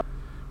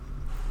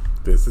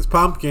This is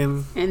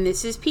Pumpkin. And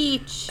this is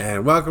Peach.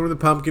 And welcome to the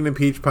Pumpkin and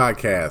Peach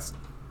Podcast.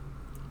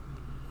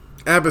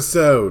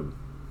 Episode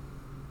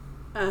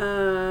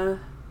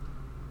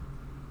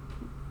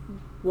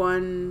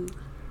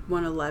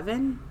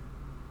 111?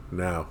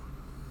 No.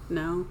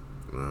 No.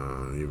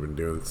 You've been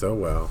doing so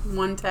well.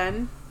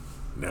 110?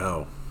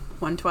 No.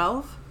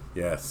 112?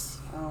 Yes.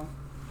 Oh.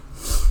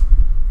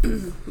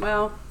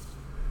 Well,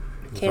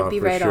 can't be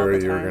for right sure all the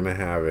time. you were going to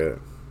have it,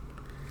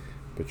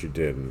 but you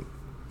didn't.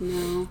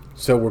 No.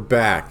 So we're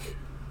back.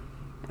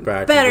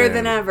 Better again.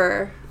 than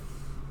ever.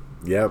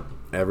 Yep.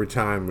 Every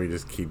time we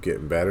just keep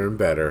getting better and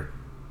better.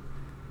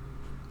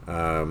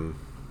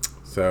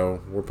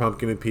 So we're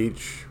Pumpkin and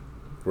Peach.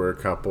 We're a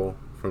couple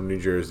from New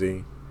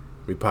Jersey.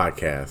 We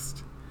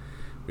podcast.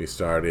 We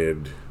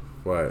started,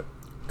 what?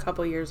 A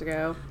couple years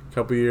ago. A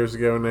couple years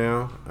ago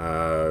now.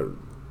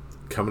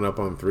 Coming up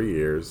on 3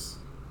 years.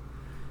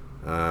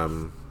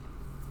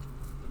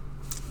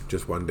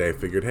 Just one day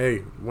figured,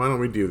 hey, why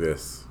don't we do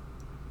this?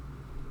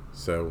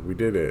 So we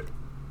did it.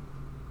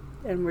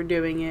 And we're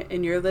doing it.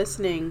 And you're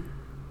listening.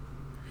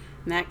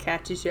 And that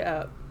catches you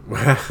up.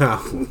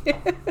 Wow.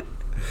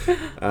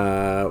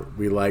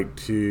 We like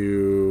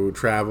to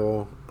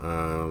travel,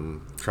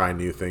 try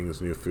new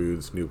things, new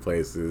foods, new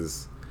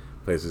places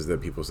that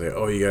people say,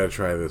 oh, you gotta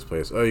try this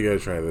place, oh, you gotta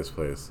try this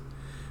place,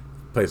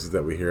 places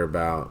that we hear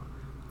about.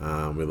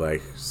 We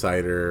like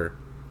cider,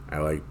 I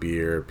like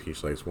beer,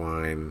 Peach likes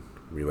wine,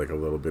 we like a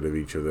little bit of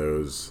each of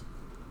those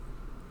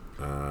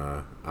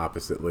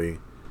oppositely.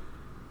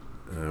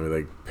 We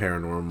like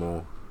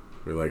paranormal,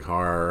 we like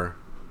horror.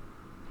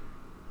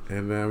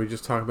 And we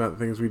just talk about the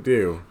things we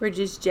do. We're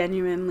just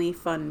genuinely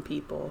fun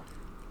people.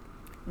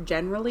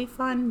 Generally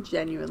fun,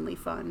 genuinely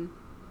fun.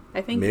 I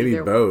think maybe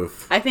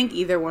both. I think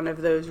either one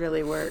of those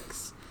really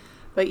works.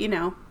 But you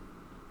know.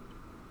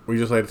 We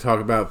just like to talk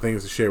about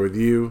things to share with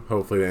you,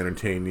 hopefully to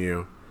entertain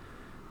you.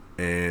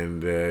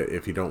 And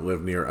if you don't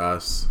live near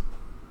us,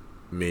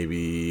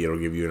 maybe it'll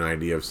give you an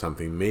idea of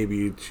something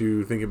maybe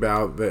to think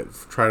about that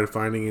try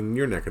finding in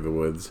your neck of the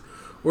woods.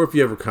 Or if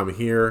you ever come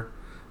here,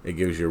 it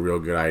gives you real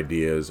good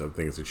ideas of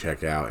things to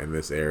check out in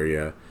this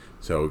area.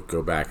 So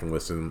go back and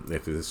listen.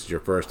 If this is your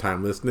first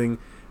time listening,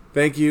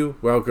 thank you.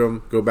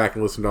 Welcome. Go back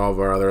and listen to all of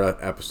our other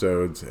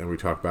episodes. And we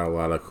talk about a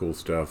lot of cool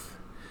stuff.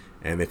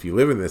 And if you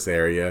live in this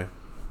area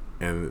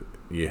and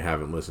you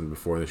haven't listened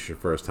before, this is your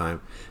first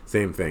time,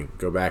 same thing.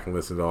 Go back and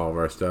listen to all of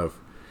our stuff.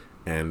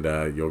 And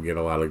you'll get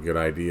a lot of good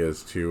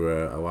ideas to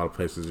a lot of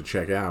places to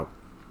check out,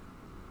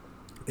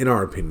 in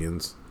our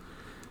opinions.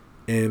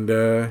 And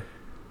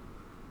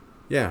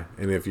yeah,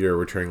 and if you're a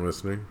returning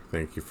listener,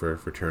 thank you for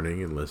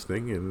returning and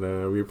listening,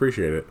 and we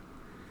appreciate it.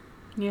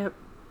 Yep.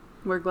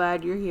 We're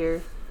glad you're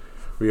here.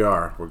 We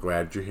are. We're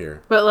glad you're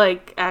here. But,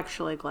 like,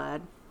 actually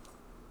glad.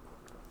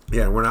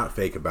 Yeah, we're not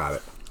fake about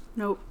it.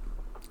 Nope.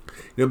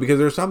 You know, because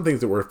there's some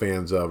things that we're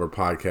fans of, or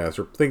podcasts,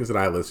 or things that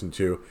I listen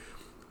to,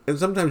 and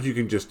sometimes you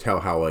can just tell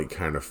how, like,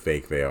 kind of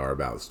fake they are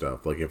about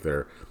stuff. Like, if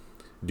they're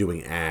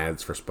doing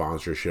ads for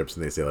sponsorships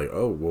and they say like,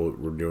 oh, well,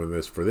 we're doing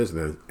this for this,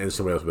 and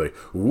somebody else will be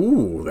like,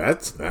 ooh,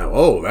 that's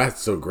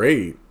so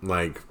great,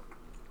 like,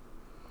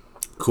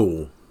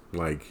 cool,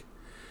 like,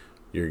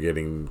 you're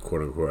getting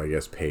quote unquote, I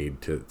guess, paid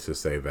to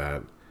say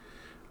that.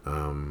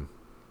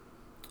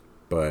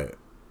 But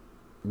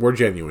we're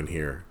genuine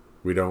here.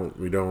 We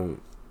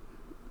don't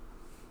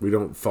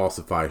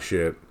falsify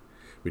shit.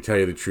 We tell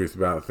you the truth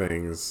about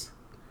things.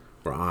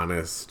 We're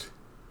honest.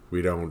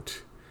 We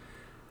don't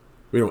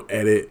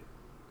edit.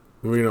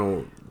 We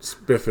don't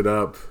spiff it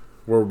up.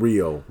 We're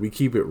real. We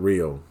keep it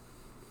real.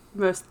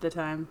 Most of the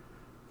time.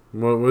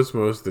 What was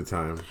most of the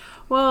time?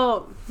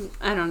 Well,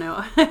 I don't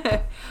know.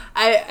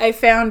 I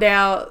found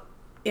out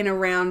in a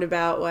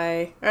roundabout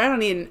way. Or I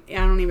don't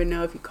even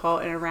know if you call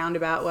it in a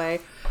roundabout way.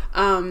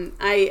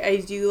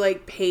 I do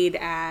like paid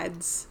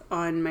ads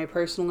on my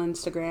personal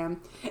Instagram.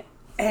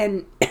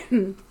 And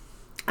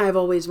I've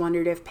always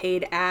wondered if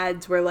paid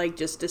ads were like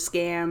just a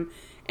scam,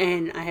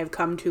 and I have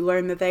come to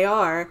learn that they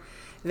are.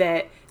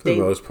 That for the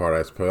most part,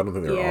 I suppose. I don't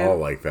think they're all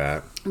like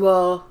that.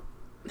 Well,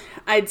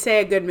 I'd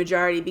say a good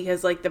majority,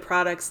 because like the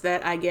products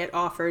that I get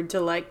offered to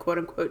like quote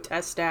unquote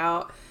test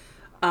out,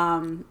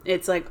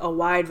 it's like a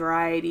wide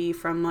variety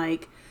from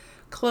like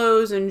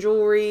clothes and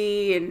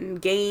jewelry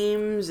and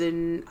games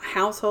and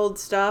household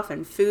stuff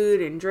and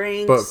food and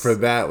drinks. But for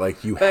that,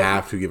 like, you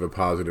have to give a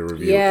positive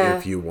review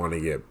if you want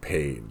to get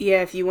paid.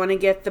 Yeah, if you want to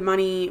get the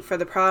money for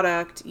the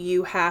product,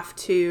 you have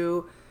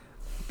to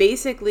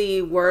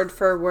basically word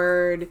for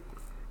word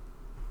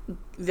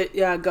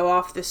go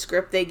off the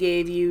script they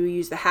gave you,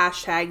 use the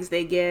hashtags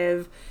they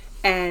give,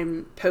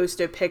 and post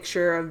a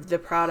picture of the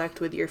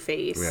product with your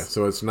face. Yeah,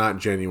 so it's not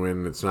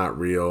genuine, it's not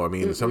real. I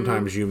mean,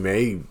 sometimes you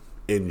may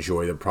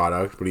enjoy the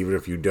product, but even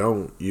if you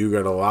don't, you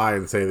gotta lie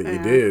and say that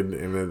you did,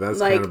 and that's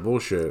like, kind of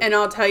bullshit. And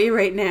I'll tell you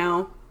right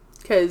now,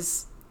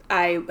 because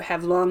I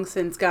have long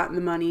since gotten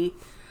the money,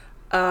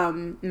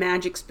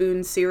 Magic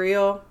Spoon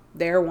cereal,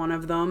 they're one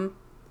of them.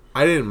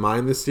 I didn't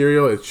mind the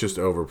cereal. It's just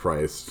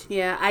overpriced.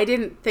 Yeah, I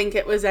didn't think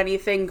it was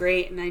anything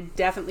great, and I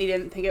definitely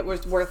didn't think it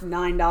was worth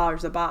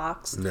 $9 a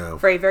box. No.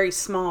 For a very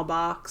small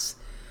box.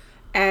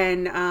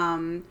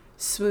 And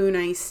Swoon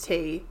iced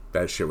tea.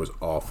 That shit was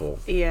awful.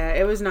 Yeah,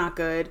 it was not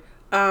good.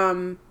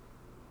 And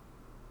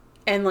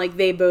like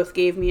they both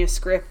gave me a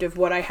script of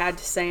what I had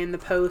to say in the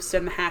post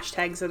and the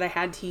hashtags that I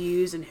had to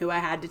use and who I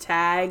had to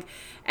tag,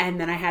 and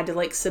then I had to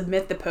like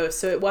submit the post.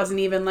 So it wasn't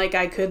even like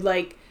I could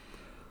like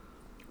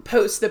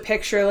post the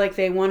picture like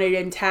they wanted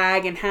in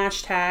tag and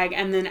hashtag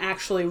and then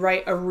actually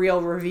write a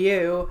real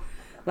review.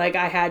 Like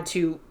I had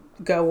to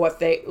go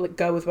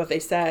with what they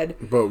said.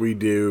 But we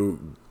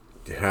do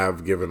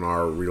have given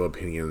our real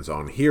opinions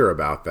on here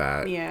about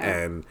that. Yeah.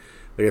 And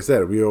like I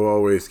said, we will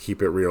always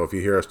keep it real. If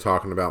you hear us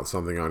talking about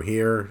something on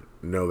here,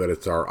 know that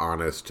it's our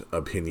honest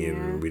opinion.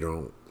 Yeah. We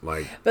don't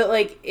like... But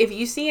like if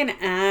you see an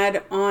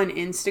ad on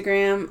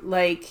Instagram,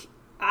 like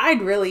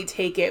I'd really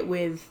take it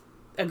with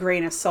a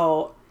grain of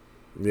salt.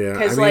 Yeah,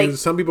 I mean, like,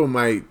 some people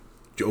might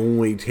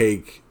only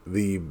take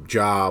the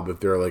job if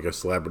they're like a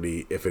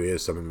celebrity, if it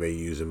is something they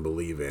use and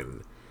believe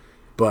in.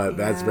 But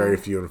that's very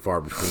few and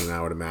far between,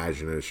 I would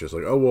imagine. It's just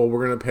like, oh, well,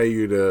 we're going to pay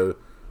you to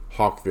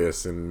hawk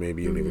this, and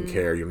maybe you don't even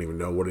care. You don't even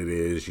know what it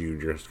is.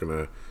 You're just going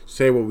to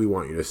say what we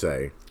want you to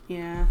say.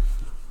 Yeah.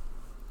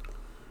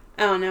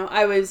 I don't know.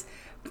 I was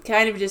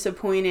kind of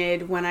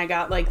disappointed when I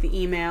got like the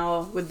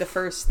email with the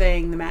first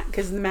thing,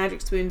 because the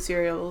Magic Spoon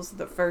cereal's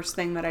the first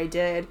thing that I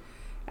did.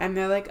 And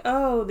they're like,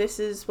 oh, this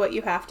is what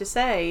you have to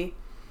say.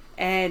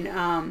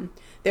 And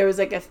there was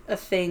like a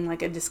thing,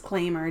 like a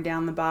disclaimer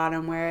down the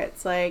bottom where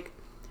it's like,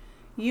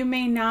 you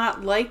may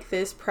not like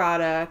this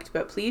product,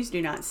 but please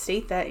do not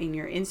state that in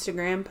your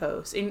Instagram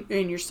post, in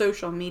your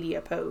social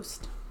media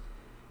post.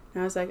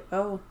 And I was like,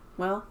 oh,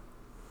 well,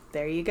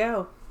 there you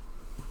go.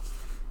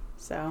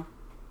 So.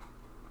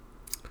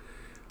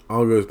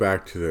 All goes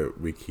back to the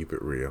we keep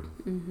it real.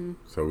 Mm-hmm.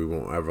 So we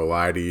won't ever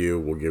lie to you.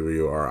 We'll give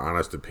you our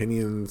honest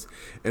opinions.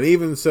 And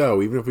even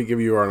so, even if we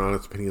give you our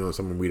honest opinion on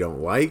someone we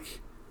don't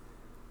like,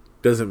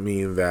 doesn't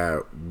mean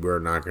that we're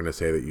not going to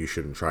say that you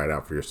shouldn't try it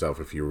out for yourself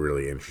if you're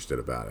really interested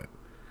about it.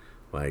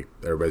 Like,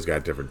 everybody's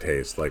got different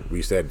tastes. Like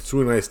we said,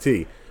 Swoon iced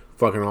tea,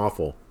 fucking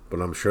awful.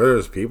 But I'm sure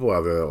there's people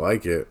out there that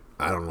like it.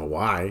 I don't know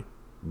why,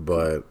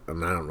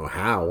 and I don't know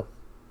how.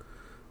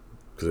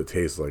 Because it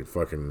tastes like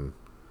fucking...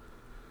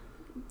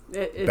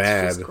 It's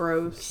bad. Just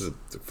gross.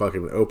 It's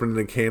fucking opening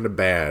a can of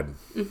bad.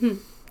 Mm-hmm.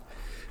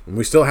 And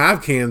we still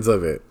have cans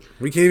of it.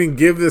 We can't even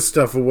give this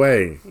stuff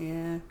away.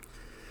 Yeah.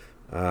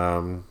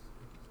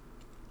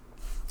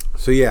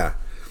 So yeah,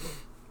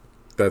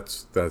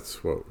 that's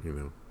what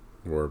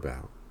we're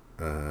about.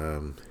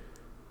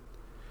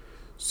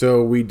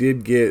 So we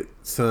did get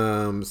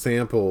some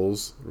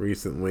samples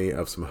recently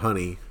of some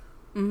honey.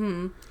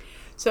 Mm-hmm.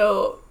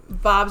 So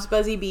Bob's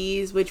Buzzy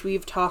Bees, which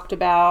we've talked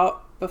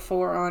about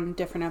before on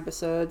different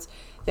episodes,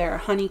 they're a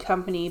honey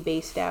company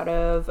based out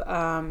of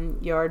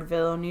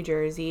Yardville, New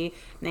Jersey,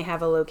 and they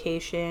have a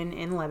location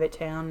in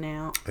Levittown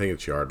now. I think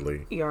it's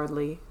Yardley.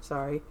 Yardley,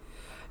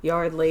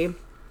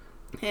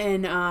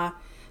 and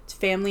it's a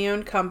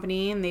family-owned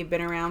company, and they've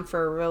been around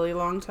for a really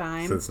long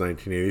time. Since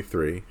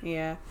 1983.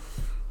 Yeah.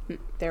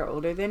 They're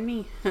older than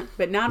me,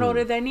 but not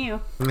older than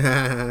you.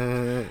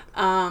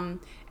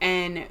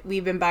 And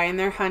we've been buying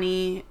their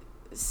honey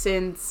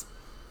since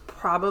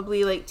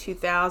probably like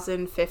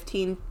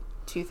 2015,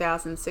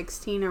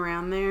 2016,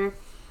 around there.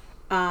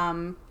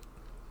 And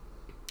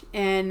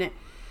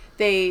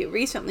they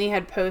recently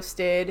had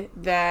posted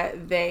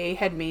that they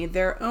had made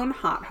their own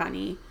hot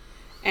honey.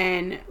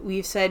 And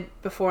we've said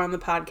before on the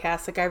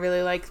podcast, like, I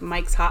really like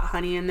Mike's Hot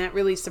Honey, and that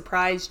really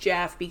surprised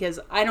Jeff because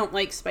I don't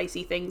like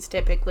spicy things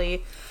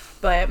typically,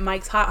 but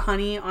Mike's Hot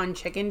Honey on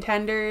chicken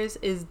tenders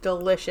is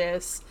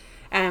delicious.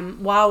 And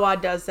Wawa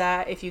does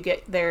that. If you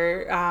get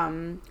their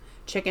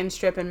chicken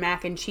strip and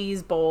mac and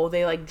cheese bowl,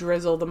 they like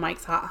drizzle the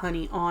Mike's Hot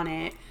Honey on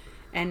it,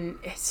 and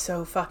it's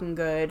so fucking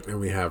good.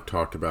 And we have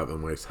talked about the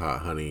Mike's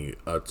Hot Honey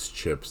Utz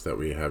chips that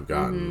we have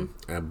gotten,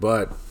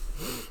 but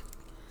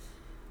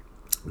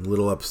I'm a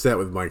little upset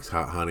with Mike's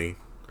Hot Honey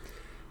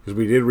because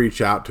we did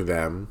reach out to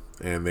them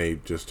and they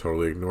just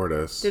totally ignored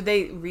us. Did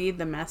they read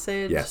the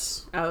message?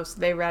 Yes. Oh, so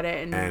they read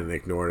it and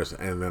ignored us.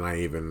 And then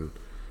I think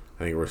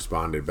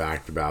responded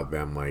back about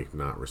them like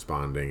not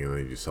responding, and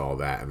they just saw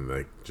that and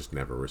they just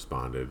never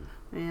responded.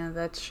 Yeah,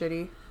 that's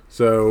shitty.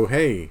 So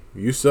hey,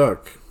 you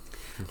suck.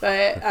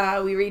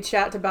 But we reached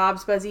out to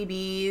Bob's Buzzy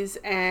Bees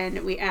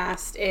and we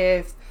asked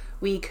if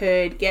we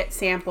could get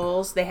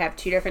samples. They have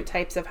 2 different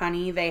types of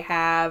honey. They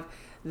have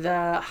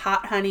the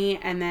hot honey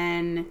and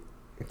then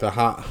the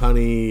hot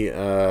honey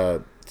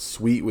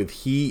sweet with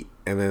heat,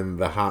 and then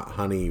the hot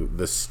honey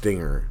the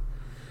stinger.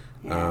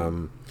 Yeah.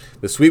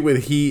 The sweet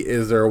with heat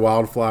is their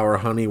wildflower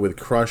honey with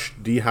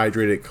crushed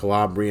dehydrated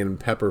Calabrian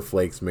pepper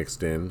flakes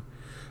mixed in.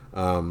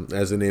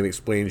 As the name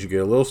explains, you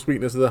get a little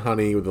sweetness of the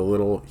honey with a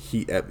little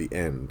heat at the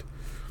end.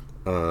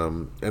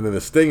 And then the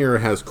stinger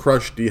has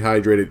crushed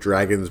dehydrated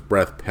dragon's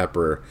breath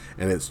pepper,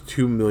 and it's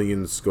 2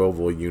 million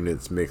Scoville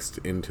units mixed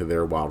into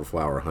their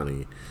wildflower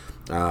honey.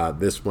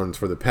 This one's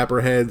for the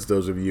pepperheads,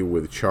 those of you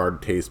with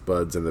charred taste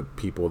buds, and the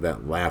people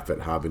that laugh at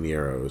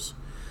habaneros.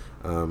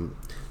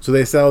 So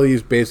they sell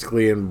these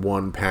basically in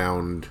 1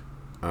 pound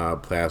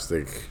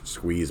plastic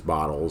squeeze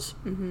bottles.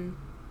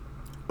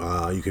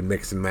 Mm-hmm. You can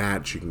mix and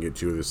match. You can get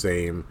 2 of the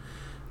same.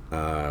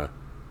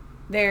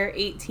 They're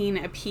 18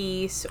 a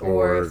piece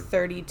or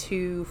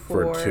 32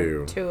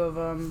 for 2 of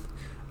them.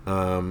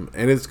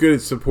 And it's good.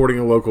 It's supporting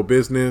a local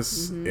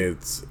business.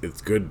 Mm-hmm.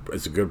 It's good.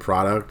 It's a good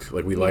product.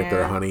 Like we like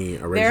their honey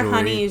originally. Their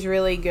honey is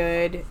really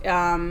good.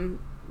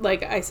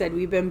 Like I said,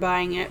 we've been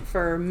buying it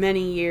for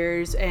many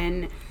years,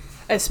 and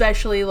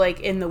especially like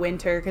in the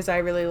winter, because I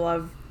really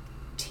love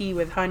tea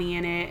with honey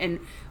in it, and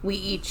we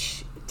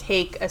each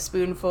take a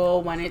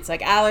spoonful when it's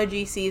like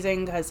allergy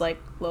season, because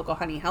like local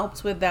honey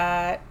helps with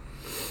that.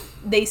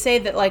 They say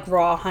that like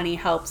raw honey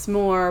helps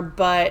more,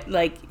 but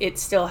like it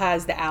still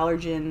has the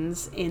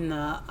allergens in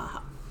the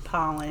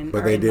pollen.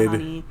 But they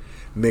did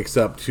mix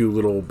up 2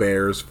 little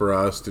bears for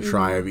us to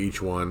try of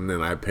each one,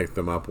 and I picked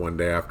them up one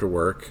day after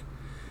work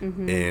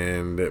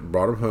and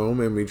brought them home,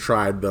 and we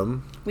tried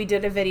them. We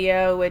did a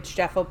video which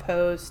Jeff will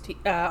post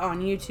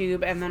on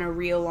YouTube, and then a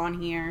reel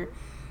on here.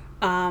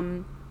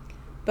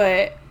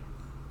 But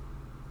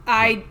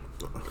I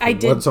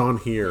did. What's on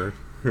here?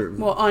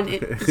 Well,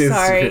 this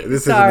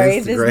is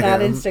not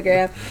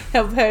Instagram.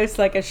 He'll post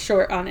like a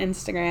short on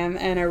Instagram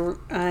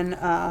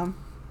and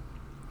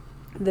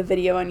the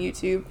video on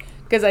YouTube,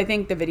 because I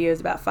think the video is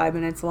about 5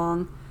 minutes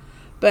long.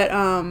 But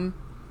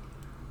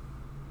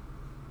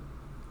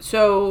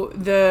so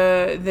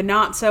the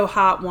not so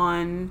hot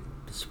one,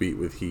 the sweet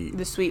with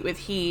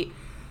heat,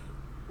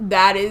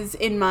 that is,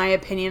 in my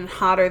opinion,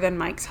 hotter than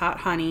Mike's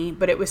Hot Honey,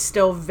 but it was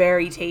still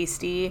very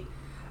tasty.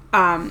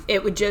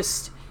 It would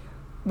just,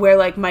 where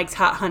like Mike's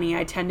Hot Honey,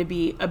 I tend to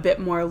be a bit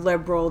more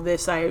liberal.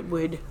 This I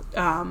would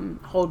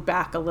hold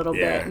back a little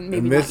bit and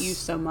maybe not use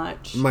so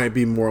much. Might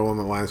be more along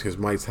the lines, because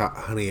Mike's Hot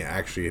Honey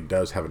actually it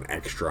does have an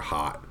extra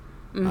hot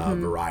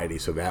variety,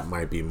 so that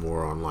might be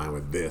more on line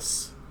with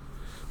this.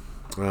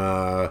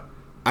 I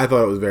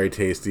thought it was very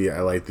tasty.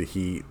 I liked the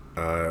heat.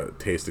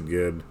 Tasted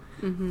good.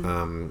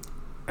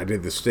 I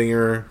did the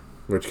stinger,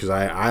 which, because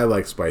I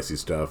like spicy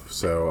stuff,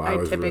 so I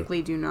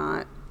typically do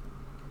not.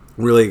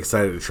 Really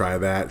excited to try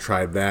that.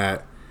 Tried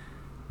that.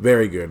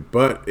 Very good.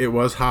 But it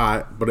was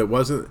hot, but it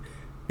wasn't.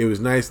 It was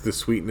nice, the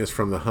sweetness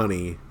from the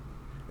honey,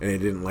 and it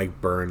didn't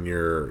like burn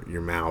your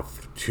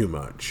mouth too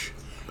much.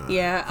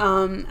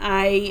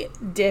 I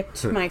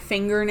dipped my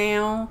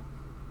fingernail,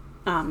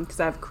 because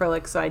I have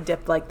acrylic, so I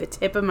dipped like the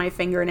tip of my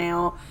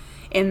fingernail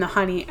in the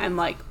honey and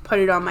like put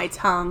it on my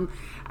tongue.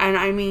 And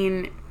I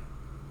mean,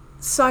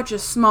 such a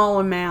small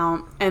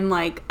amount, and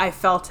like I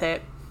felt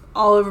it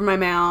all over my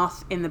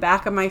mouth, in the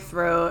back of my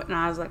throat, and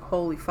I was like,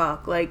 holy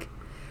fuck, like,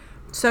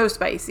 so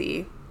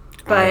spicy.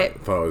 But I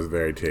thought it was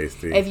very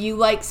tasty. If you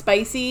like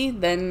spicy,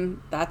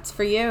 then that's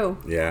for you.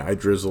 Yeah, I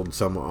drizzled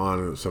some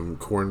on some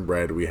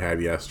cornbread we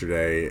had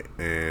yesterday,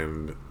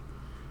 and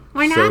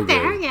we're not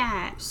there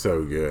yet.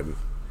 So good.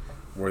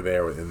 We're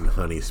there in the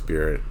honey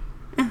spirit.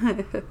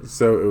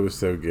 So it was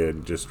so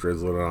good. Just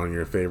drizzle it on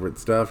your favorite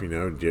stuff,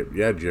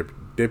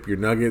 dip your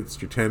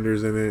nuggets, your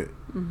tenders in it.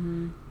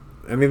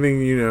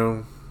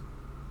 Anything,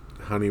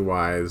 honey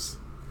wise.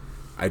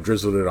 I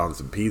drizzled it on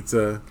some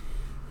pizza.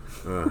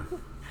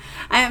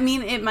 I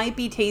mean, it might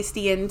be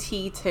tasty in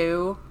tea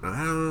too. I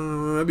don't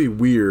know, that'd be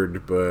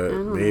weird, but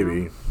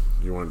maybe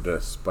you want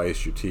to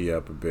spice your tea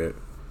up a bit.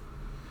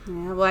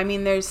 Yeah, well, I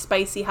mean, there's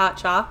spicy hot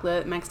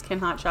chocolate, Mexican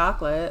hot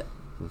chocolate.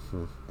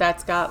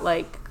 That's got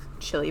like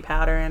chili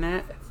powder in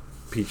it.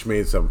 Peach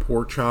made some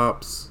pork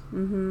chops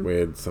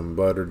with some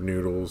buttered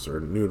noodles.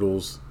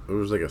 It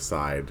was like a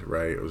side,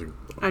 right? It was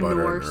a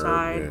Knorr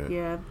side,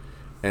 yeah.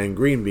 And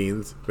green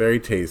beans, very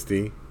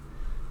tasty.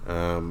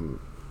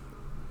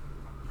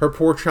 Her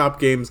pork chop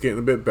game's getting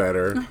a bit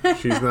better.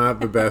 She's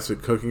not the best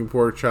at cooking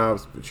pork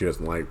chops, but she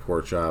doesn't like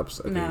pork chops.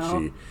 I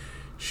think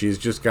she's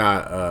just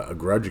got a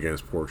grudge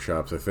against pork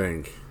chops, I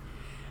think.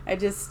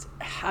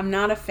 I'm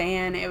not a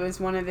fan. It was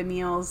one of the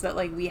meals that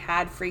like we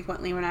had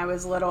frequently when I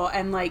was little,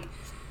 and like,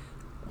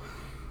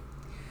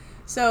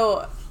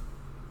 so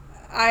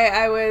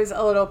I was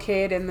a little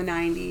kid in the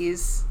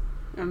 90s.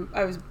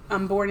 I was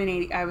born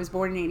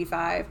in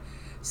 85.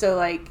 So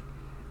like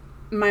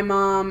my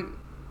mom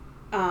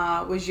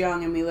was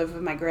young, and we lived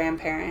with my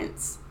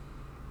grandparents,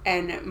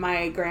 and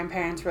my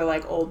grandparents were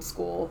like old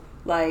school,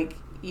 like,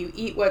 you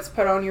eat what's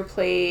put on your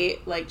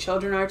plate, like,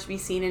 children are to be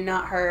seen and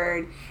not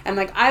heard. And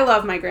like, I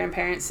love my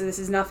grandparents, so this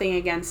is nothing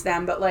against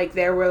them, but like,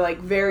 there were like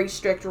very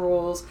strict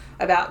rules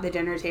about the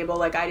dinner table.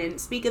 Like, I didn't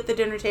speak at the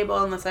dinner table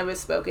unless I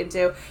was spoken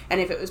to, and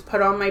if it was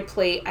put on my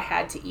plate, I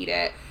had to eat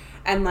it.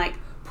 And like,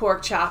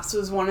 pork chops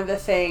was one of the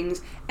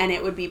things, and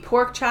it would be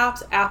pork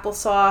chops,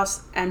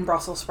 applesauce, and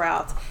Brussels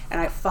sprouts.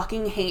 And I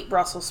fucking hate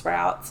Brussels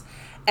sprouts.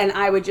 And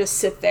I would just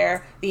sit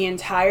there the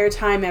entire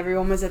time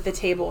everyone was at the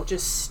table,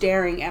 just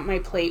staring at my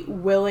plate,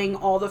 willing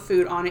all the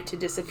food on it to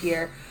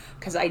disappear.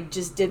 because I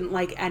just didn't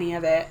like any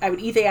of it. I would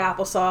eat the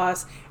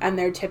applesauce, and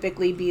there'd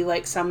typically be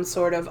like some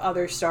sort of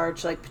other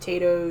starch, like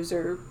potatoes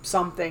or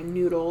something,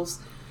 noodles,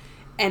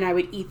 and I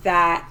would eat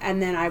that,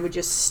 and then I would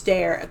just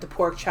stare at the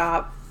pork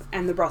chop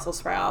and the Brussels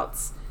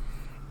sprouts.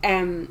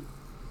 And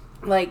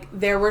like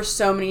there were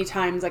so many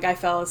times like I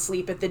fell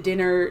asleep at the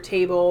dinner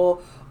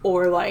table,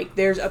 or like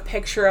there's a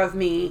picture of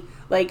me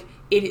like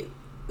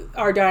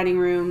our dining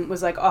room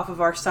was like off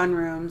of our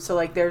sunroom, so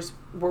like there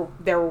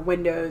were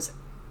windows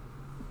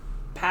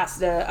past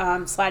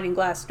the sliding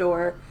glass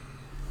door,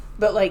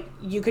 but like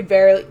you could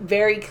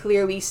very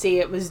clearly see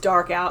it was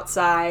dark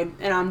outside,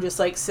 and I'm just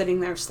like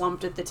sitting there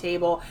slumped at the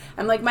table,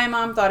 and like my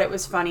mom thought it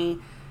was funny,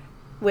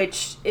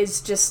 which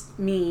is just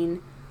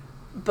mean,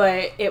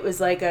 but it was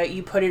like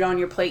you put it on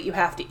your plate, you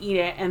have to eat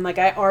it. And like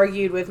I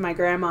argued with my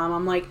grandma,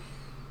 I'm like,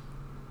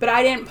 but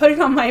I didn't put it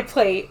on my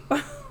plate.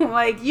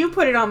 Like, you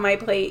put it on my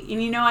plate,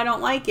 and you know I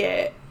don't like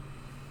it.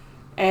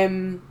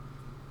 And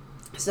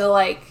so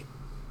like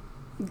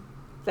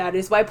that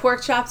is why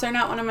pork chops are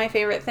not one of my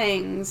favorite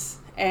things.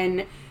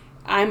 And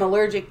I'm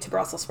allergic to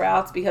Brussels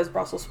sprouts because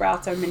Brussels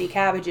sprouts are mini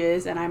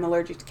cabbages, and I'm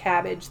allergic to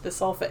cabbage, the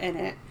sulfa in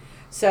it.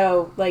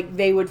 So like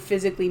they would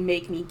physically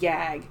make me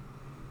gag.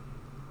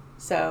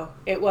 So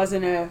it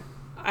wasn't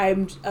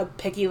I'm a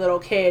picky little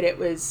kid. It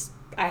was,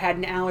 I had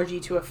an allergy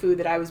to a food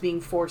that I was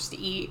being forced to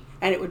eat,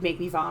 and it would make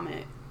me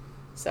vomit.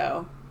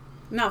 So,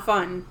 not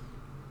fun.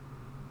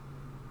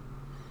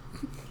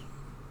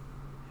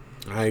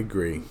 I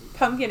agree.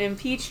 Pumpkin and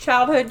peach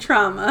childhood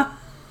trauma.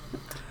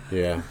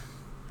 Yeah.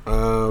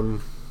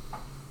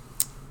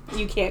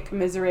 You can't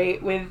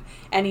commiserate with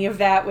any of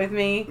that with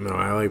me. No,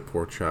 I like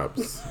pork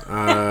chops.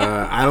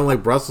 I don't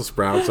like Brussels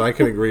sprouts, so I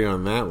can agree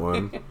on that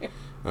one.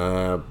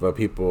 But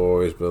people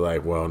always be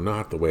like, well,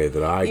 not the way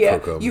that I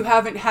cook them. You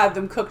haven't had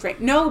them cooked right.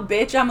 No,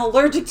 bitch, I'm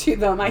allergic to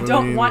them. I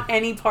don't want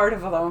any part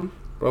of them.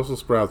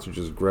 Brussels sprouts are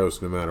just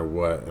gross no matter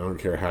what. I don't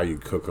care how you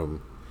cook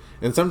them.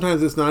 And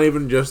sometimes it's not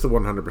even just the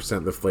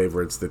 100% the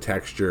flavor, it's the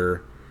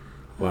texture.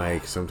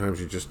 Like,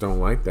 sometimes you just don't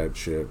like that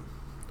shit.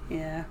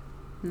 Yeah,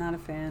 not a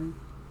fan.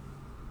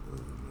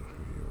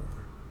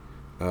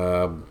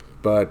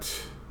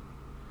 But,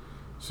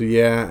 so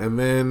yeah, and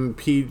then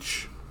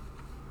Peach,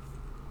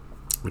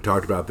 we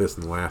talked about this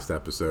in the last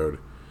episode,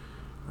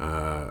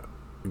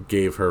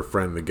 gave her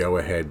friend the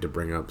go-ahead to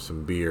bring up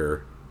some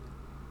beer,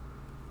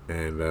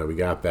 and we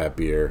got that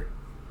beer.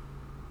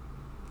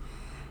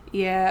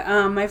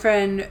 Yeah, my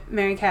friend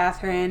Mary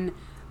Catherine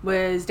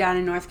was down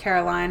in North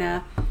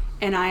Carolina,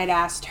 and I had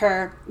asked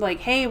her,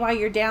 like, hey, while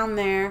you're down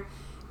there,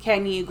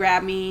 can you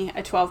grab me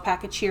a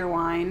 12-pack of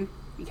Cheerwine?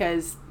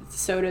 Because it's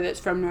soda that's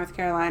from North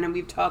Carolina.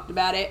 We've talked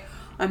about it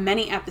on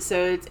many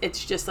episodes.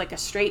 It's just like a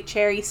straight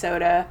cherry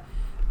soda.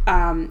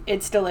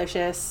 It's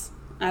delicious.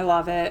 I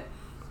love it.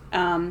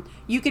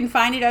 You can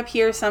find it up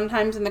here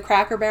sometimes in the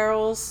Cracker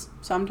Barrels,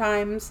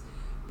 sometimes,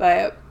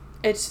 but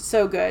it's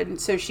so good.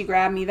 So she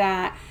grabbed me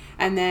that,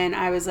 and then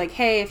I was like,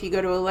 hey, if you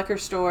go to a liquor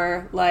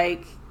store,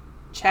 like,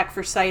 check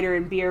for cider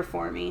and beer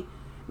for me.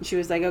 And she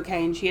was like,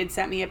 okay, and she had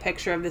sent me a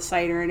picture of the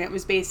cider, and it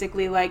was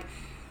basically like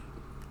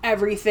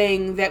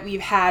everything that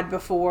we've had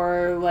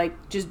before,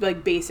 like just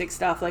like basic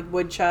stuff like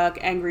Woodchuck,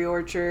 Angry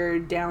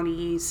Orchard, Down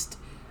East,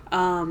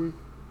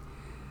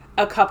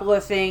 a couple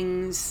of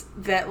things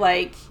that,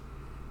 like,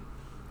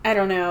 I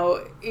don't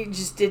know, it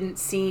just didn't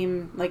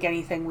seem like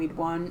anything we'd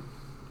want.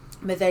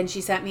 But then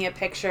she sent me a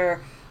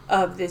picture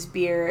of this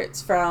beer.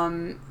 It's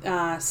from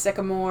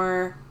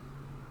Sycamore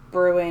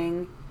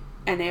Brewing,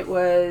 and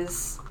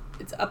it's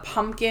a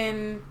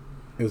pumpkin.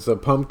 It's a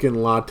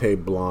pumpkin latte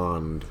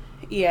blonde.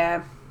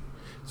 Yeah.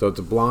 So it's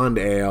a blonde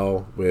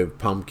ale with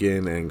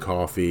pumpkin and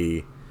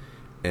coffee,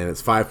 and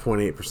it's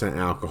 5.8%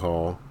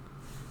 alcohol.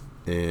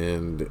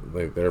 And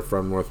like they're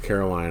from North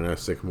Carolina,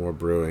 Sycamore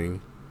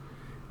Brewing.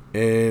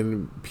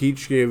 And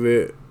Peach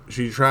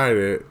she tried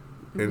it,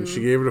 and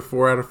she gave it a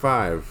 4 out of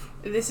 5.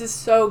 This is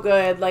so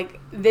good. Like,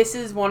 this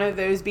is one of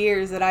those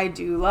beers that I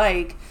do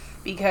like,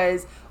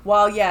 because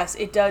while yes,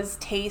 it does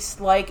taste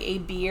like a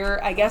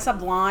beer, I guess a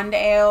blonde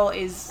ale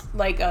is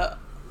like a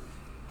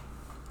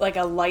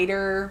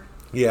lighter.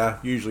 Yeah,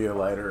 usually a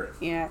lighter.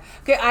 Yeah.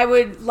 Okay, I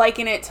would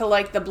liken it to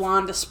like the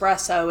blonde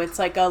espresso. It's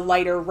like a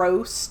lighter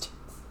roast.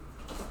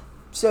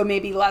 So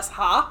maybe less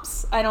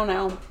hops. I don't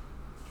know.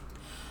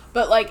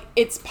 But like,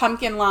 it's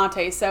pumpkin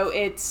latte, so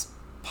it's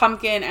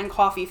pumpkin and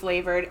coffee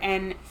flavored,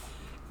 and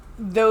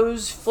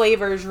those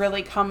flavors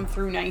really come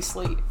through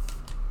nicely.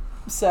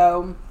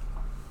 So,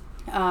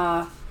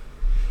 I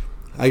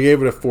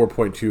gave it a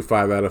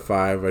 4.25 out of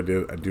 5. I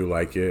do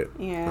like it.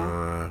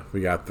 Yeah.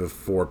 We got the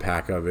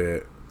 4-pack of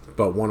it,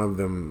 but one of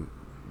them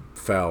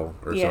fell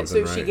or something. Yeah,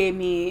 so she gave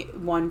me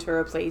one to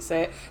replace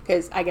it,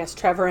 because I guess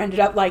Trevor ended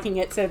up liking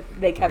it, so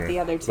they kept the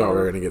other two. Thought we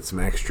were gonna get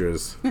some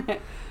extras.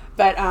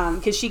 But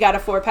because she got a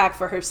 4-pack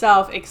for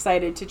herself,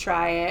 excited to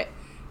try it,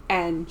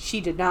 and she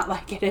did not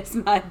like it as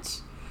much.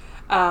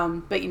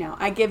 But, you know,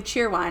 I give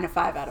Cheerwine a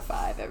 5 out of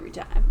 5 every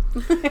time.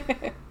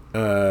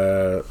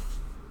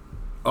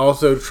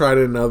 Also tried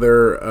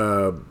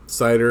another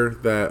cider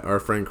that our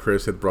friend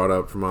Chris had brought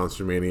up from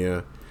Monster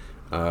Mania.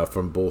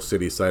 from Bull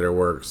City Cider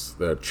Works,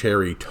 the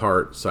cherry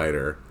tart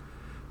cider.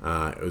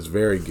 It was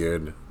very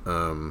good.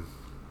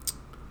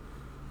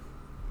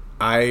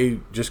 I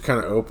just kind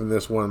of opened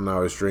this one and I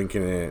was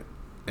drinking it,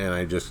 and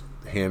I just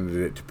handed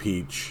it to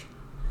Peach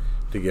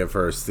to give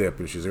her a sip,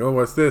 and she's like, "Oh,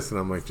 what's this?" And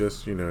I'm like,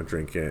 "Just,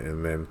 drink it."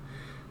 And then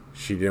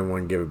she didn't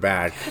want to give it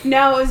back.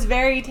 No, it was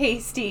very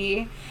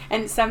tasty,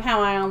 and somehow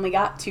I only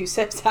got 2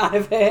 sips out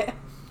of it.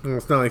 Well,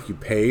 it's not like you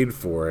paid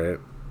for it.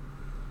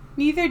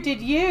 Neither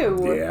did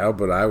you. Yeah,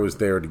 but I was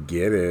there to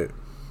get it.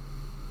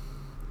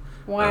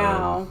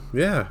 Wow.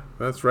 Yeah,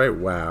 that's right.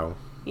 Wow.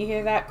 You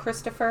hear that,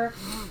 Christopher?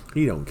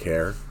 He don't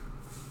care.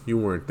 You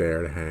weren't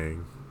there to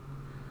hang.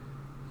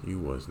 You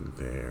wasn't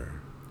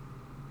there.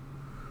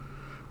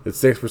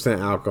 It's 6%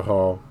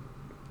 alcohol.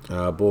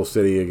 Bull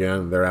City,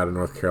 again, they're out of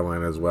North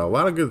Carolina as well. A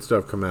lot of good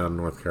stuff come out of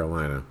North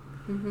Carolina.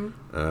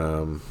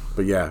 Mm-hmm.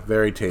 But yeah,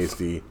 very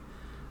tasty.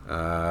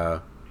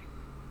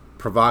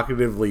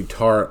 Provocatively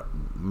tart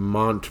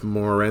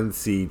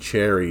Montmorency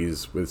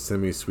cherries with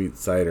semi-sweet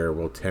cider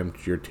will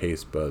tempt your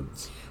taste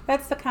buds.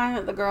 That's the kind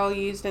that the girl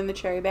used in the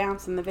cherry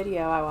bounce in the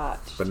video I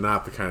watched. But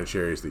not the kind of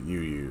cherries that you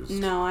used.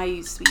 No, I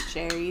used sweet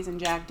cherries and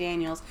Jack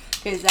Daniels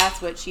because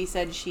that's what she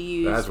said she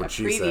used a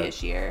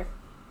previous year.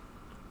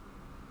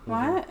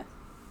 What?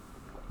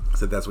 I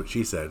said that's what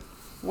she said.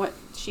 What?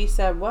 She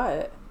said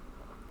what?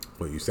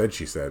 What you said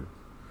she said.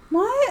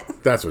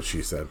 What? That's what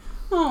she said.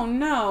 Oh,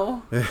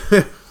 no.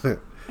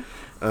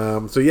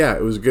 So yeah,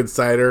 it was a good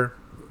cider.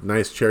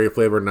 Nice cherry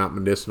flavor, not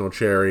medicinal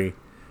cherry.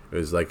 It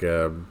was like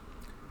a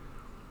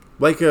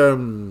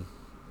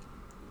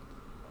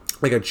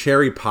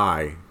cherry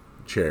pie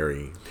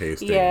cherry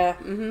tasting. Yeah.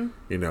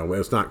 Mm-hmm.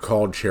 It's not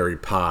called cherry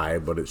pie,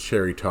 but it's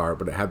cherry tart,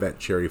 but it had that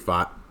cherry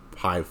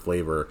pie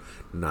flavor,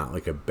 not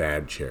like a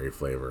bad cherry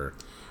flavor.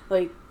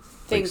 Like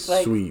things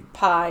like sweet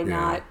pie,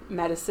 not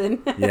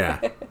medicine.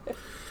 Yeah.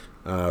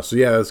 So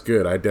yeah, that's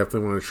good. I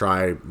definitely want to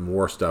try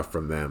more stuff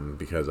from them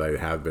because I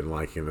have been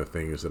liking the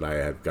things that I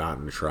had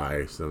gotten to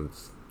try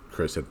since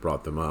Chris had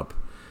brought them up.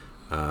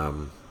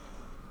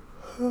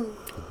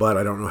 But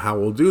I don't know how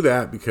we'll do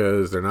that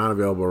because they're not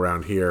available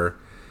around here.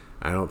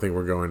 I don't think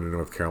we're going to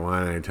North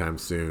Carolina anytime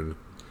soon.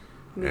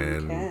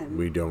 And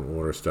we don't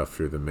order stuff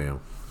through the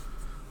mail.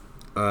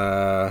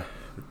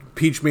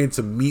 Peach made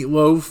some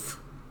meatloaf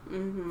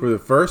for the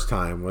first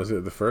time. Was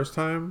it the first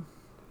time?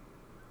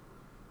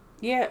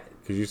 Yeah.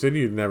 Because you said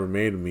you'd never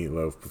made a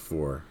meatloaf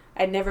before.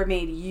 I'd never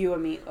made you a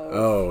meatloaf.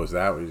 Oh, is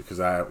that what? Because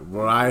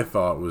what I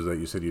thought was that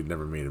you said you'd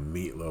never made a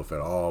meatloaf at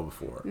all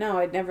before. No,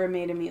 I'd never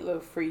made a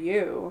meatloaf for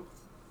you.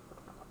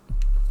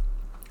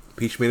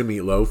 Peach made a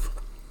meatloaf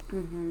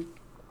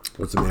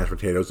with some mashed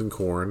potatoes and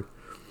corn.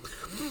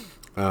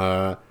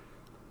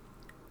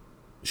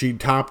 She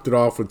topped it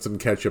off with some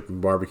ketchup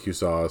and barbecue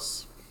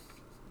sauce.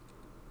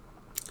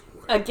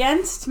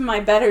 Against my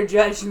better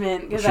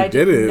judgment, because I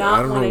did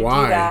not want to do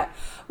that.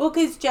 Well,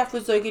 because Jeff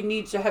was like, it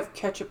needs to have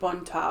ketchup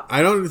on top.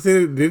 I don't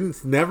think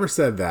it never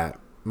said that.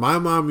 My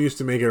mom used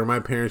to make it, or my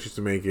parents used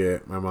to make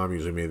it. My mom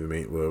usually made the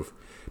meatloaf.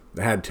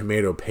 It had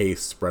tomato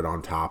paste spread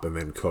on top and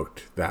then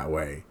cooked that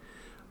way.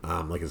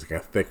 It's like a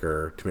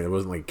thicker tomato. It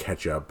wasn't like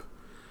ketchup.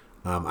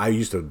 I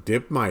used to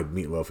dip my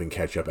meatloaf in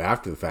ketchup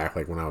after the fact,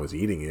 like when I was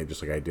eating it,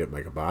 just like I dip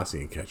my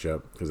kibasi in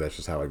ketchup, because that's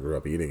just how I grew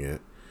up eating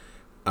it.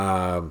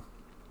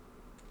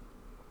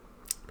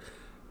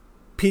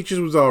 Peaches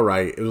was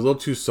alright. It was a little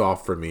too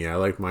soft for me. I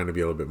like mine to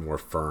be a little bit more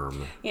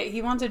firm. Yeah,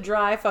 he wants a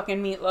dry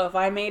fucking meatloaf.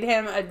 I made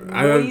him a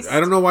moist... I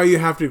don't know why you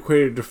have to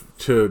equate it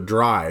to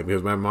dry,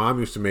 because my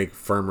mom used to make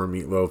firmer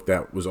meatloaf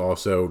that was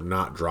also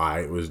not dry.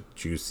 It was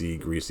juicy,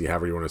 greasy,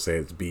 however you want to say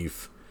it. It's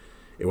beef.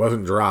 It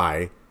wasn't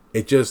dry.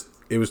 It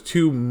was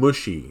too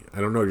mushy.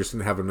 I don't know. It just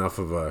didn't have enough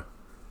of a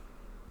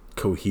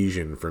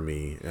cohesion for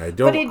me.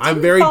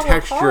 I'm very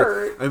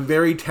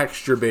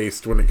texture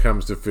based when it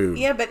comes to food.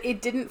 Yeah, but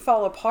it didn't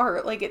fall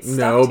apart. Like it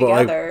stuck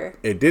together.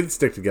 It did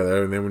stick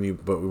together, and then when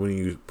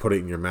you put it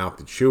in your mouth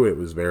to chew it, it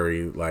was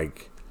very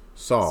like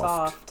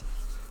soft.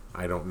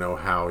 I don't know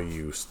how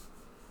you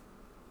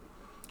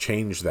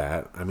change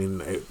that. I mean,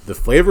 the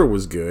flavor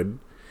was good.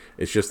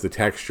 It's just the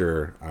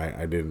texture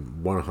I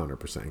didn't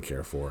 100%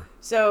 care for.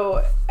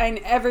 So, and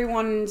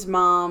everyone's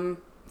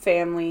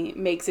family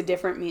makes a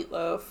different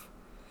meatloaf.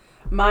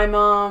 My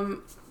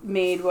mom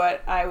made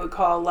what I would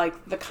call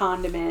like the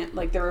condiment,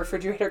 like the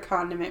refrigerator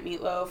condiment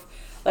meatloaf.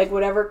 Like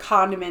whatever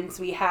condiments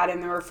we had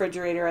in the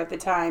refrigerator at the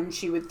time,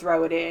 she would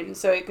throw it in.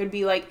 So it could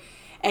be like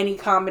any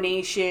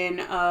combination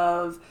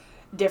of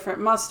different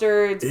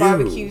mustards,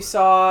 barbecue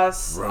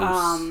sauce,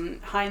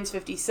 Heinz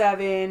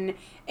 57,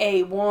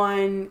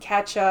 A1,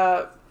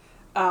 ketchup,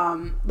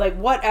 like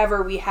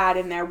whatever we had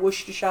in there,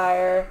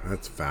 Worcestershire.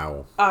 That's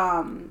foul.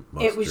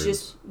 It was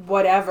just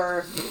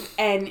whatever.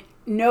 And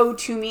no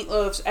two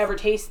meatloafs ever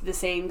tasted the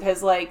same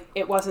because, like,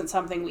 it wasn't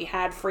something we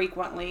had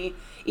frequently,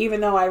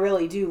 even though I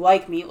really do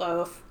like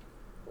meatloaf.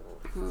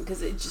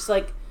 Because it's just,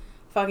 like,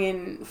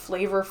 fucking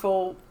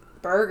flavorful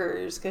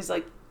burgers. Because,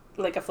 like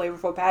a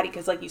flavorful patty.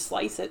 Because, like, you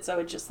slice it, so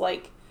it's just,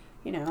 like,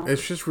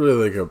 It's just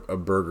really like a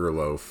burger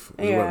loaf.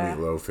 Yeah. What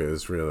meatloaf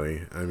is,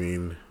 really. I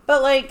mean...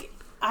 But, like,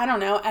 I don't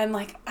know. And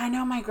like, I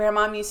know my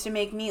grandmom used to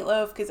make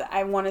meatloaf because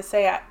I want to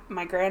say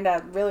my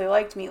granddad really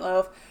liked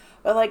meatloaf,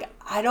 but like,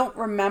 I don't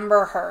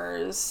remember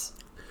hers.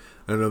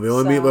 I don't know. The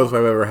only meatloaf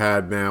I've ever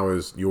had now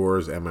is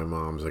yours and my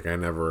mom's. Like,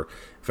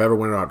 if I ever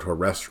went out to a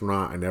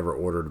restaurant, I never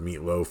ordered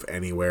meatloaf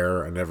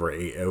anywhere. I never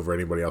ate over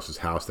anybody else's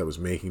house that was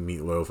making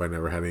meatloaf. I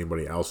never had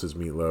anybody else's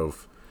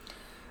meatloaf.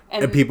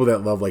 And people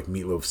that love like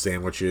meatloaf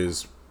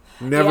sandwiches,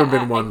 never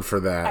been one for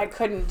that. I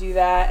couldn't do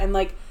that. And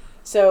like,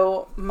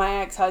 so my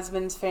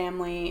ex-husband's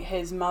family,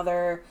 his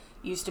mother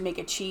used to make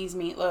a cheese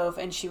meatloaf,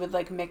 and she would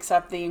like mix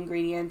up the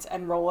ingredients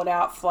and roll it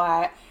out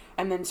flat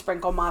and then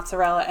sprinkle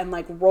mozzarella and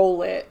like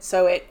roll it.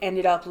 So it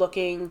ended up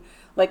looking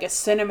like a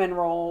cinnamon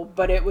roll,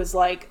 but it was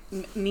like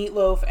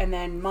meatloaf and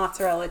then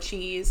mozzarella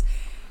cheese.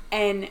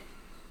 And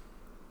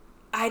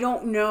I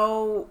don't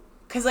know,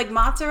 because like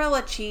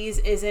mozzarella cheese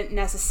isn't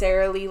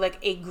necessarily like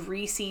a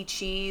greasy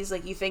cheese.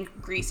 Like you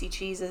think greasy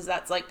cheese is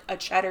that's like a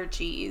cheddar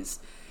cheese.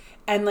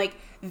 And like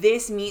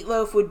this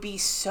meatloaf would be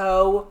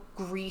so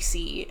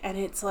greasy. And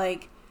it's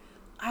like,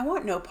 I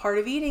want no part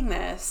of eating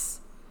this.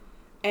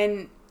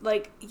 And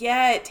like,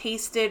 yeah, it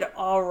tasted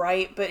all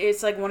right. But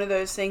it's like one of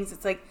those things,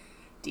 it's like,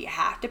 do you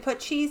have to put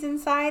cheese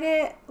inside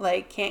it?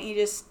 Like, can't you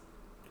just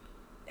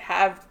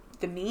have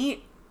the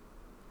meat?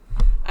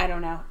 I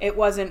don't know. It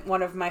wasn't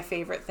one of my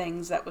favorite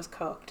things that was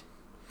cooked.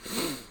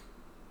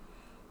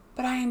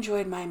 But I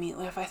enjoyed my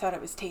meatloaf. I thought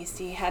it was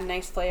tasty, had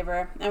nice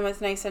flavor, and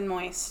was nice and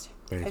moist.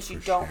 Because you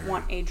don't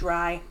want a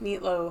dry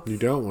meatloaf. You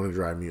don't want a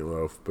dry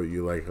meatloaf, but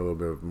you like a little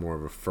bit more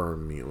of a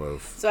firm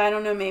meatloaf. So I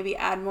don't know, maybe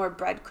add more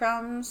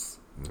breadcrumbs?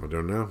 I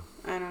don't know.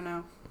 I don't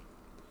know.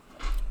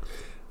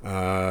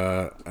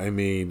 I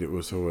made, it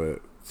was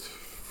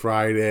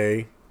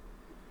Friday.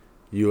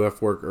 You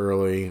left work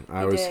early.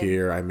 I was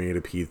here. I made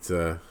a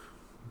pizza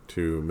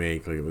to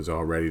make, like it was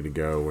all ready to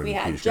go. When we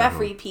had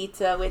Jeffrey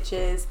pizza, which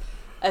is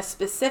a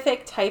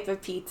specific type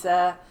of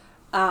pizza.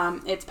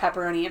 It's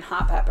pepperoni and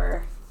hot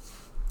pepper.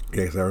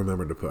 Yeah, because I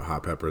remembered to put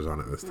hot peppers on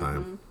it this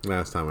time.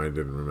 Last time I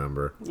didn't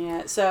remember.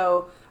 Yeah,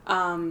 so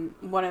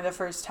one of the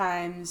first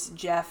times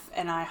Jeff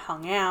and I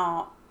hung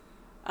out,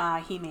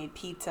 he made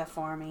pizza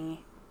for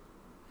me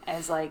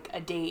as like a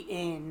date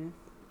in,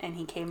 and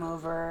he came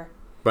over.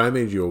 But I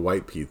made you a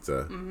white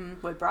pizza.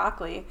 With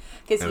broccoli.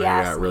 Because I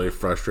got really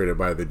frustrated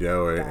by the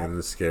dough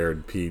and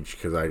scared Peach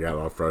because I got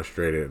all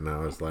frustrated, and I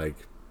was like...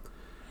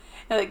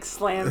 I like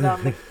slammed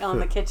on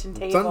the kitchen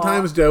table.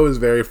 Sometimes dough is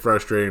very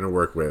frustrating to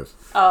work with.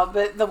 Oh,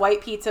 but the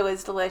white pizza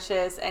was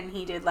delicious, and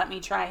he did let me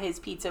try his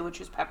pizza, which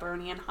was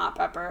pepperoni and hot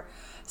pepper.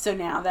 So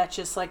now that's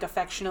just like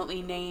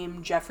affectionately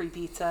named Jeffrey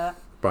Pizza.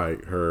 By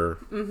her.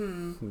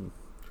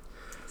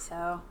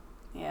 So,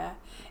 yeah.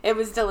 It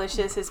was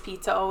delicious. His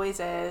pizza always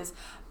is.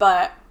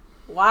 But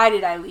why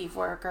did I leave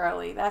work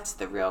early? That's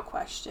the real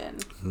question.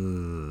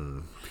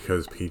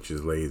 Because Peach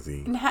is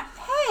lazy.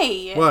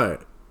 Hey!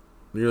 What?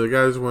 You're the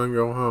guys who want to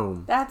go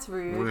home. That's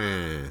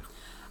rude.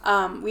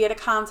 We had a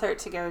concert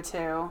to go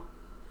to.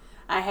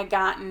 I had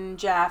gotten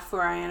Jeff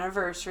for our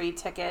anniversary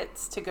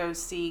tickets to go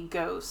see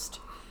Ghost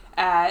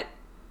at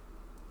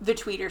the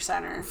Tweeter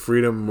Center.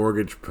 Freedom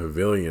Mortgage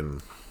Pavilion.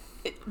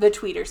 The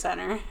Tweeter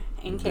Center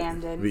in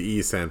Camden. The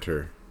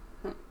E-Center.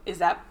 Is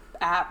that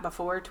at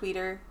before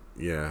Tweeter?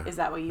 Yeah. Is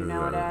that what you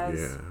know it as?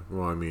 Yeah.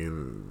 Well, I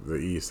mean, the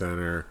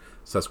E-Center,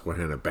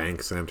 Susquehanna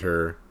Bank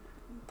Center,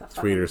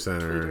 Tweeter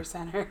Center. Tweeter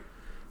Center.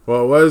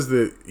 Well, it was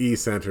the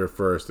E-Center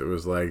first. It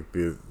was like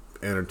the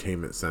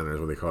entertainment center is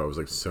what they call it. It was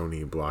like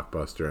Sony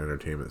Blockbuster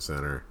Entertainment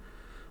Center.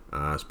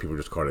 So people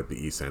just called it the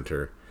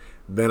E-Center.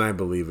 Then I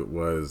believe it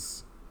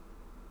was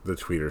the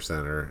Tweeter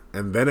Center.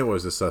 And then it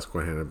was the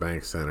Susquehanna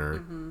Bank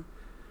Center.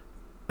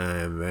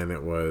 And then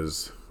it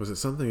was it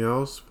something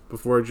else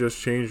before it just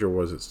changed, or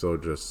was it still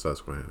just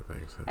Susquehanna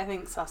Bank Center? I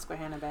think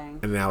Susquehanna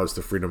Bank. And now it's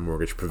the Freedom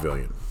Mortgage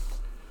Pavilion.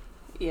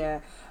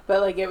 Yeah,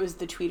 but like it was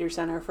the Tweeter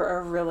Center for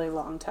a really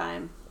long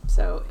time.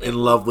 So in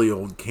lovely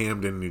old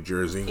Camden, New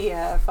Jersey.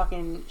 Yeah,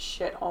 fucking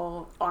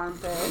shithole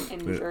armpit in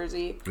New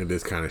Jersey. It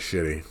is kind of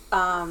shitty.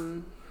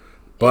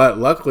 But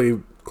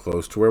luckily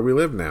close to where we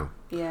live now.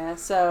 Yeah,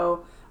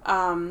 so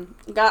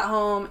got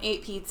home,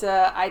 ate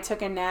pizza. I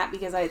took a nap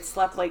because I had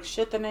slept like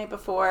shit the night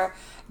before.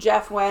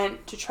 Jeff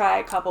went to try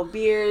a couple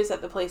beers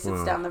at the place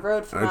that's down the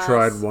road from us. I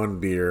tried one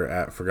beer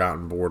at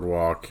Forgotten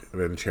Boardwalk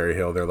in Cherry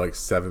Hill. They're like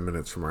 7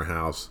 minutes from our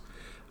house.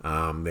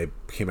 They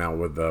came out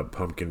with the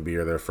pumpkin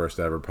beer, their first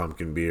ever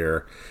pumpkin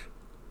beer.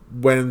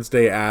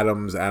 Wednesday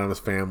Addams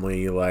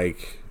family,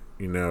 like,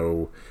 you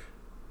know,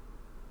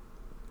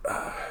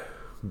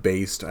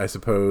 based, I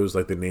suppose.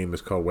 Like the name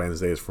is called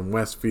Wednesday is from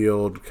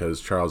Westfield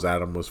because Charles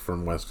Addams was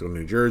from Westfield,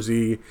 New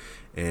Jersey.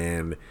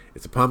 And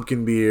it's a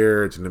pumpkin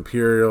beer. It's an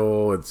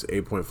Imperial. It's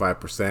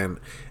 8.5%.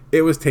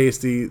 It was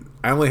tasty.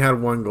 I only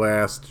had one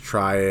glass to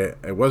try it.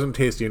 It wasn't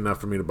tasty enough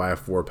for me to buy a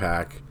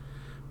 4-pack.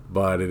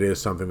 But it is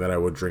something that I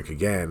would drink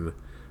again.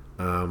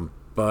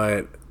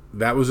 But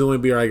that was the only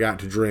beer I got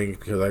to drink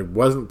because I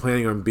wasn't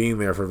planning on being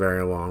there for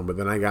very long. But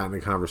then I got in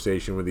a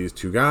conversation with these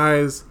two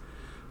guys.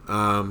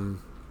 And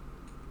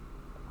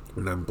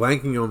I'm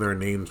blanking on their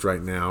names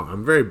right now.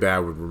 I'm very bad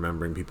with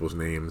remembering people's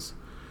names.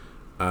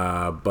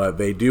 But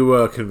they do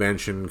a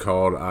convention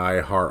called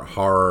I Heart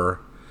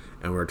Horror,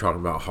 and we were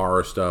talking about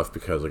horror stuff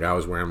because like I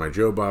was wearing my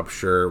Joe Bob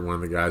shirt, one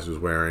of the guys was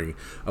wearing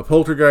a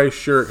Poltergeist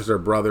shirt because they're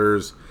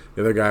brothers.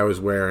 The other guy was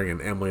wearing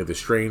an Emily the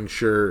Strange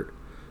shirt,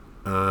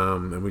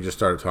 and we just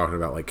started talking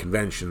about like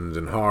conventions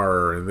and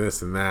horror and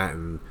this and that,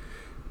 and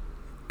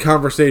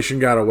conversation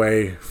got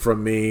away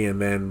from me. And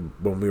then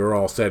when we were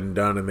all said and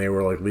done and they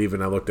were like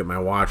leaving, I looked at my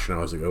watch and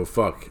I was like, oh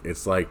fuck,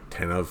 it's like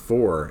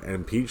 10:04.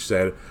 And Peach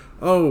said,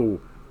 oh,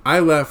 I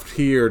left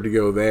here to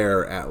go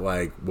there at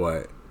like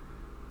what,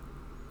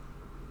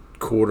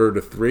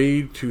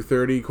 2:45,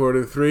 2:30,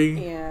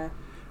 2:45. Yeah.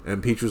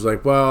 And Peach was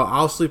like, well,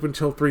 I'll sleep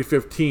until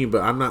 3:15,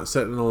 but I'm not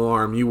setting an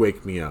alarm. You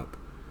wake me up.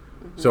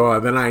 Mm-hmm. So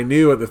then I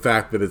knew at the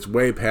fact that it's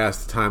way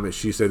past the time that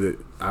she said that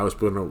I was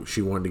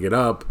she wanted to get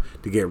up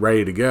to get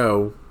ready to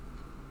go.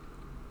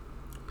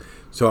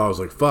 So I was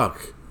like,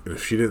 fuck.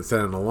 If she didn't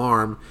set an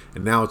alarm,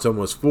 and now it's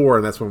almost 4,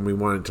 and that's when we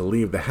wanted to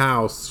leave the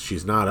house,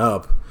 she's not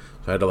up.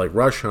 So I had to like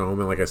rush home,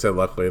 and like I said,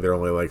 luckily they're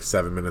only like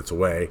 7 minutes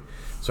away.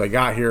 So I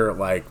got here at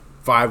like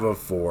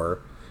 5:04,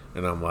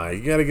 and I'm like,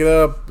 you gotta get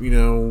up, you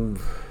know,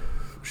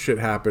 shit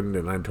happened,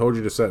 and I told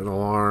you to set an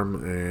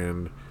alarm,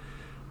 and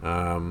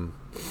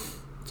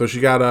so she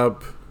got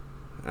up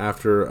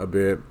after a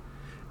bit,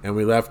 and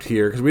we left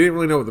here because we didn't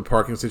really know what the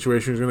parking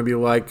situation was going to be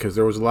like, because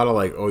there was a lot of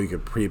like, oh, you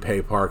could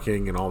prepay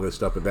parking and all this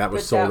stuff, but that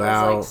was sold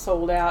out. Like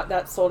sold out.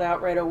 That sold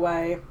out right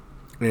away.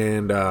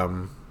 And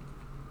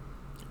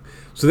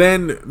so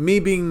then me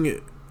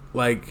being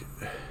like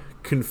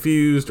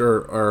confused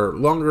or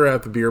longer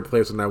at the beer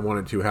place than I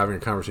wanted to, having a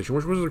conversation,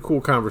 which was a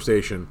cool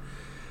conversation,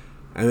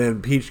 and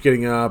then Peach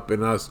getting up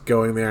and us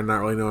going there and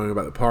not really knowing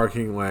about the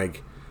parking,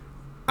 like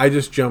I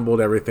just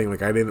jumbled everything.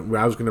 Like I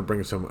was going to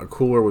bring a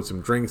cooler with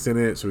some drinks in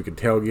it so we could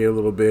tailgate a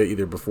little bit,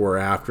 either before or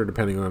after,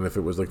 depending on if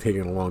it was like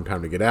taking a long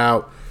time to get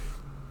out.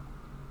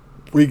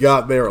 We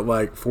got there at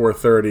like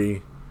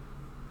 4:30,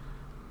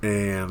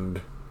 and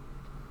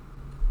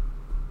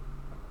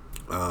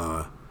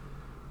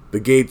the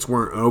gates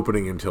weren't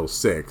opening until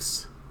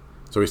 6,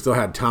 so we still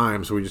had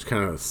time. So we just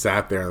kind of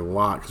sat there in the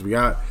lot because we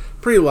got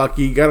pretty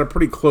lucky, got a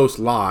pretty close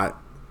lot.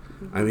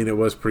 I mean, it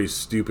was pretty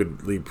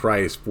stupidly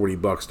priced,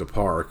 $40 to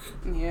park.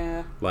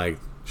 Yeah. Like,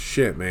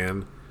 shit,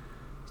 man.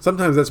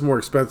 Sometimes that's more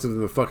expensive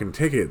than the fucking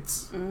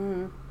tickets.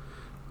 Mm-hmm.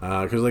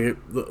 Because,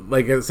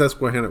 like at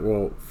Susquehanna,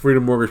 well,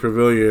 Freedom Mortgage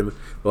Pavilion,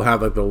 they'll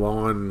have, like, the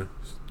lawn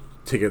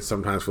tickets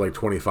sometimes for, like,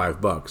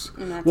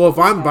 $25. Well, if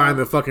I'm buying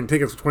the fucking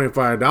tickets for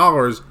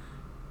 $25,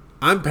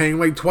 I'm paying,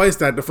 like, twice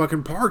that to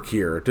fucking park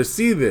here to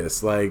see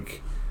this.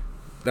 Like,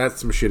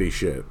 that's some shitty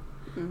shit.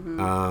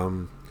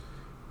 Mm-hmm.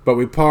 But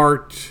we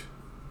parked...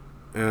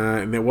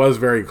 and it was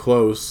very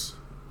close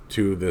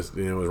to this,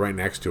 you know, it was right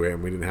next to it,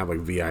 and we didn't have like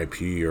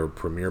VIP or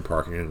premier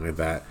parking or anything like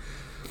that.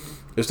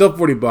 It's still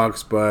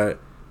 $40, but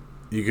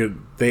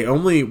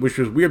which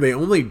was weird, they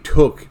only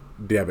took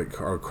debit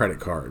or credit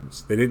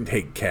cards. They didn't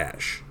take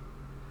cash.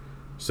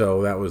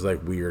 So that was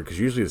like weird, because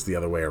usually it's the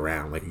other way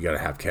around, like you gotta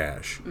have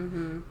cash.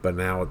 Mm-hmm. But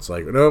now it's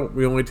like, no,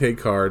 we only take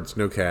cards,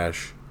 no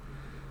cash.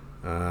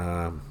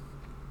 Parked,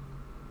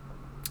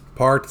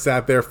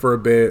 sat there for a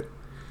bit.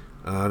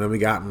 Then we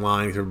got in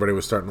line. Everybody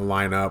was starting to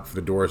line up for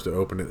the doors to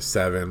open at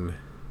 7.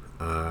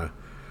 Got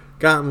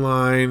in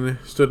line,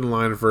 stood in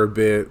line for a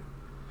bit.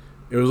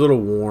 It was a little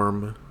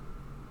warm.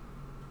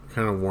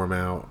 Kind of warm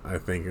out, I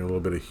think, and a little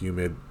bit of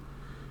humid.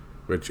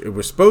 Which, it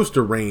was supposed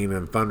to rain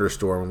and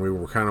thunderstorm, and we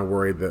were kind of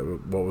worried that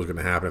what was going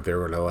to happen if they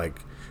were going to,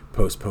 like,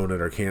 postpone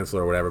it or cancel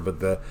it or whatever. But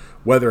the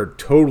weather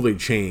totally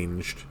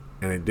changed,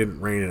 and it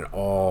didn't rain at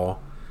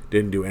all.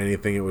 Didn't do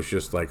anything. It was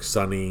just, like,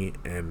 sunny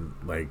and,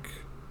 like,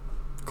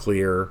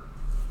 clear.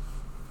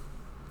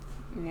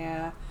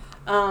 Yeah,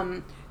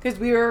 because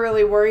we were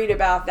really worried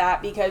about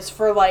that, because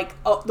for like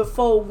the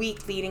full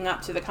week leading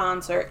up to the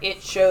concert,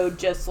 it showed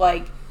just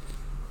like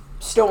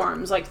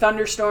storms, like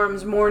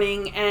thunderstorms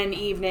morning and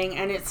evening,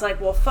 and it's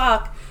like, well,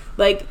 fuck,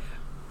 like,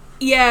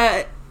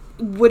 yeah,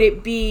 would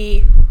it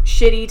be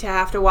shitty to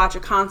have to watch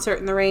a concert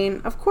in the rain?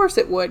 Of course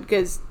it would,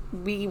 because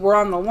we were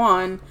on the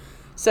lawn,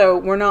 so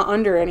we're not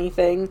under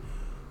anything,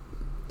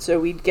 so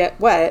we'd get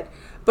wet.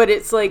 But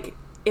it's like,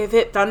 if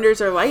it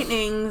thunders or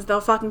lightnings, they'll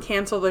fucking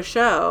cancel the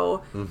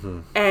show.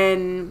 Mm-hmm.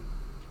 And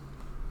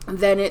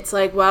then it's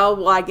like, well,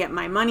 will I get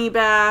my money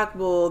back?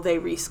 Will they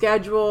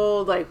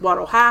reschedule? Like,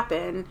 what'll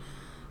happen?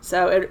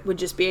 So it would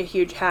just be a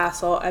huge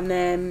hassle. And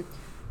then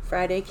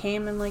Friday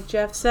came, and like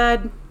Jeff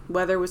said,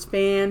 weather was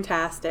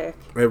fantastic.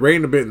 It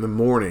rained a bit in the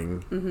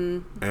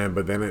morning,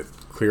 but then it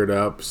cleared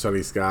up,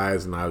 sunny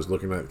skies, and I was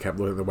kept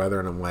looking at the weather,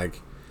 and I'm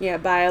like... Yeah,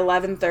 by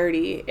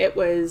 11:30, it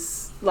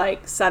was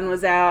like sun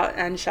was out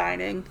and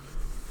shining.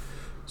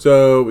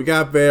 So we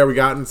got there, we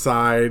got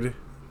inside,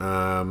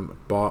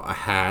 bought a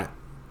hat.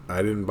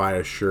 I didn't buy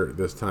a shirt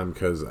this time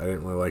because I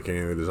didn't really like any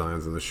of the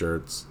designs on the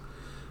shirts.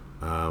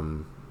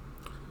 But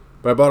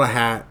I bought a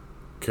hat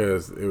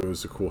because it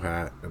was a cool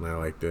hat and I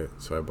liked it,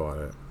 so I bought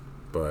it.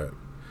 But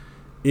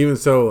even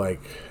so,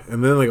 like,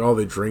 and then like all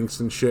the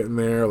drinks and shit in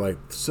there, like,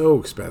 so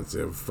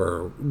expensive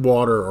for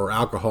water or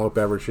alcoholic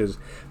beverages.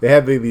 They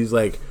had these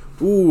like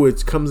ooh,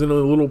 it comes in a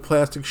little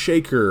plastic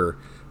shaker,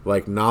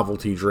 like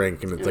novelty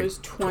drink, and it's It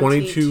was like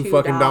 $22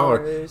 fucking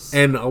dollars,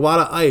 and a lot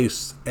of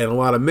ice and a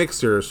lot of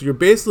mixers. So you're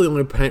basically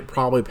only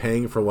probably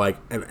paying for like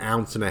an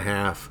ounce and a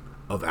half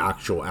of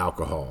actual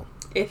alcohol.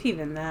 If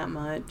even that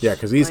much. Yeah,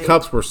 because these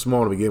cups were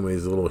small to begin with,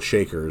 these little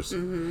shakers.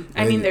 Mm-hmm.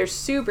 I mean, they're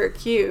super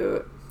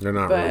cute. They're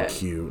not really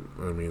cute.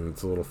 I mean,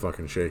 it's a little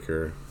fucking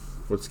shaker.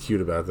 What's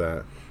cute about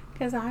that?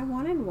 Because I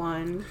wanted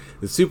one.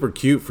 It's super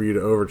cute for you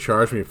to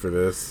overcharge me for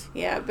this.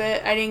 Yeah,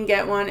 but I didn't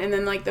get one. And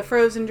then, like, the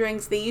frozen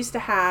drinks they used to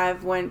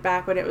have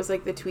back when it was,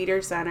 like, the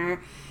Tweeter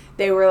Center.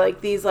 They were,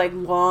 like, these, like,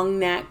 long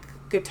neck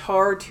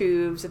guitar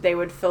tubes that they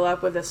would fill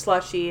up with a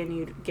slushie and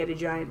you'd get a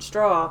giant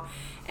straw.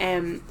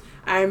 And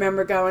I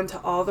remember going to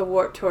all the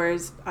Warped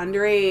Tours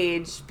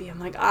underage, being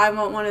like, I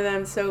want one of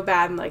them so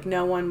bad. And, like,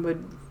 no one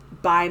would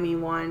buy me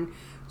one.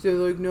 So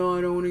they're like, no,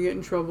 I don't want to get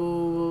in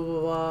trouble, blah,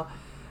 blah, blah.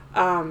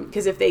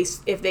 Because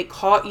if they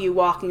caught you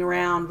walking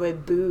around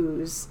with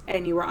booze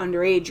and you were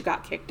underage, you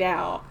got kicked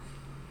out.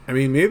 I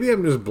mean, maybe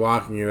I'm just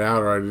blocking it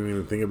out, or I didn't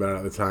even think about it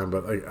at the time.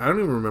 But like, I don't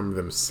even remember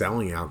them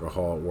selling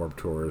alcohol at Warped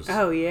Tours.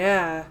 Oh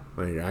yeah.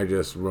 Like, I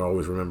just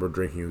always remember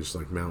drinking just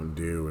like Mountain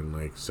Dew and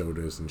like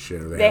sodas and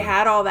shit. They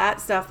had all that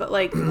stuff, but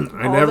like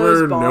I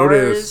never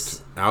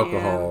noticed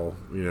alcohol.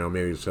 Yeah. You know,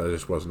 maybe because I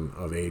just wasn't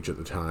of age at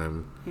the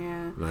time.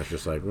 Yeah. And I was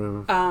just like,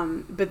 well.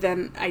 But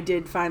then I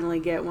did finally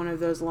get one of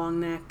those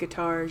long neck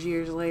guitars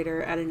years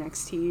later at an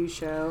XTU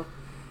show,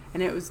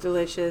 and it was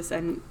delicious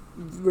and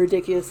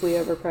ridiculously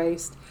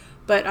overpriced.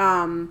 But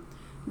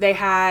they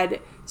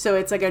had, so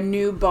it's like a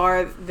new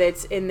bar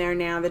that's in there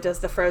now that does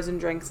the frozen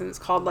drinks, and it's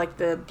called like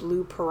the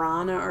Blue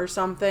Piranha or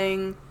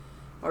something,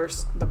 or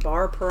the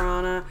Bar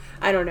Piranha,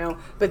 I don't know.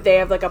 But they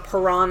have like a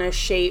piranha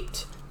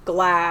shaped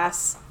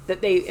glass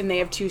that they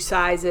have two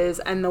sizes,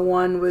 and the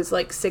one was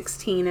like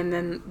 16 and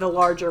then the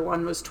larger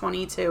one was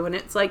 22, and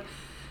it's like,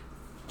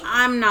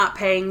 I'm not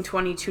paying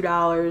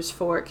 $22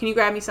 for it. Can you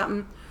grab me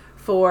something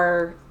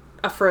for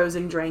a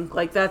frozen drink?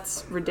 Like,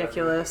 that's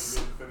ridiculous.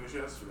 Finish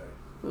yesterday.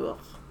 Ugh.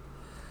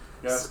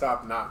 You gotta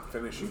stop not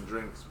finishing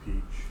drinks,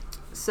 Peach.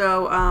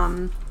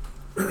 So,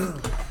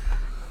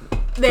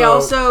 they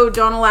also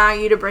don't allow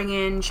you to bring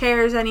in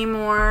chairs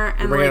anymore.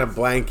 You bring in a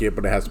blanket,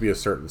 but it has to be a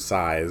certain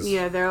size.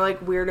 Yeah, they're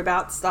like weird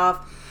about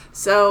stuff.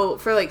 So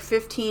for like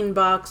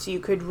 $15, you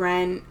could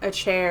rent a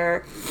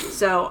chair.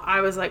 So I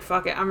was like,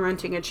 fuck it, I'm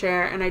renting a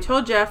chair. And I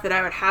told Jeff that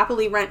I would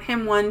happily rent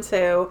him one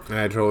too. And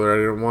I told her I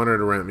didn't want her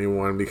to rent me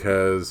one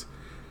because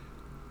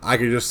I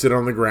could just sit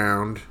on the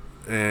ground.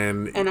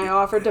 And I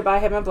offered to buy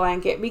him a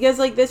blanket because,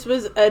 like, this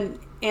was an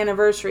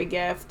anniversary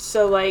gift.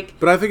 So, like...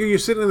 But I think if you're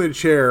sitting in the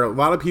chair, a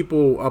lot of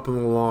people up on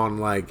the lawn,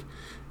 like...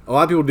 A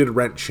lot of people did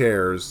rent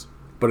chairs,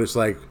 but it's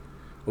like...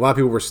 A lot of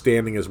people were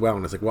standing as well.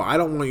 And it's like, well, I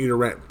don't want you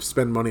to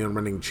spend money on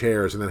renting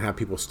chairs and then have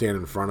people stand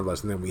in front of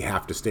us and then we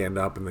have to stand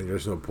up and then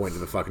there's no point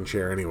in the fucking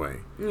chair anyway.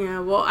 Yeah,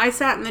 well, I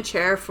sat in the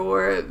chair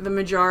for the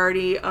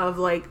majority of,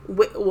 like...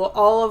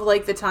 all of,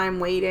 like, the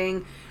time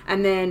waiting.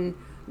 And then...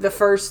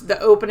 The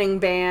opening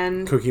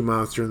band. Cookie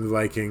Monster and the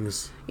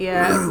Vikings.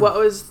 Yeah. What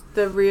was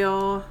the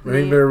real name? I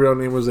think their real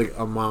name was like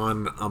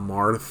Amon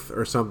Amarth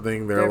or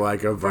something. They're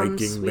like a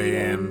Viking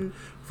band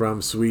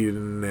from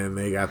Sweden, and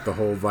they got the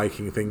whole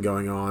Viking thing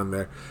going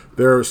on.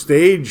 Their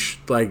stage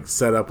like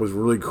setup was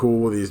really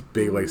cool with these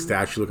big like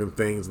statue looking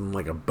things and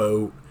like a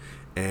boat,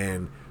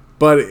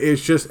 but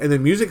it's just, and the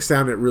music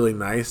sounded really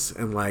nice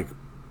and like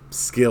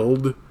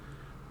skilled,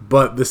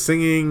 but the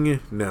singing,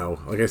 no.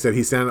 Like I said,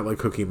 he sounded like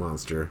Cookie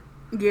Monster.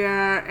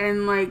 Yeah,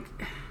 and like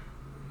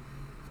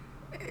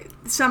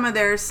some of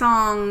their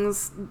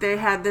songs, they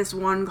had this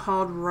one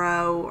called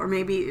Row, or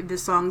maybe the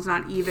song's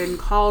not even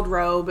called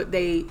Row, but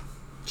they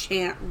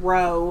chant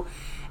Row,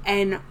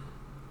 and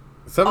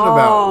something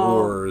about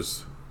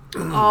wars.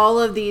 All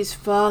of these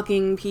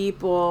fucking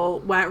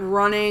people went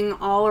running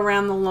all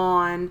around the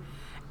lawn,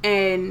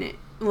 and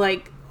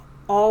like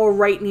all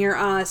right near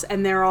us,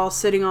 and they're all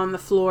sitting on the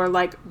floor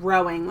like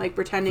rowing, like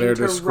pretending to row a boat.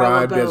 They're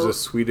described as a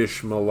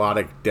Swedish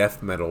melodic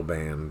death metal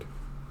band.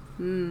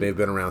 They've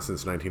been around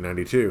since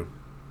 1992.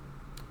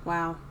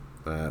 Wow.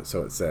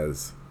 So it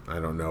says. I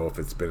don't know if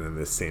it's been in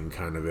this same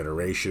kind of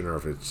iteration or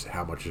if it's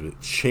how much it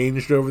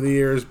changed over the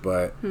years,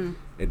 but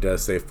it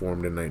does say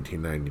formed in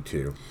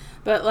 1992.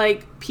 But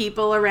like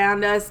people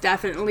around us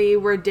definitely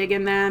were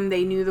digging them.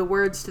 They knew the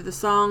words to the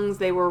songs.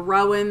 They were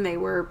rowing. They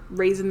were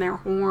raising their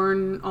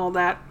horn. All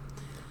that.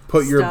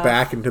 Put your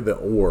back into the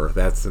oar.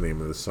 That's the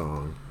name of the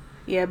song.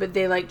 Yeah, but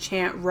they like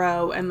chant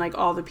row, and like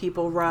all the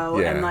people row.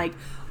 Yeah. And like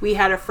we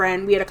had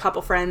a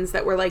couple friends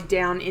that were like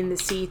down in the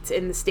seats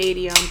in the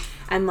stadium,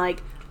 and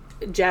like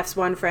Jeff's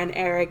one friend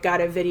Eric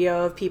got a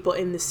video of people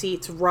in the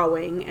seats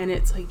rowing, and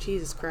it's like,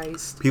 Jesus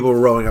Christ. People were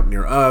rowing up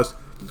near us.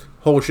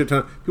 Whole shit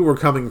ton. People were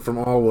coming from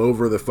all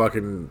over the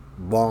fucking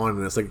lawn,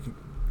 and it's like,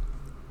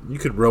 you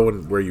could row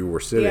in where you were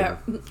sitting. Yeah.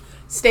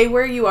 Stay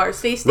where you are.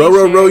 Stay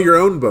stationary. Row your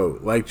own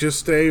boat. Like, just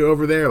stay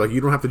over there. Like,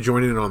 you don't have to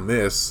join in on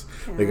this.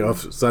 Yeah. Like, all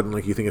of a sudden,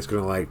 like, you think it's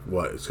going to, like,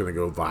 what? It's going to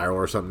go viral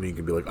or something. You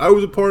can be like, I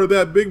was a part of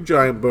that big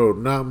giant boat,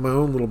 not my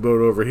own little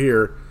boat over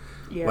here.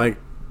 Yeah. Like,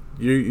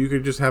 you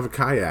could just have a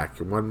kayak,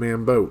 a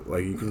one-man boat.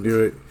 Like, you can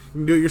do it. You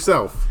can do it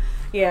yourself.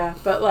 Yeah,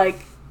 but like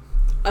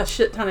a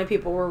shit ton of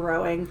people were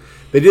rowing.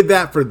 They did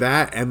that for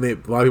that, and a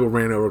lot of people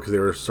ran over because they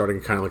were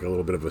starting kind of like a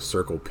little bit of a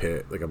circle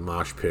pit, like a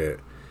mosh pit.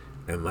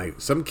 And like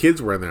some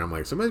kids were in there. I'm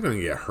like, somebody's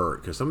gonna get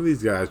hurt because some of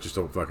these guys just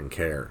don't fucking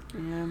care.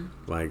 Yeah.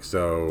 Like,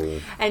 so.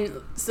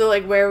 And so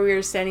like where we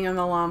were standing on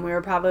the lawn, we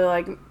were probably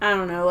like, I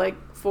don't know, like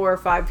 4 or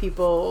 5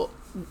 people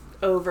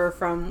over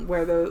from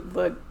where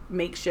the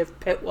makeshift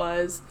pit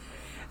was,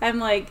 and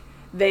like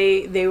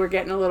they were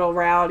getting a little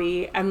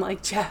rowdy, and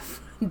like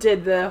Jeff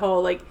did the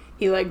whole like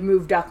he like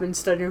moved up and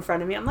stood in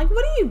front of me. I'm like,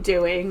 what are you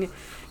doing?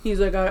 He's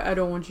like, I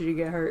don't want you to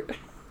get hurt.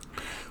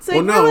 So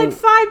well, we're like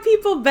 5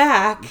 people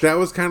back. That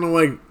was kind of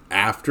like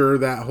after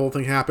that whole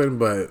thing happened,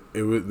 but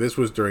this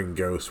was during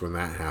Ghost when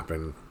that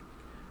happened.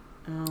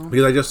 Oh.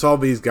 Because I just saw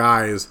these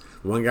guys.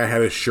 One guy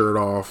had his shirt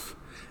off,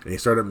 and he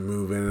started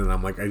moving, and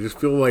I'm like, I just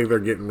feel like they're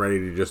getting ready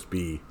to just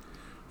be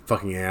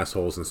fucking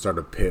assholes and start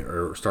a pit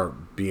or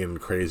start being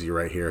crazy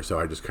right here. So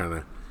I just kind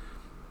of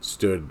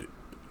stood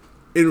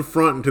in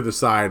front and to the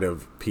side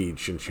of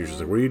Peach, and she was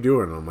just like, what are you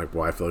doing? And I'm like,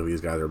 well, I feel like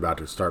these guys are about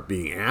to start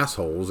being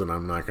assholes, and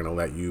I'm not going to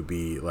let you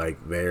be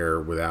like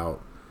there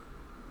without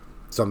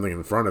something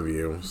in front of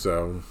you.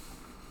 So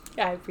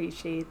I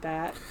appreciate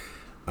that.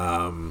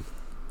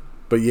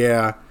 But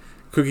yeah,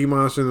 Cookie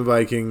Monster and the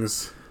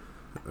Vikings,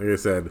 like I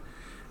said,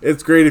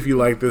 it's great if you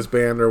like this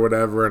band or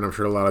whatever, and I'm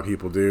sure a lot of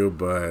people do,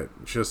 but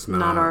just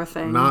not our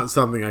thing. Not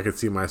something I could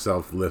see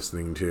myself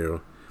listening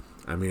to.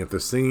 I mean, if the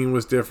singing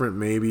was different,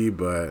 maybe,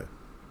 but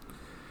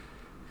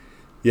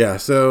yeah,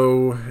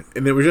 so,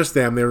 and it was just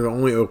them. They were the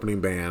only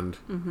opening band.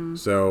 Mm-hmm.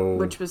 So,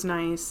 which was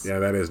nice. Yeah,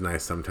 that is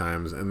nice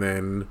sometimes. And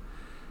then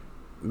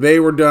they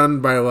were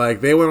done by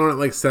like, they went on at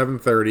like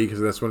 7:30 because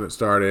that's when it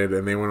started,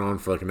 and they went on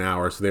for like an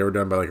hour, so they were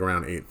done by like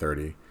around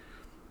 8:30.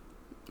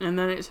 And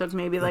then it took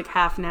maybe like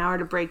half an hour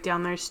to break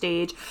down their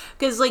stage.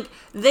 Because like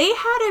they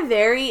had a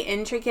very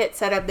intricate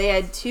setup. They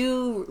had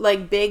 2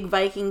 like big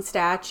Viking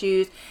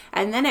statues.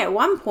 And then at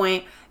one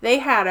point they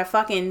had a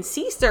fucking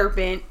sea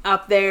serpent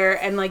up there.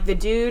 And like the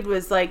dude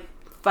was like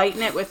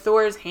fighting it with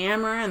Thor's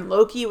hammer. And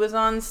Loki was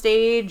on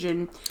stage.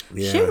 And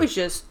shit was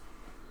just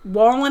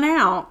walling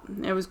out.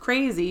 It was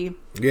crazy.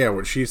 Yeah,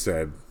 what she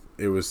said.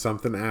 It was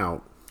something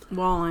out.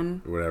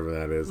 Walling. Whatever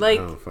that is.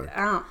 Like,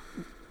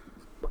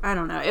 I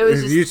don't know. It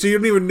was just... So you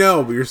don't even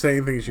know, but you're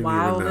saying things you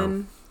don't even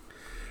know.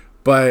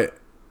 But,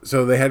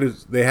 so they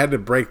had to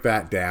break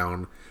that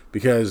down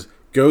because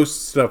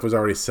Ghost stuff was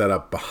already set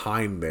up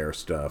behind their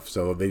stuff.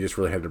 So they just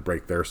really had to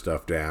break their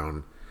stuff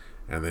down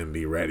and then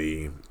be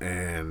ready.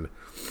 And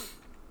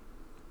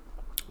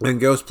then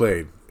Ghost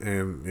played.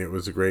 And it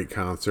was a great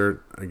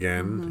concert.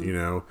 Again, you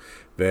know,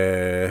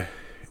 it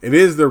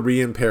is the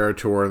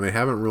Re-Imperator, and they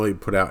haven't really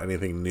put out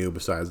anything new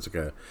besides like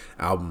a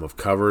album of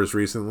covers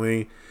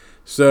recently.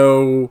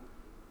 So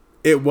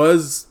it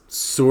was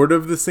sort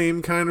of the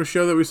same kind of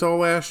show that we saw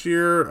last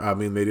year. I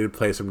mean, they did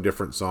play some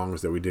different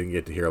songs that we didn't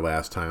get to hear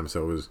last time,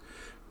 so it was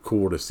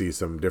cool to see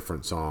some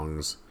different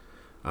songs.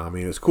 I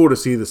mean, it's cool to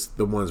see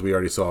the ones we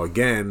already saw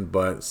again,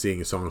 but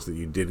seeing songs that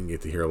you didn't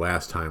get to hear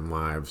last time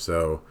live.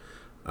 So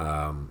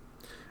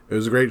it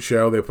was a great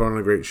show. They put on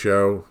a great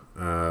show.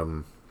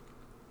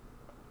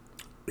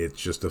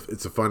 It's just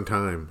it's a fun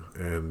time,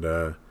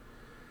 and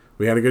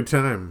we had a good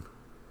time.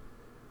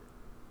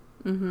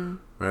 Mm-hmm.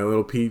 Right,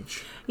 little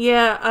Peach?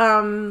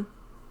 Yeah,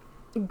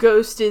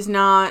 Ghost is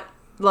not,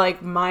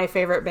 like, my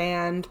favorite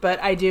band, but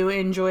I do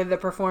enjoy the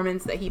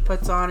performance that he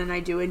puts on, and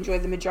I do enjoy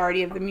the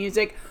majority of the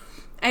music.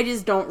 I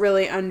just don't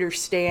really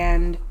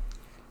understand.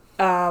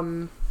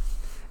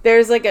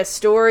 There's, like, a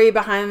story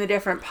behind the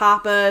different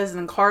Papas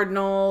and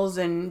Cardinals,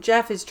 and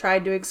Jeff has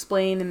tried to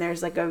explain, and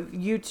there's, like, a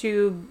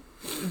YouTube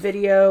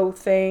video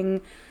thing,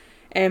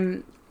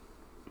 and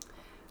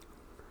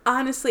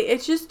honestly,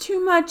 it's just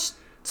too much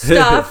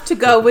stuff to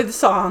go with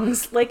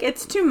songs. Like,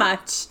 it's too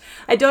much.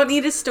 I don't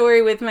need a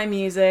story with my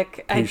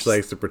music. Peach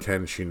likes to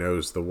pretend she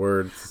knows the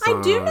words. I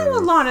do know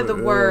a lot of the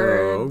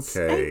words.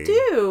 Okay. I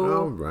do.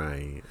 All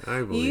right.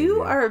 I believe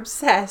you are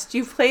obsessed.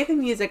 You play the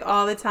music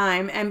all the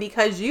time, and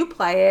because you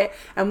play it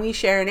and we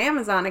share an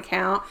Amazon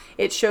account,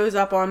 it shows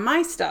up on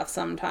my stuff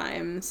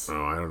sometimes.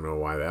 Oh, I don't know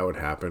why that would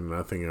happen.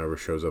 Nothing ever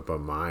shows up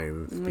on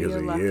mine because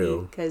of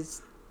you.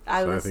 Because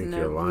I listen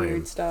to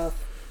weird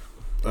stuff.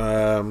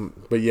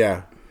 But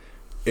yeah.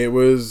 It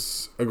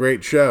was a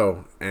great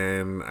show,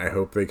 and I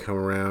hope they come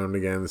around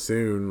again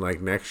soon,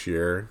 like next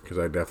year, because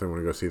I definitely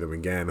want to go see them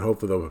again.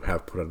 Hopefully they'll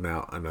have put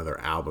out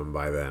another album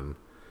by then.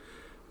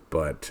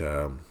 But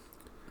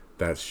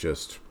that's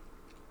just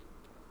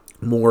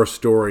more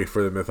story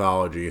for the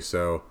mythology,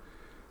 so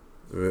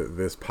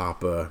this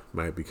Papa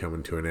might be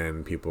coming to an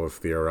end. People have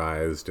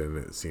theorized, and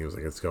it seems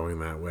like it's going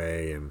that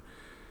way, and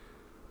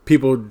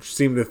people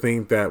seem to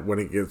think that when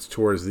it gets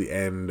towards the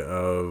end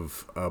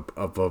of a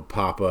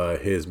Papa,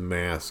 his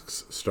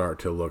masks start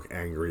to look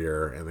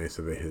angrier, and they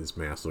said that his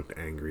mask looked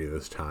angry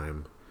this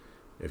time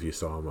if you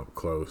saw him up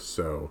close,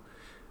 so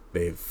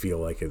they feel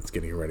like it's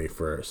getting ready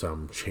for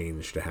some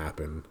change to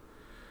happen.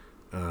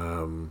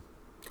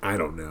 I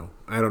don't know.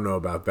 I don't know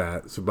about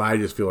that. So, but I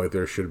just feel like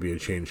there should be a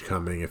change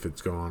coming if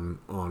it's gone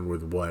on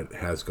with what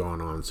has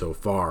gone on so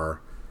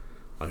far.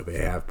 Like they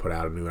have put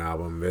out a new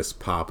album. This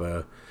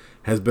Papa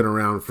has been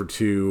around for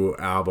 2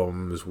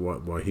 albums.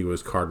 What he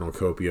was Cardinal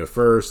Copia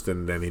first,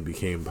 and then he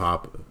became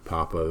Papa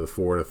the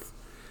fourth.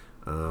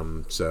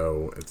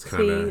 So it's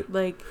kind of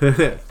like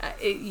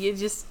you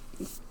just.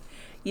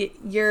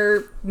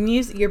 Your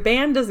music, your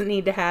band doesn't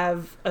need to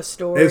have a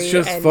story. It's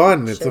just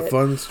fun. Shit. It's a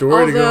fun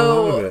story to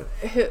go along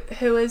with it.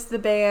 Who is the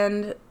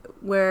band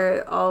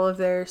where all of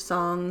their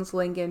songs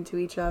link into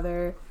each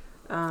other?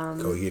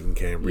 Coheed and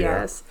Cambria.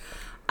 Yes,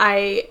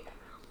 I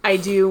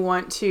do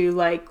want to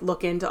like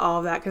look into all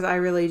of that because I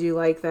really do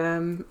like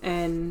them,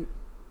 and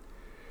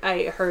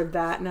I heard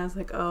that and I was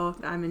like, oh,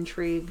 I'm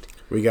intrigued.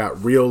 We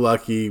got real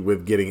lucky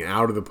with getting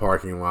out of the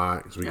parking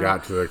lot because we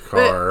got to the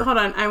car. But hold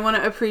on, I want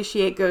to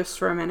appreciate Ghost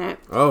for a minute.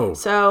 Oh,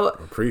 so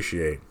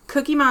appreciate.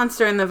 Cookie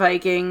Monster and the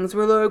Vikings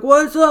were like,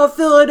 "What's up,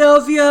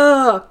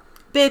 Philadelphia?"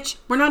 Bitch,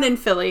 we're not in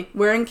Philly.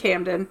 We're in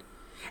Camden,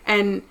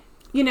 and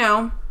you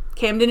know,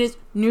 Camden is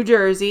New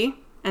Jersey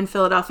and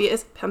Philadelphia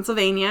is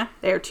Pennsylvania.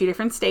 They are 2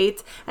 different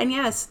states, and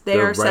yes,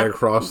 they're right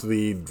across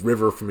the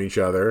river from each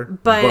other,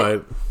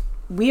 but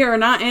we are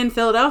not in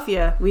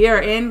Philadelphia. We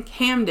are in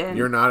Camden.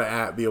 You're not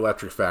at the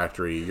Electric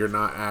Factory. You're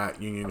not at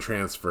Union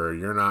Transfer.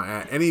 You're not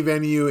at any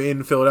venue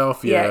in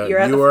Philadelphia. Yeah, you're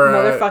at the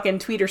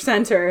motherfucking Tweeter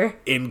Center.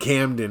 In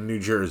Camden, New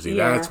Jersey.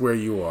 Yeah. That's where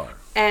you are.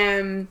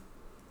 And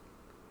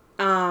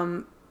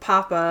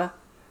Papa,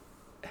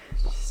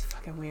 just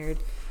fucking weird,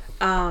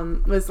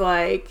 was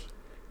like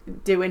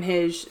doing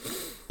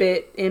his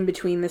bit in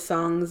between the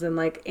songs and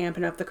like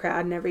amping up the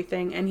crowd and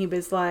everything. And he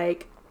was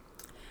like,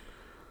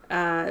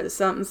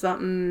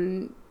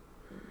 something,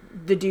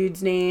 the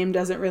dude's name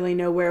doesn't really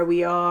know where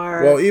we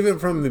are. Well, even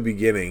from the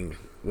beginning,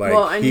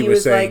 like he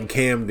was saying like,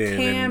 Camden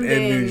and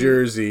New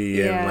Jersey,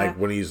 yeah. And like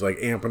when he's like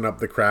amping up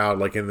the crowd,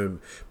 like in the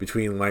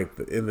between, like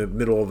in the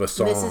middle of a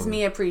song. This is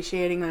me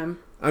appreciating them.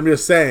 I'm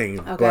just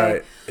saying, okay.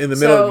 But in the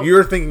middle,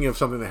 you're thinking of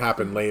something that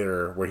happened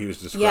later where he was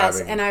describing.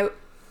 Yes, and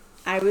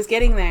I was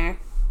getting there.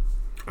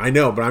 I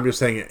know, but I'm just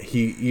saying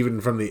he even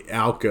from the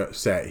Alka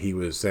set he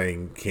was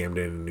saying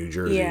Camden, New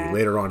Jersey. Yeah.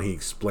 Later on, he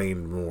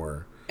explained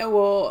more.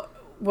 Well,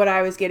 what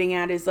I was getting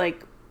at is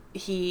like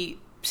he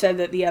said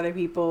that the other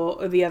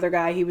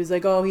guy, he was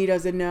like, oh, he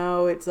doesn't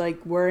know. It's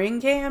like we're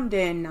in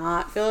Camden,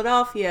 not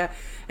Philadelphia.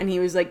 And he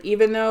was like,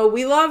 even though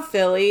we love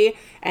Philly,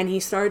 and he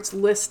starts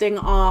listing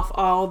off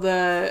all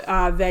the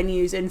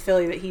venues in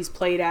Philly that he's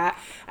played at,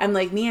 and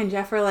like me and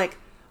Jeff are like,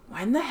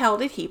 when the hell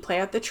did he play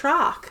at the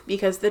Troc?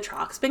 Because the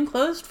Troc's been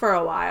closed for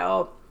a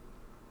while.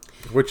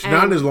 Which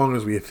not as long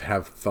as we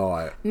have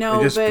thought. No,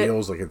 it just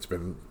feels like it's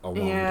been a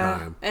long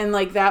time. And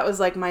like that was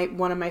like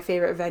one of my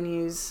favorite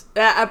venues.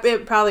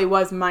 It probably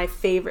was my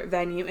favorite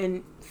venue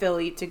in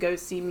Philly to go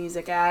see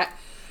music at,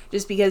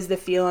 just because the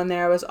feeling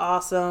there was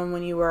awesome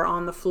when you were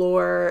on the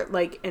floor,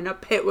 like, and a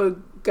pit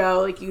would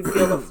go, like you'd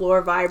feel the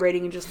floor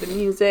vibrating and just the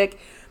music.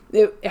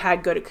 It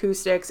had good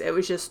acoustics. It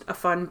was just a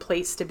fun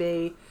place to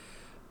be.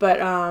 But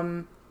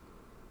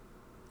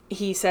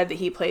he said that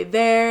he played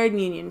there,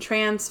 Union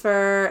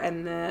Transfer,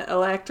 and the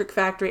Electric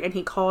Factory, and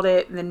he called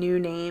it the new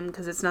name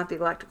because it's not the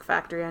Electric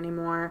Factory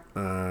anymore.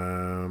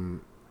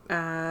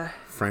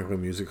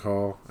 Franklin Music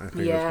Hall, I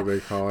think that's what they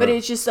call it. But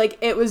it's just like,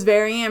 it was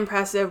very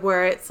impressive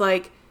where it's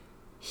like,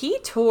 he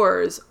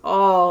tours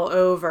all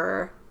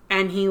over,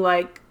 and he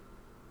like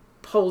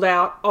pulled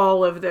out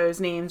all of those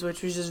names,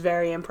 which was just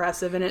very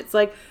impressive. And it's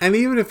like, and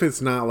even if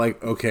it's not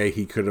like, okay,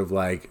 he could have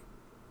like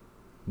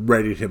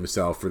readied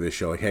himself for this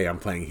show, like, hey, I'm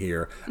playing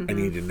here, I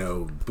need to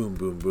know boom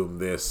boom boom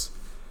this,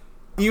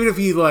 even if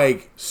he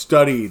like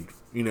studied,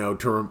 you know,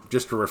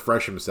 just to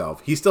refresh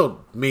himself, he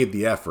still made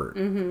the effort.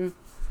 And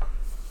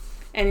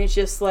it's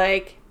just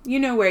like, you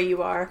know where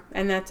you are,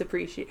 and that's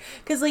appreciated.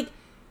 Because like,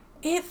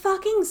 it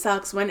fucking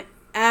sucks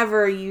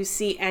whenever you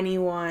see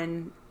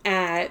anyone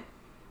at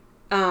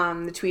the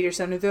Tweeter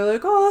Center, they're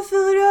like, oh,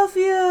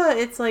 Philadelphia.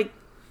 It's like,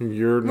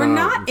 we're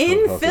not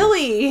in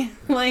Philly.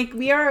 Like,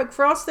 we are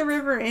across the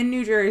river in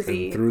New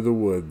Jersey. And through the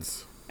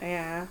woods.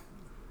 Yeah.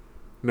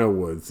 No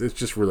woods. It's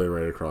just really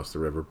right across the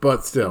river.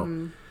 But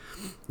still,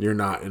 you're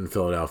not in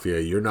Philadelphia.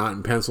 You're not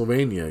in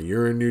Pennsylvania.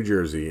 You're in New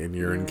Jersey, and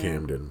you're in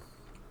Camden.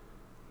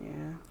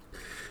 Yeah.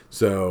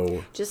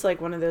 So. Just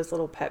like one of those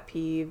little pet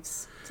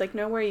peeves. It's like,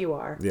 know where you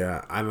are.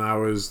 Yeah. And I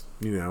was,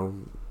 you know,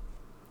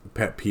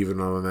 pet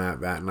peeving on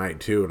that night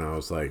too, and I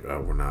was like,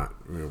 oh,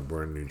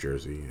 we're in New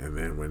Jersey. And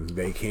then when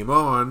they came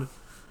on,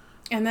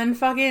 and then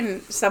fucking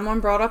someone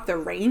brought up the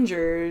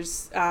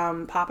Rangers,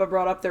 Papa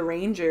brought up the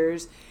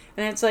Rangers,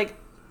 and it's like,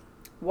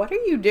 what are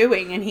you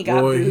doing? And he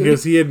got booed.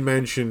 Because he had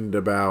mentioned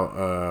about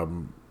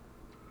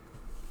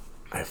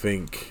I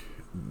think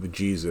the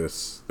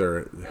Jesus,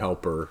 their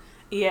helper,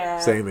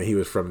 saying that he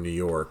was from New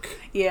York,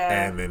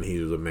 and then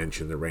he would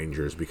mention the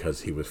Rangers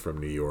because he was from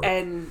New York,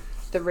 and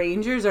the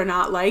Rangers are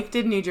not liked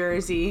in New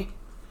Jersey,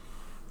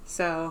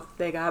 so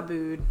they got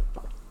booed.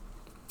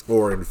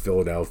 Or in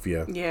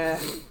Philadelphia. Yeah.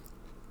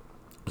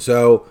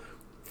 So,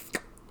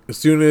 as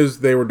soon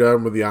as they were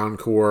done with the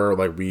encore,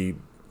 like, we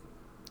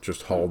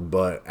just hauled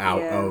butt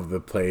out Yeah. of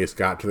the place,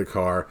 got to the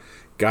car,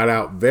 got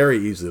out very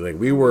easily. Like,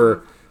 we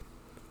were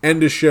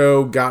end of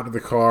show, got to the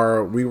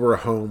car, we were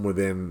home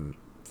within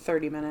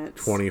 30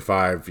 minutes. 30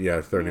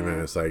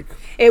 minutes. Like,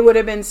 It would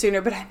have been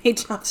sooner, but I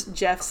made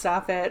Jeff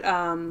stop at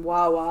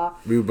Wawa.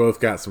 we both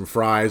got some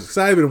fries. Because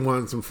I had been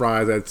wanting some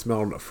fries. I'd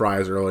smelled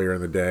fries earlier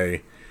in the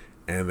day.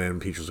 And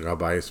then Peach was like, I'll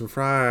buy you some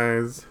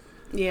fries.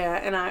 Yeah,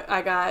 and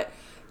I got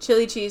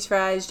chili cheese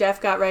fries.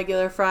 Jeff got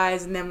regular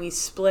fries, and then we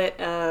split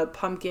a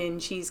pumpkin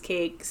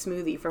cheesecake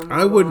smoothie from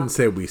Wawa. I wouldn't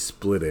say we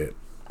split it.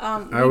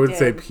 I would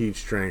say did.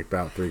 Peach drank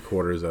about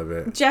 3/4 of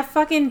it. Jeff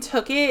fucking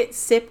took it,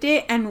 sipped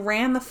it, and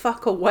ran the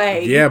fuck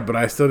away. Yeah, but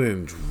I still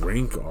didn't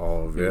drink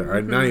all of it.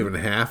 Or not even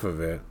half of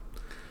it.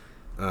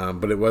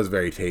 But it was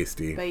very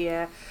tasty. But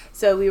yeah,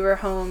 so we were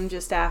home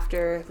just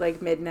after,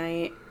 like,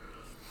 midnight.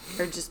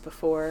 Or just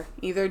before.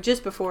 Either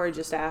just before or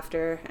just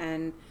after.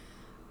 And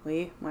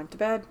we went to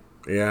bed.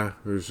 Yeah,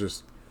 it was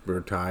just,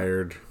 we're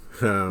tired.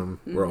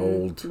 We're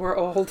old. We're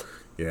old.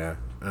 Yeah.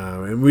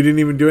 And we didn't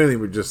even do anything.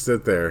 We just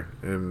sit there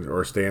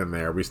or stand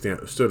there. We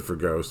stood for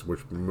Ghost,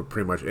 which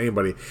pretty much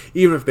anybody,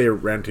 even if they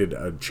rented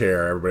a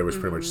chair, everybody was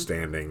pretty much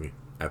standing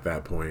at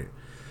that point.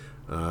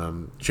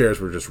 Chairs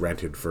were just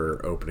rented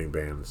for opening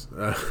bands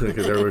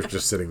because everyone was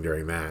just sitting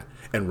during that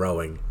and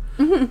rowing.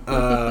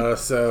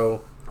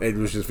 So it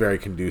was just very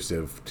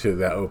conducive to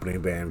that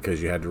opening band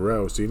because you had to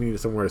row, so you needed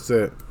somewhere to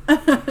sit.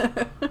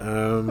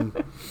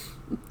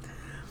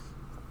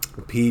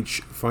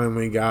 Peach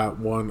finally got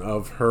one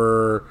of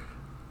her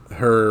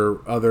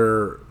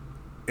other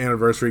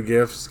anniversary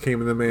gifts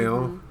came in the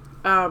mail.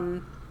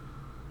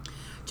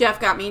 Jeff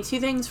got me 2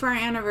 things for our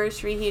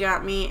anniversary. He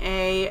got me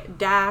a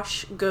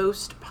Dash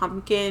Ghost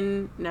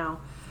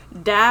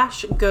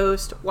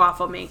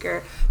waffle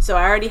maker. So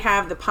I already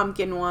have the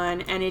pumpkin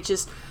one, and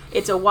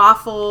it's a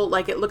waffle,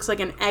 like, it looks like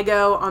an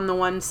Eggo on the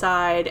one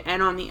side,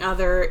 and on the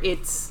other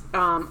it's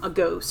a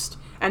ghost.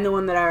 And the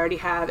one that I already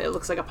have, it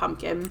looks like a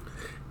pumpkin.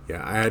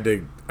 Yeah,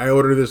 I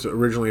ordered this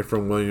originally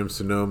from Williams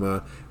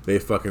Sonoma. They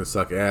fucking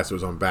suck ass. It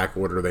was on back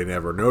order. They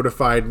never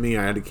notified me.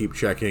 I had to keep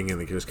checking,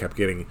 and it just kept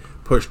getting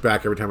pushed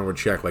back every time I would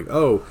check. Like,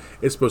 oh,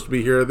 it's supposed to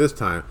be here at this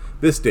time,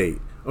 this date.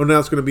 Oh, now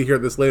it's going to be here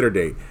at this later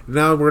date.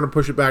 Now we're going to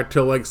push it back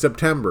till, like,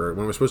 September,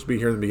 when it was supposed to be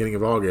here in the beginning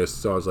of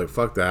August. So I was like,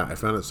 fuck that. I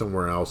found it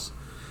somewhere else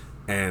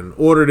and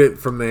ordered it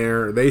from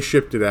there. They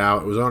shipped it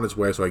out. It was on its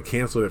way, so I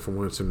canceled it from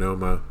Williams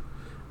Sonoma.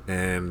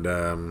 And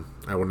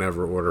I will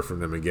never order from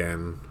them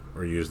again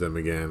or use them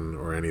again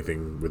or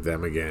anything with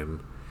them again.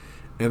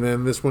 And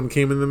then this one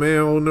came in the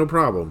mail, no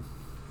problem.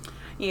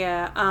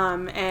 Yeah,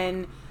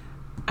 and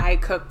I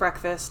cook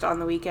breakfast on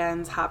the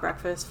weekends, hot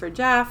breakfast for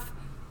Jeff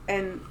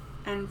and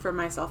for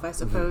myself, I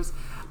suppose.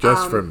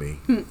 Just for me.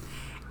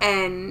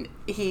 And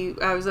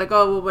I was like,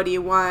 oh, well, what do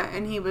you want?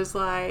 And he was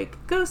like,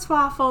 Ghost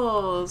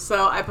waffles.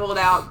 So I pulled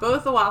out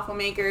both the waffle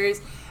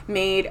makers,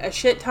 made a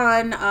shit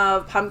ton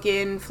of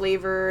pumpkin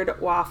flavored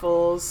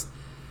waffles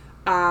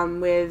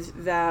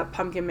with the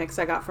pumpkin mix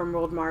I got from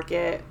World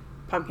Market,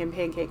 pumpkin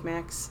pancake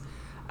mix.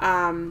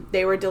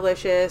 They were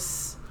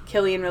delicious.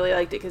 Killian really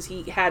liked it because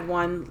he had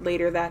one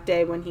later that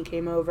day when he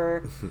came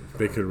over.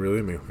 They could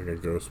really make like a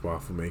ghost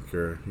waffle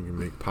maker. You can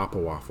make Papa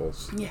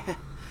waffles. Yeah.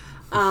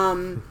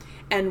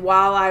 And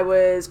while I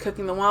was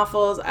cooking the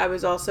waffles, I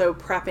was also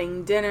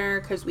prepping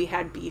dinner because we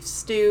had beef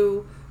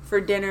stew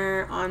for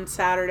dinner on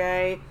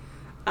Saturday.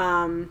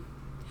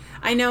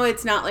 I know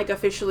it's not like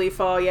officially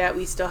fall yet.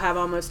 We still have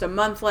almost a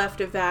month left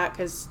of that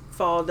because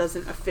fall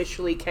doesn't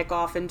officially kick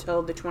off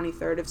until the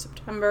 23rd of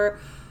September.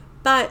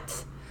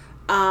 But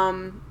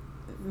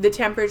the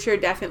temperature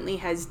definitely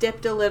has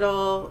dipped a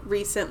little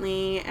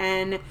recently,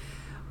 and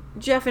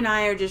Jeff and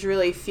I are just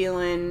really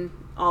feeling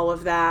all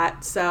of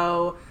that.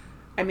 So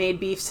I made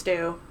beef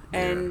stew,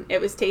 and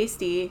it was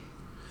tasty.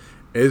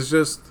 It's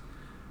just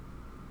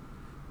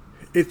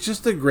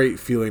a great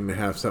feeling to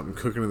have something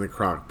cooking in the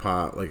crock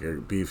pot, like a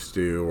beef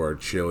stew or a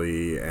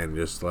chili, and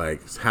just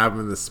like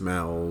having the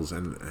smells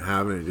and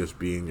having it just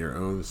be in your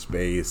own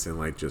space and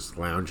like just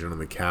lounging on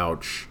the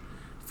couch,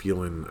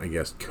 feeling, I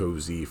guess,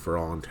 cozy for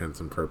all intents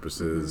and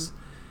purposes,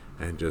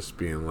 and just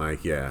being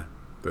like, yeah,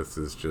 this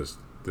is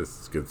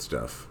good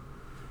stuff.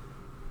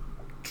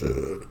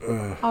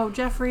 Oh,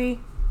 Jeffrey.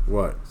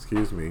 What?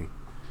 Excuse me.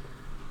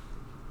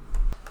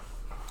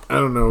 I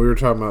don't know. We were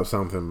talking about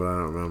something, but I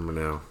don't remember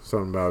now.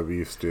 Something about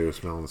beef stew,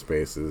 smelling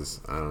spaces.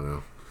 I don't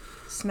know.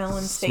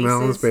 Smelling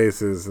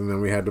spaces, and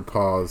then we had to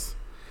pause.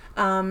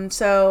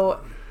 So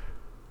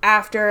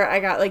after I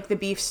got like the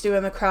beef stew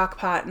in the crock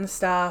pot and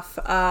stuff,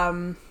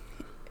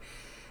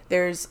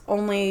 there's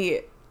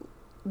only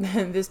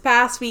this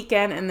past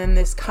weekend and then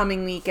this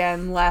coming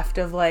weekend left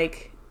of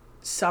like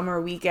summer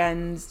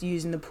weekends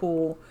using the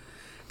pool.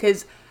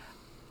 Because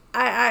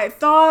I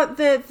thought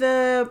that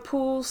the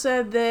pool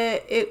said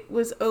that it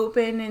was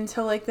open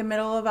until like the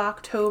middle of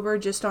October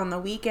just on the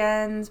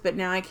weekends, but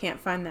now I can't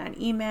find that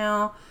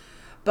email.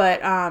 But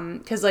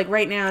because like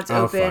right now it's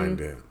open. I'll find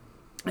it.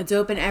 It's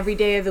open every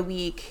day of the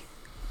week,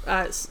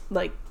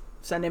 like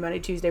Sunday, Monday,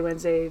 Tuesday,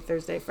 Wednesday,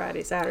 Thursday,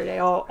 Friday, Saturday,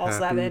 all Happy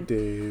 7.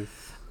 days.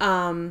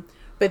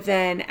 But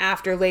then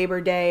after Labor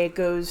Day, it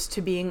goes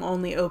to being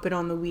only open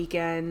on the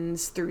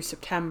weekends through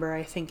September,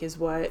 I think is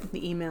what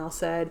the email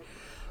said.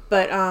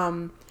 But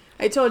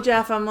I told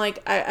Jeff, I'm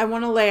like, I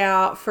want to lay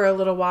out for a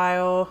little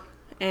while.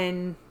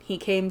 And he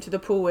came to the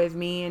pool with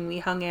me and we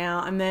hung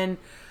out. And then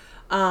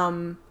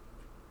I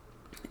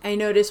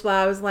noticed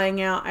while I was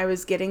laying out, I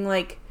was getting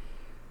like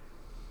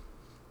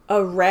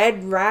a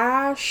red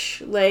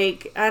rash.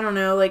 Like, I don't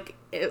know, like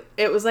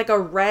it was like a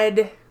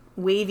red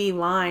wavy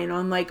line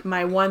on like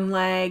my one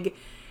leg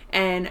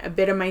and a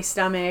bit of my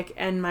stomach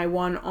and my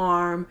one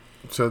arm.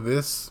 So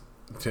this,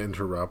 to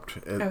interrupt,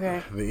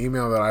 Okay. The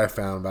email that I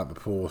found about the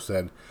pool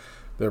said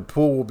their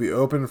pool will be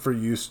open for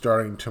use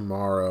starting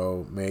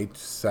tomorrow,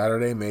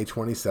 Saturday, May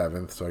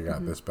 27th. So I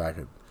got this back.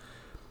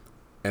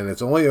 And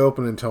it's only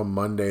open until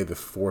Monday, the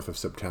 4th of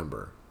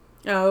September.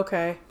 Oh,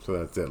 okay. So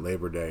that's it.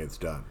 Labor Day, it's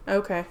done.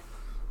 Okay.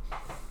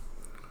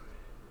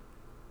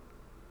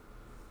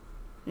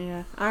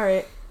 Yeah. All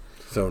right.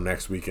 So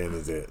next weekend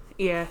is it.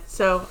 Yeah.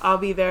 So I'll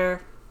be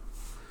there.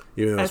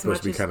 Even though it's As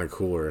supposed to be much as- kind of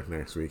cooler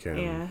next weekend.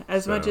 Yeah,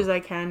 as much as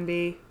I can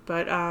be.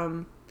 But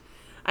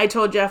I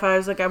told Jeff, I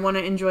was like, I want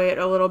to enjoy it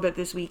a little bit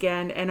this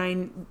weekend,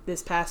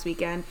 this past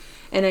weekend,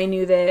 and I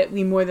knew that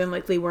we more than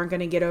likely weren't going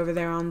to get over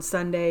there on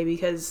Sunday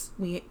because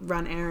we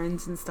run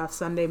errands and stuff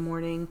Sunday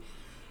morning.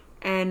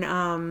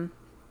 And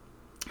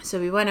so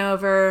we went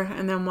over,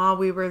 and then while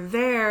we were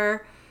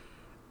there,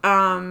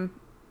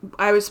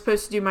 I was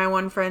supposed to do my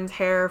one friend's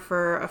hair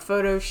for a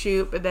photo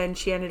shoot, but then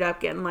she ended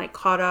up getting like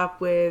caught up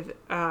with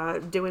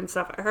doing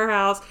stuff at her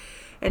house.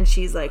 And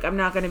she's like, I'm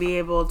not going to be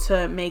able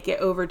to make it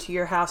over to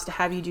your house to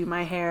have you do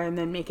my hair and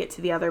then make it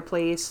to the other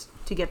place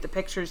to get the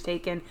pictures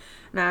taken.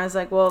 And I was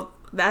like, well,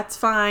 that's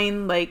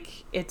fine.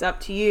 Like, it's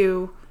up to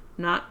you.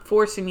 I'm not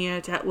forcing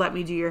you to let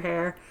me do your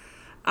hair.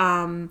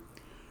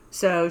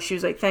 So she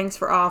was like, thanks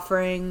for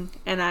offering.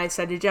 And I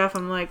said to Jeff,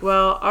 I'm like,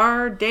 well,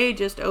 our day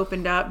just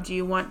opened up. Do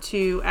you want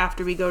to,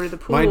 after we go to the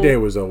pool? My day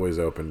was always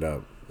opened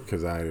up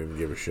because I didn't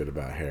give a shit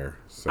about hair.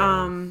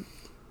 So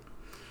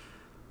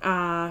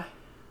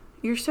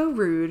you're so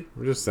rude.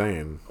 I'm just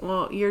saying.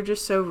 Well, you're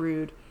just so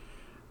rude.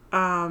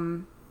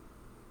 So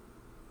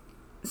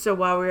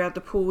while we were at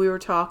the pool, we were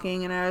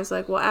talking, and I was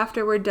like, well,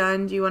 after we're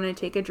done, do you want to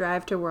take a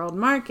drive to World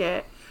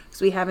Market?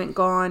 Because we haven't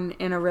gone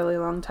in a really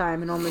long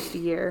time, in almost a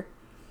year.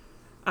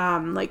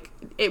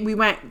 We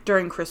went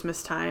during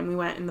Christmas time. We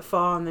went in the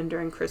fall and then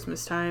during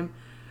Christmas time.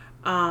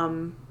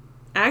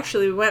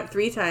 Actually, we went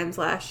 3 times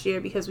last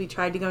year because we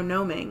tried to go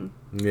gnoming.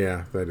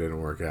 Yeah, that didn't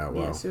work out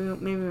well. Yeah, so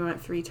maybe we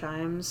went 3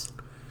 times.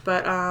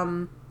 But,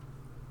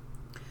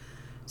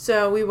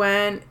 so we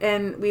went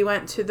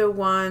to the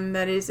one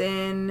that is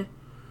in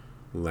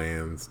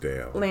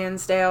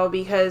Lansdale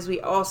because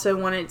we also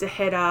wanted to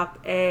hit up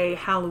a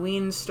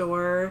Halloween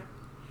store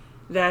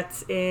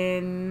that's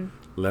in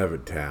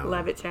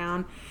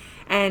Levittown.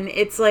 And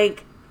it's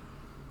like,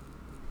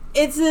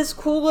 it's this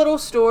cool little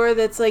store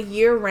that's like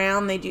year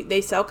round.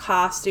 They sell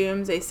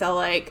costumes. They sell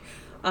like,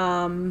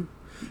 So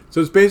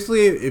it's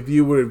basically if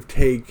you would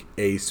take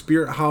a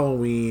Spirit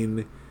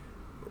Halloween,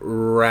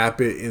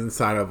 wrap it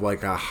inside of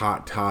like a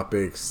Hot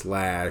Topic /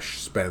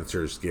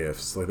 Spencer's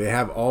Gifts. Like they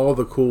have all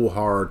the cool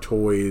horror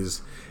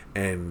toys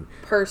and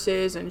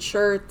purses and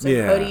shirts and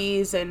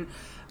hoodies and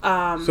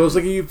so it's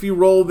like if you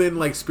rolled in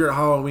like Spirit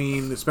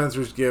Halloween,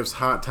 Spencer's Gifts,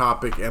 Hot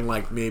Topic, and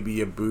like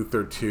maybe a booth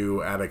or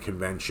two at a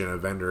convention, a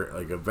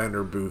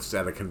vendor booths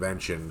at a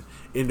convention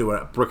into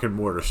a brick and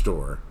mortar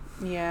store.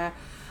 Yeah.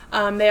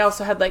 They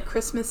also had like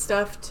Christmas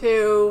stuff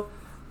too.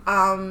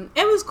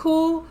 It was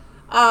cool.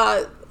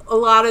 A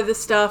lot of the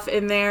stuff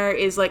in there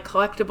is like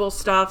collectible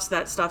stuff, so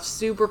that stuff's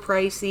super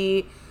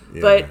pricey.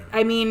 Yeah. But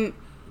I mean,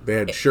 they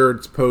had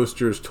shirts,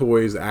 posters,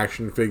 toys,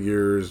 action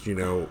figures,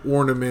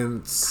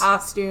 ornaments,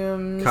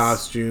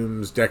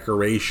 costumes,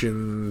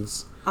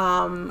 decorations,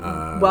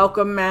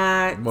 welcome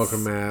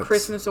mats,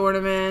 Christmas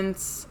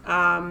ornaments,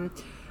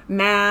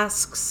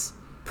 masks,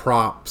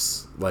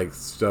 props, like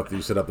stuff that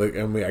you set up.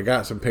 I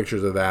got some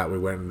pictures of that. We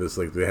went in this,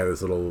 like, they had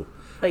this little,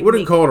 like, I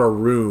wouldn't call it a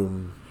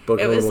room, but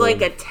it was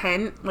like a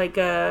tent, like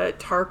a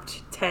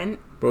tarped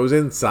tent. But it was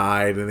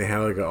inside, and they had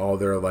like all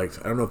their, like,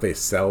 I don't know if they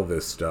sell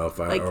this stuff,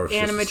 like or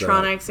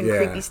animatronics and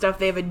creepy stuff.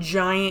 They have a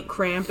giant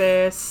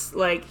Krampus,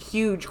 like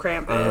huge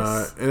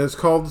Krampus, and it's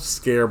called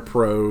Scare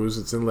Pros.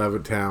 It's in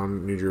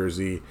Levittown, New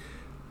Jersey,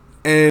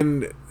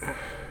 and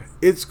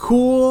it's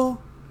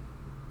cool.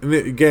 And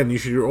again, you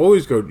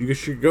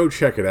should go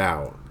check it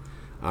out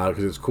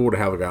because it's cool to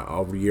have like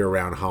a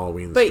year-round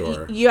Halloween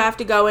store. But you have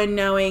to go in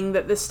knowing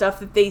that the stuff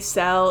that they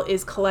sell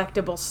is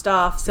collectible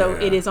stuff, so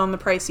it is on the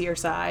pricier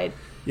side.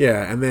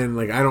 Yeah, and then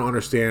like I don't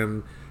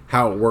understand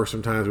how it works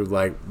sometimes with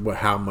like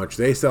how much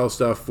they sell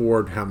stuff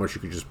for, how much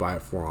you could just buy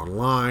it for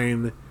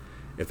online,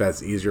 if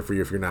that's easier for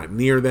you if you're not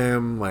near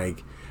them.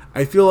 Like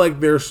I feel like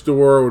their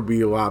store would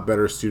be a lot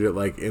better suited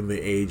like in the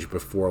age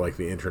before like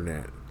the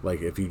internet.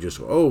 Like if you just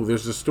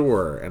there's a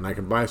store and I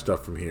can buy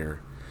stuff from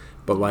here.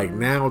 But like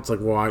now it's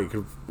like you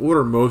can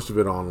order most of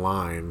it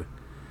online.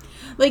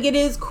 like, it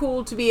is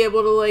cool to be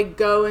able to, like,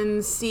 go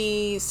and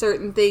see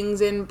certain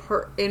things in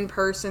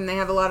person. They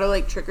have a lot of,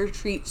 like,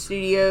 trick-or-treat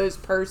studios,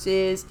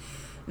 purses.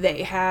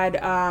 They had,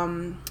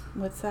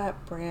 what's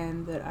that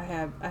brand that I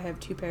have? I have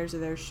 2 pairs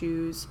of their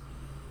shoes.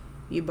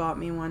 You bought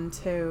me one,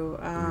 too.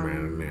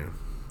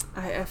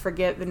 I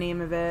forget the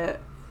name of it.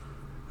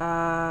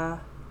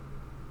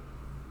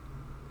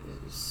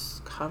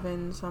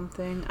 Coven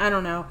something. I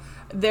don't know.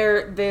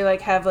 They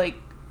like have like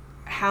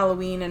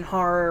Halloween and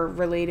horror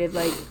related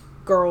like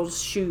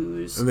girls'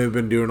 shoes. And they've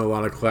been doing a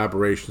lot of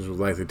collaborations with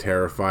like the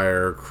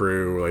Terrifier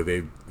crew. Like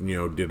they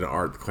did an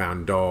Art the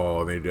Clown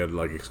doll, and they did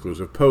like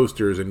exclusive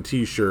posters and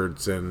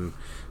T-shirts and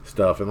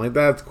stuff, and like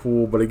that's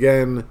cool. But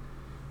again,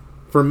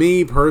 for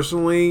me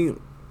personally,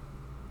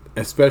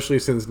 especially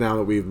since now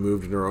that we've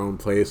moved in our own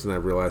place and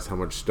I've realized how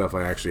much stuff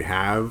I actually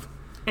have.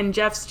 And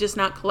Jeff's just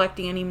not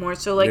collecting anymore.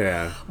 So, like,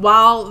 yeah.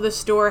 While the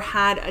store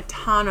had a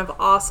ton of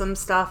awesome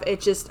stuff, it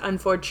just,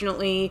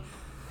 unfortunately,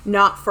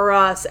 not for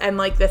us. And,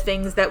 like, the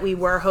things that we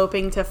were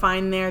hoping to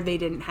find there, they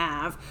didn't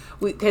have.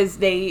 Because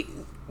they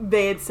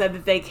had said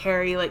that they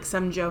carry, like,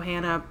 some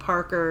Johanna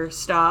Parker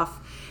stuff.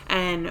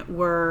 And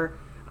were,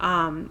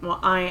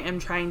 I am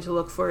trying to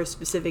look for a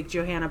specific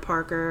Johanna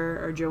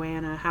Parker, or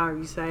Joanna, however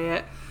you say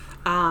it,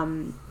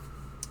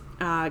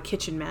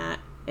 kitchen mat.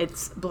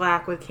 It's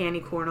black with candy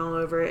corn all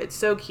over it. It's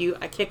so cute.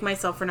 I kicked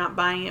myself for not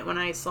buying it when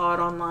I saw it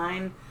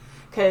online.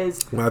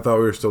 Cause, I thought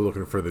we were still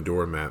looking for the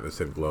doormat that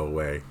said glow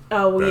away.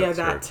 Oh, well, yeah,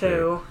 that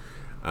too.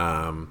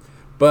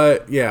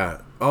 But,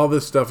 yeah, all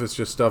this stuff is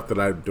just stuff that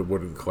I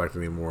wouldn't collect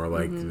anymore.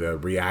 Like the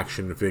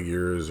reaction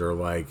figures or,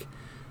 like,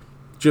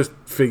 just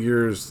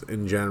figures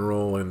in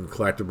general and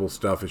collectible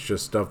stuff. It's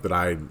just stuff that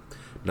I'm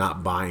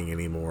not buying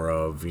any more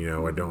of.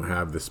 I don't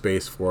have the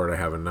space for it. I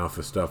have enough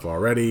of stuff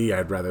already.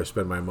 I'd rather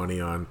spend my money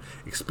on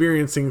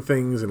experiencing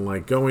things and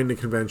like going to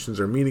conventions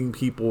or meeting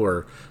people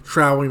or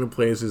traveling to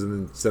places,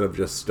 and instead of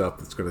just stuff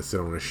that's going to sit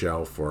on a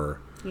shelf or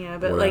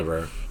whatever.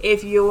 Like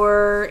if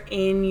you're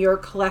in your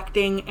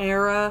collecting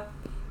era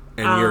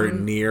and you're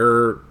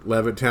near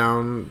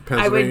Levittown,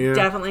 Pennsylvania, I would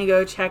definitely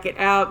go check it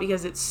out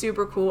because it's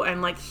super cool.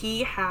 And like they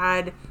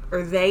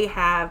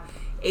have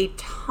a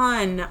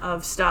ton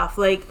of stuff.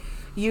 Like,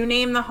 you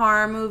name the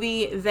horror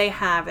movie, they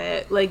have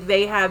it. Like,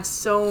 they have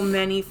so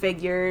many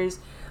figures,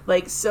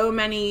 like, so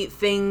many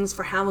things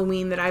for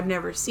Halloween that I've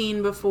never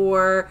seen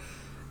before.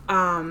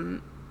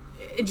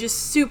 Just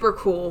super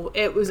cool.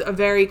 It was a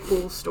very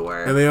cool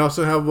store. And they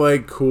also have,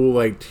 like, cool,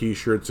 like,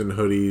 T-shirts and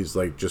hoodies,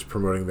 like, just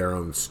promoting their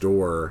own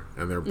store.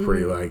 And they're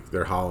pretty, like,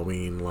 their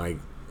Halloween, like,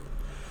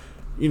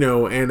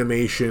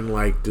 animation,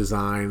 like,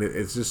 design.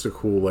 It's just a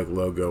cool, like,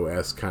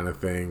 logo-esque kind of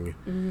thing.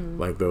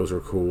 Like, those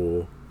are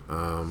cool.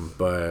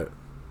 But...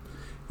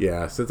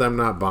 yeah, since I'm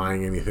not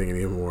buying anything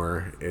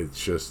anymore,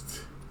 it's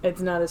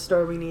not a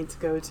store we need to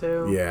go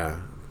to. Yeah,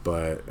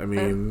 but, I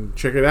mean,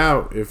 check it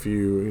out if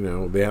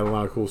they had a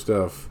lot of cool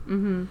stuff.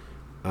 Then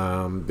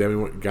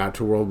we got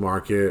to World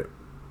Market.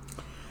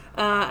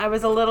 I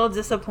was a little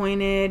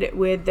disappointed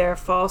with their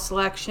fall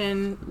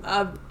selection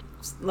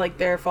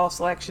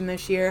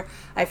this year.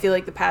 I feel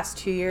like the past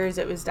 2 years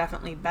it was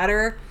definitely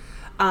better.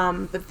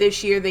 But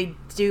this year they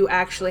do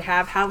actually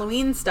have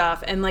Halloween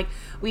stuff. And like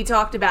we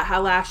talked about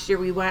how last year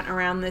we went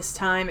around this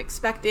time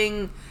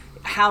expecting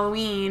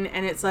Halloween,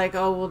 and it's like,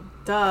 oh, well,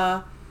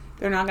 duh.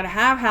 They're not going to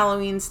have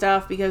Halloween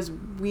stuff because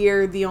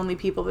we're the only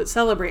people that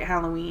celebrate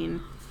Halloween.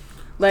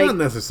 Like, not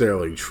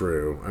necessarily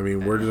true. I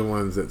mean, we're the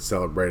ones that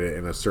celebrate it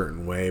in a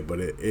certain way,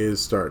 but it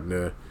is starting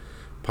to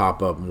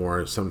pop up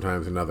more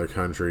sometimes in other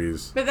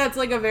countries. But that's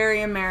like a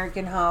very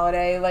American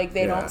holiday. Like,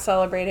 they don't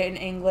celebrate it in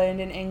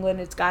England. In England,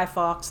 it's Guy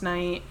Fawkes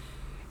Night.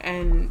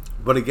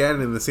 But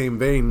again, in the same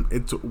vein,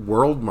 it's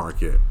World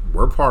Market.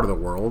 We're part of the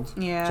world.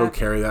 Yeah. So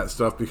carry that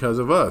stuff because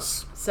of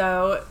us.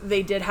 So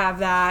they did have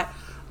that,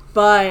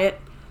 but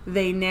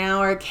they now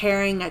are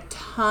carrying a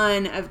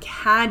ton of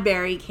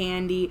Cadbury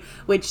candy,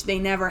 which they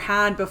never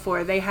had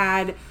before. They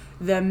had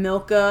the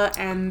Milka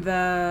and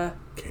the...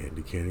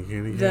 Candy.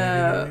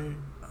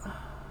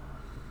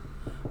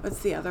 What's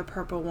the other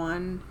purple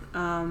one?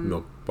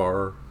 Milk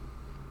Bar.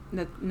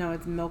 No,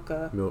 it's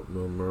Milka.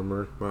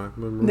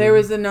 There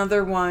was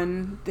another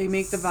one. They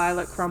make the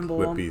Violet Crumble.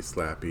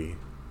 Slappy.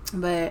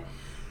 But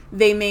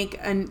they make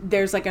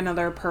there's like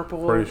another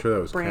purple. Pretty sure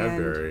that was brand.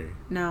 Cadbury.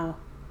 No.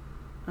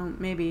 Oh,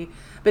 maybe.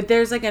 But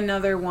there's like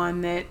another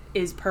one that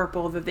is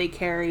purple that they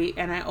carry,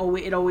 and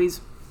it always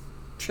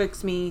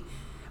tricks me.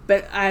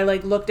 But I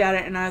like looked at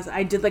it and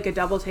I did like a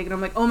double take, and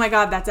I'm like, oh my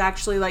god, that's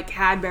actually like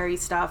Cadbury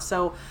stuff.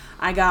 So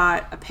I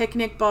got a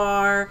picnic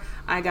bar,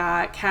 I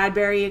got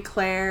Cadbury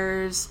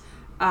eclairs,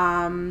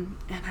 and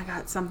I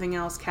got something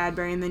else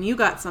Cadbury, and then you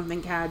got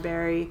something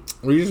Cadbury.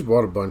 We just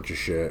bought a bunch of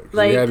shit.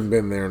 'Cause we hadn't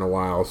been there in a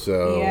while,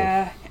 so...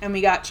 yeah, and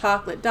we got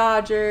chocolate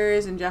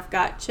Dodgers, and Jeff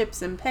got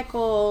chips and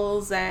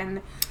pickles,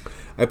 and...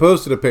 I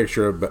posted a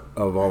picture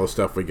of all the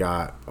stuff we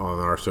got on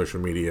our social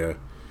media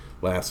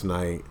last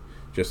night,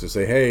 just to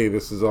say, hey,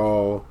 this is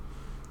all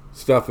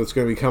stuff that's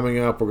going to be coming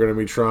up, we're going to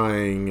be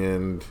trying,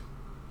 and,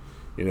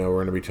 we're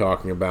going to be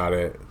talking about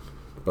it.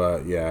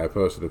 But, yeah, I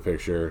posted a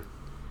picture.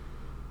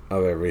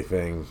 of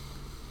everything.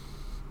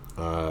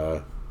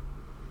 Oh,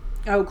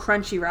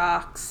 Crunchy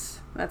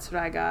Rocks. That's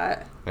what I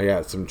got. I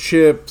got some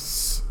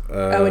chips.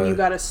 And you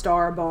got a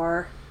Star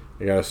Bar.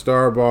 I got a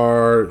Star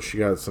Bar. She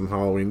got some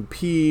Halloween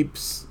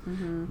Peeps.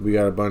 Mm-hmm. We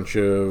got a bunch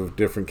of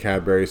different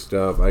Cadbury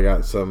stuff. I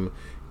got some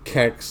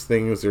Kexx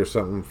things. There's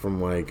something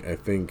from, like, I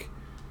think,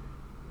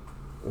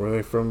 were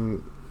they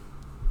from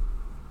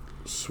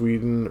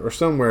Sweden or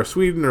somewhere?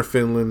 Sweden or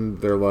Finland.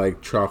 They're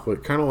like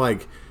chocolate, kind of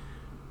like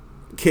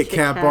Kit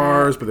Kat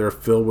bars, but they're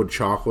filled with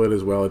chocolate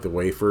as well, like the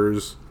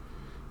wafers.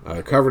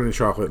 Covered in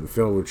chocolate and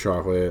filled with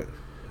chocolate.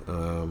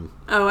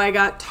 I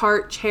got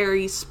tart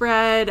cherry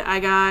spread. I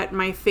got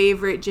my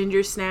favorite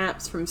ginger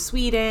snaps from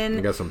Sweden.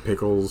 I got some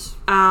pickles.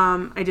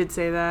 I did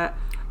say that.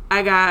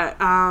 I got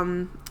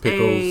a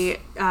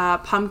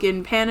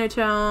pumpkin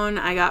panettone.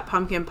 I got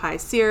pumpkin pie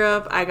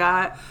syrup. I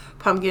got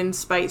pumpkin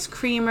spice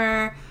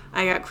creamer.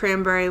 I got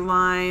cranberry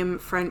lime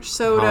French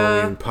soda.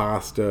 Halloween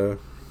pasta.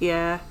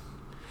 Yeah.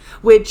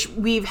 Which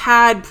we've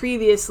had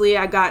previously.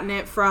 I gotten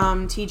it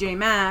from TJ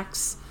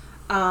Maxx.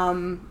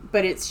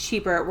 But it's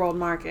cheaper at World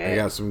Market. I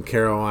got some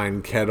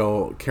Carolina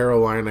Kettle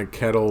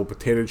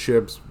potato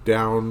chips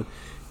down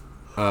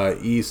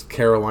East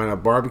Carolina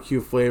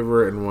barbecue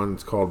flavor, and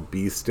one's called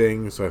Bee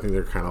Sting. So I think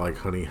they're kind of like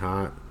honey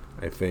hot.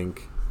 I'm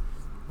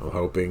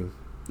hoping.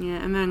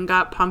 Yeah, and then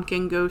got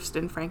pumpkin ghost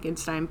and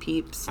Frankenstein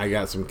Peeps. I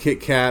got some Kit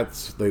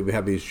Kats. They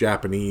have these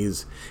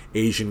Japanese,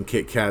 Asian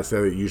Kit Kats that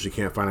you usually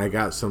can't find. I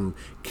got some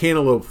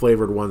cantaloupe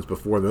flavored ones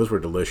before, and those were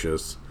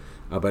delicious.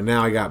 But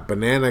now I got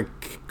banana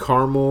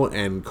caramel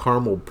and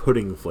caramel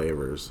pudding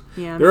flavors.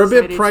 Yeah, they're a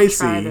bit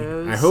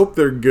pricey. I hope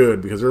they're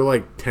good because they're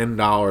like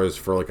 $10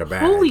 for like a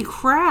bag. Holy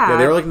crap! Yeah,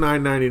 they're like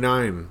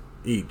 $9.99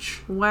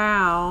 each.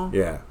 Wow.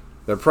 Yeah,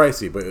 they're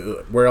pricey,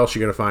 but where else are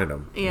you gonna find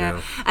them? Yeah, you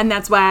know? And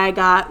that's why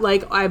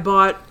I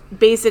bought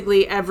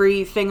basically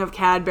everything of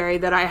Cadbury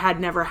that I had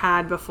never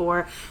had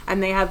before,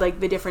 and they had like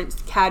the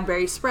different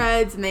Cadbury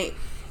spreads, and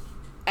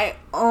I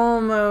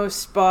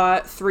almost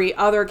bought 3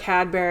 other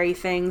Cadbury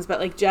things, but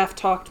like Jeff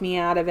talked me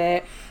out of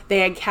it.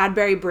 They had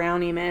Cadbury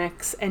brownie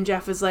mix, and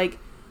Jeff was like,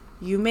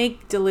 "You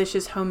make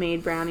delicious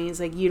homemade brownies.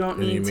 Like you don't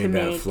need to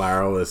make that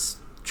flourless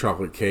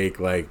chocolate cake.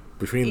 Like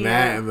between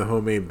that and the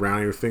homemade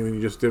brownie thing that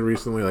you just did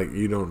recently, like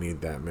you don't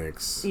need that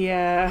mix."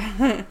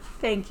 Yeah,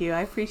 thank you.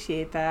 I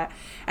appreciate that.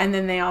 And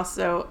then they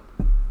also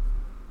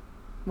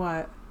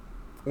what?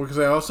 Well, because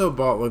I also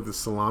bought like the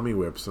salami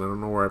whips, and I don't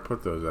know where I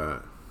put those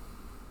at.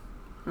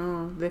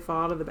 Oh, they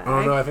fall out of the bag?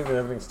 Oh, no, I think that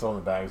everything's still in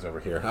the bags over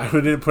here. I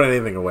didn't put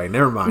anything away.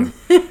 Never mind.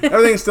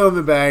 Everything's still in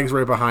the bags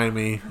right behind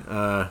me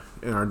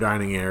in our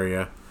dining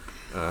area.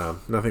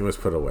 Nothing was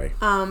put away.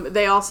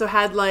 They also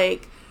had,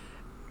 like,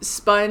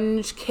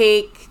 sponge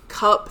cake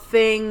cup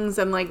things,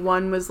 and, like,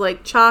 one was,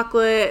 like,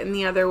 chocolate, and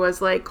the other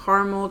was, like,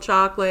 caramel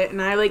chocolate,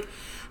 and I, like,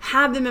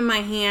 had them in my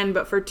hand,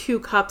 but for 2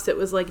 cups it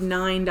was, like,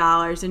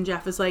 $9, and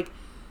Jeff was like,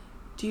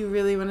 "Do you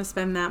really want to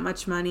spend that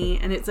much money?"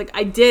 And it's like,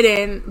 I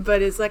didn't,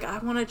 but it's like, I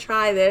want to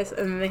try this.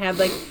 And then they had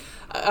like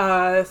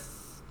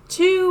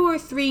 2 or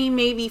 3,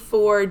 maybe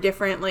 4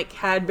 different like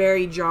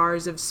Cadbury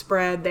jars of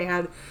spread. They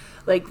had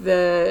like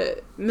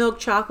the milk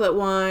chocolate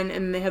one,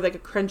 and they had like a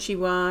crunchy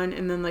one,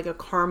 and then like a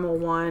caramel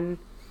one.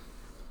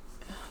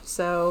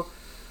 So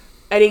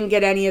I didn't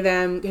get any of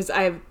them because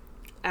I've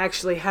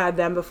actually had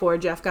them before.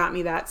 Jeff got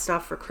me that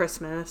stuff for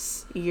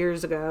Christmas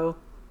years ago.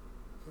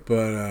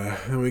 But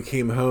then we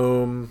came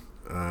home.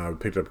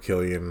 Picked up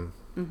Killian.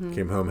 Mm-hmm.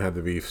 Came home, had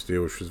the beef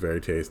stew, which was very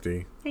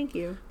tasty. Thank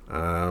you.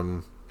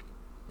 And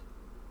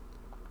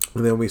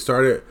then we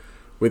started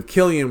with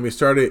Killian. We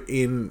started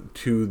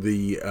into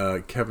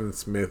the Kevin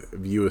Smith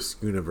View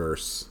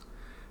Askew-niverse.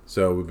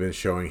 So we've been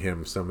showing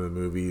him some of the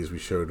movies. We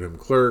showed him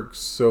Clerks.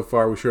 So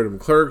far, we showed him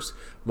Clerks,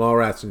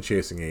 Mallrats, and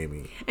Chasing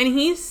Amy. And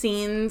he's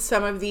seen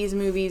some of these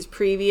movies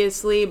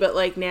previously, but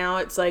like now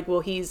it's like, well,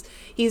 he's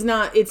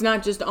not. It's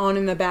not just on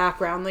in the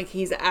background. Like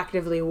he's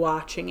actively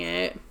watching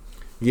it.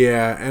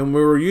 Yeah, and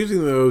we were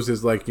using those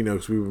as like, you know,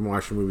 because we've been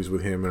watching movies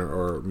with him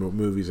or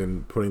movies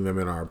and putting them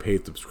in our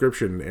paid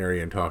subscription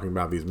area and talking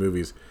about these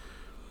movies.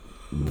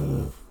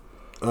 Not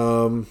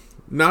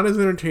as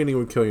entertaining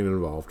with Killian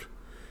involved.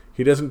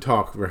 He doesn't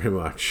talk very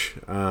much.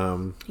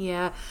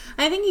 Yeah,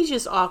 I think he's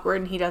just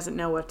awkward and he doesn't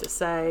know what to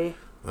say.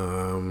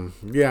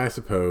 Yeah, I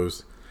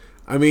suppose.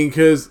 I mean,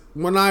 because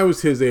when I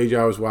was his age,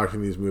 I was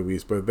watching these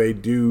movies, but they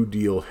do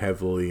deal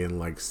heavily in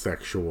like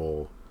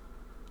sexual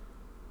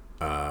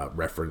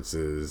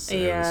references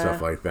and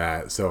stuff like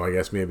that. So I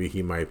guess maybe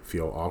he might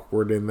feel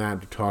awkward in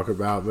that to talk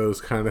about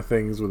those kind of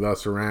things with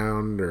us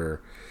around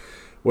or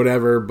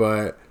whatever.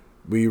 But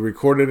we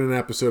recorded an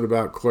episode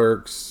about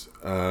Clerks.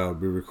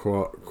 We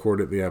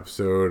recorded the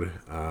episode.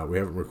 We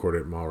haven't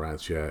recorded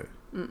Mallrats yet.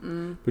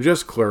 But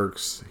just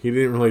Clerks. He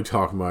didn't really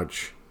talk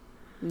much.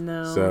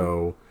 No.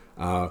 So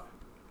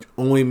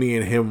only me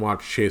and him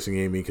watched Chasing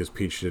Amy because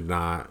Peach did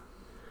not.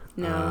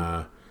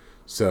 No.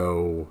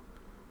 So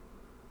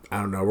I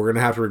don't know. We're going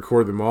to have to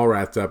record the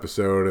Mallrats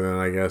episode, and then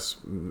I guess,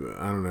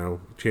 I don't know,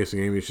 Chasing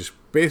Amy is just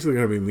basically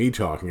going to be me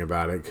talking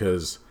about it,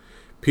 because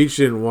Peach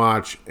didn't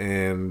watch,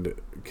 and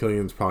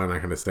Killian's probably not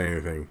going to say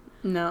anything.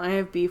 No, I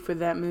have beef with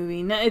that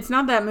movie. No, it's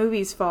not that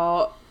movie's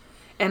fault,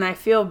 and I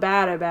feel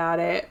bad about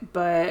it,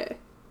 but...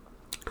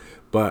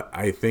 But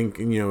I think,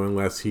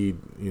 unless he,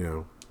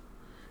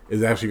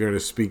 is actually going to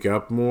speak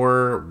up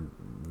more,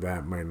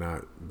 that might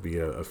not be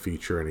a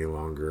feature any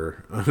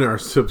longer on our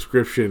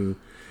subscription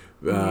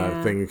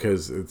thing,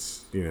 because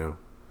it's,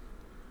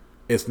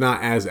 it's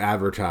not as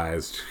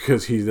advertised,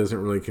 because he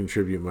doesn't really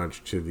contribute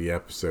much to the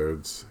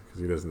episodes,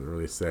 because he doesn't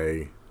really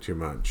say too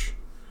much.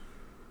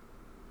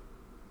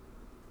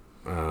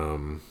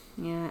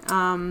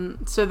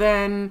 So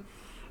then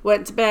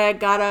went to bed,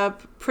 got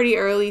up pretty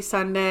early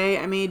Sunday.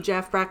 I made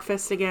Jeff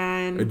breakfast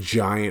again. A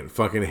giant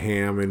fucking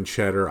ham and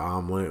cheddar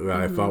omelet that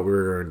I thought we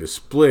were going to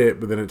split,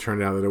 but then it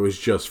turned out that it was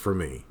just for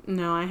me.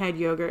 No, I had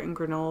yogurt and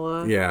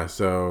granola. Yeah,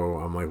 so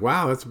I'm like,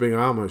 wow, that's a big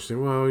omelet. She's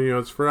like, well,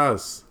 it's for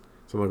us.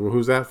 So I'm like, well,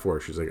 who's that for?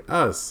 She's like,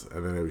 us.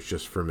 And then it was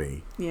just for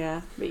me.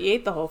 Yeah, but you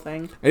ate the whole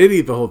thing. I did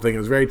eat the whole thing. It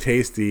was very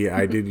tasty.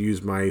 I did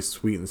use my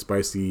sweet and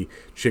spicy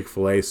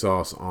Chick-fil-A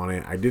sauce on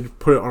it. I did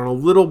put it on a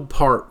little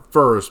part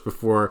first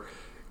before,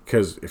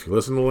 because if you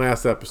listen to the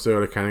last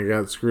episode, I kind of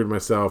got screwed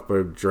myself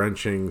by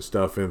drenching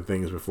stuff in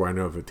things before I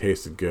know if it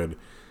tasted good.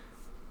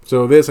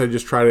 So this, I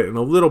just tried it in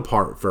a little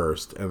part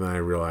first, and then I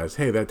realized,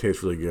 hey, that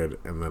tastes really good,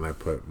 and then I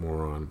put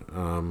more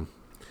on.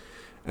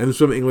 And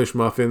some English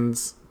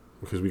muffins,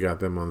 because we got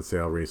them on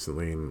sale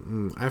recently,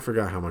 and I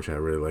forgot how much I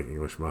really like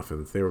English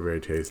muffins. They were very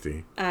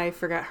tasty. I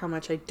forgot how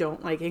much I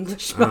don't like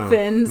English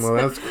muffins. Well,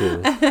 that's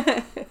cool.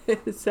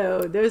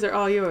 So those are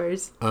all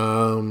yours.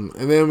 And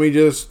then we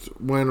just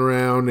went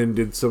around and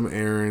did some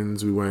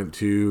errands. We went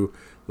to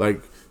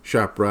like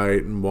ShopRite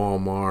and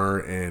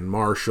Walmart and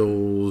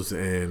Marshalls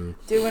and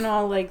doing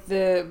all like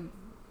the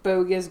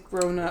bogus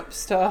grown-up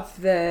stuff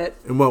that...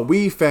 And what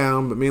we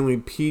found, but mainly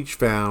Peach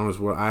found, is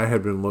what I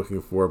had been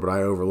looking for, but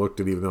I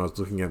overlooked it even though I was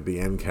looking at the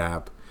end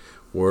cap,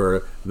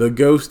 were the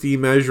ghosty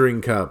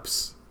measuring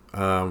cups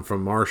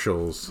from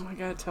Marshalls. Oh my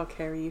god, tell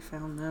Carrie you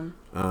found them.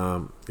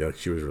 Yeah,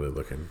 she was really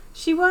looking.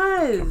 She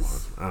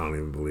was! Come on, I don't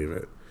even believe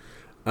it.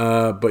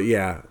 But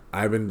yeah,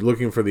 I've been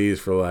looking for these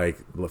for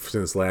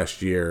since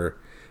last year.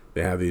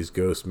 They have these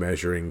ghost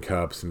measuring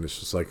cups, and it's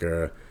just like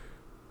a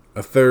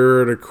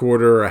third, a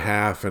quarter, a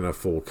half, and a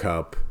full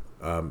cup.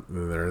 And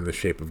they're in the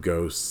shape of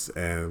ghosts,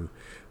 and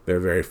they're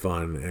very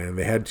fun. And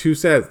they had 2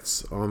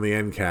 sets on the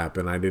end cap,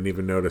 and I didn't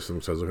even notice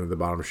them, so I was looking at the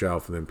bottom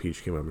shelf, and then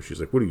Peach came up, and she's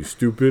like, what are you,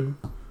 stupid?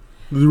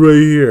 It's right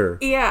here.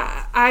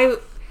 Yeah, I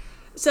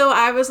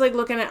was like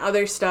looking at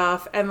other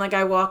stuff, and like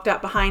I walked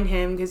up behind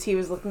him because he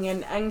was looking at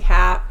an end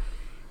cap,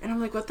 and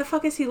I'm like, what the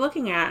fuck is he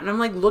looking at? And I'm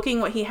like looking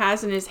what he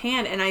has in his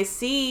hand, and I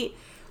see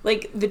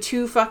like the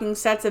 2 fucking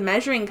sets of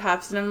measuring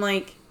cups, and I'm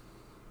like,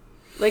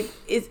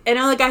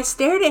 I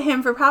stared at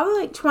him for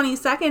probably like 20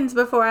 seconds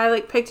before I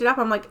like picked it up.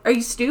 I'm like, are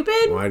you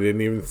stupid? Well, I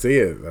didn't even see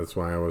it. That's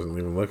why I wasn't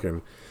even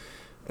looking.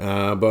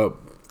 But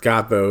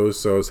got those,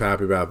 so I was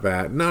happy about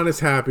that. Not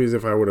as happy as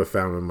if I would have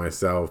found them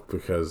myself,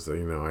 because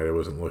I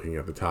wasn't looking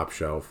at the top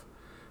shelf.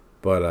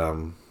 But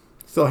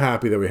still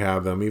happy that we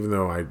have them, even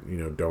though I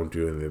don't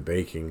do any of the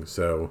baking.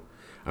 So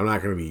I'm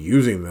not going to be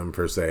using them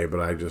per se, but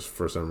I just,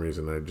 for some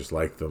reason, I just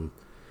like them.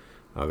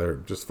 They're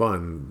just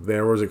fun.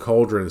 There was a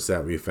cauldron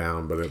set we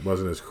found, but it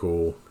wasn't as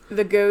cool.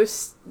 The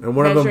ghost and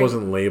one of them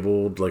wasn't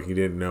labeled. Like, you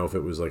didn't know if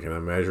it was like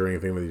a measuring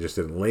thing that you just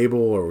didn't label,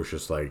 or it was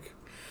just like...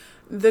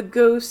 The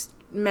ghost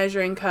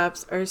measuring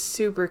cups are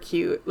super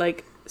cute.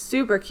 Like,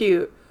 super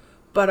cute,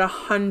 but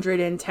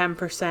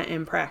 110%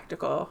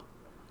 impractical.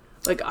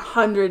 Like,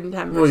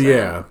 110%. Well,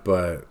 yeah,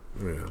 but,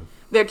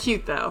 They're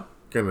cute, though.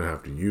 Gonna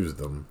have to use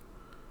them.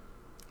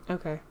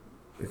 Okay.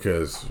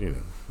 Because,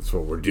 that's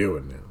what we're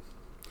doing now.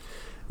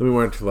 Then we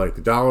went to, like,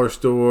 the dollar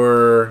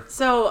store.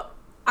 So,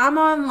 I'm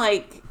on,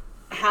 like,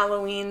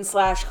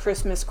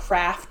 Halloween/Christmas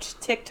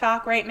craft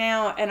TikTok right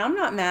now, and I'm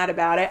not mad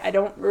about it. I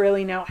don't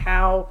really know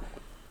how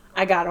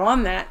I got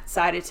on that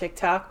side of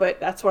TikTok, but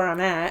that's where I'm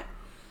at.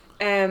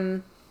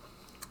 And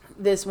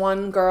this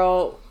one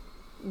girl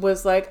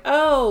was like,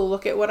 oh,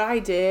 look at what I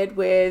did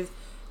with...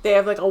 They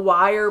have, like, a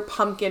wire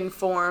pumpkin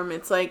form.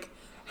 It's, like,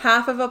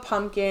 half of a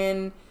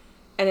pumpkin,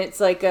 and it's,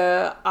 like,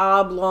 a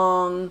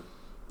oblong...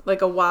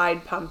 like a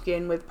wide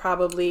pumpkin with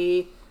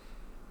probably,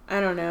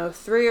 I don't know,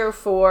 3 or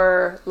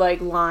 4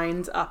 like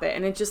lines up it,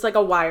 and it's just like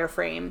a wire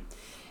frame.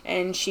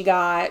 And she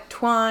got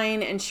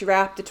twine, and she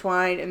wrapped the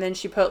twine, and then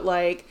she put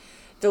like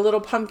the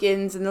little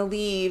pumpkins and the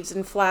leaves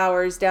and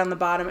flowers down the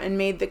bottom and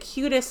made the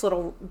cutest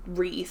little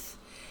wreath.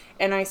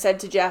 And I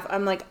said to Jeff,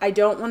 I'm like, I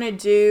don't want to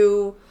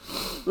do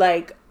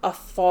like a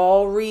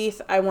fall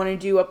wreath. I want to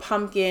do a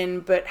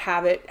pumpkin, but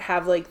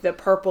have like the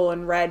purple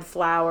and red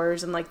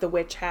flowers and like the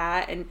witch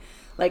hat and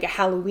like a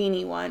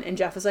Halloween-y one. And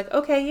Jeff was like,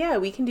 okay, yeah,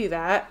 we can do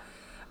that.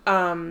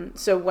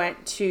 So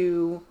went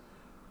to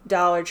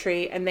Dollar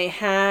Tree, and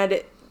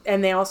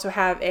they also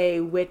have a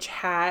witch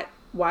hat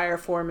wire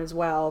form as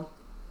well.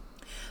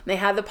 They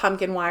had the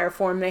pumpkin wire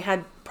form. They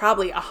had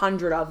probably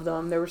 100 of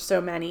them. There were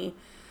so many.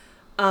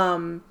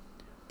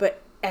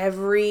 But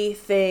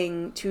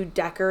everything to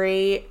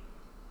decorate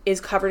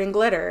is covered in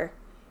glitter.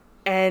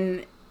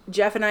 And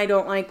Jeff and I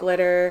don't like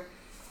glitter.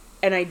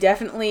 And I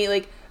definitely,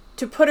 like,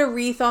 to put a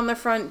wreath on the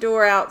front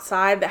door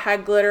outside that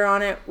had glitter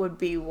on it would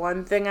be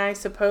one thing, I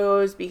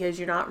suppose, because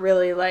you're not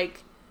really,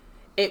 like,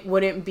 it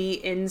wouldn't be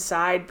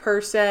inside per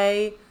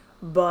se,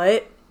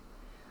 but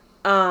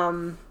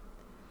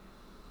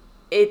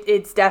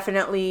it's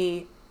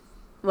definitely,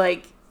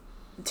 like,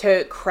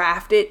 to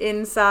craft it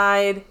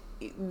inside,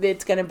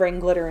 it's going to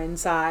bring glitter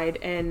inside,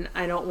 and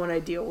I don't want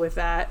to deal with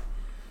that.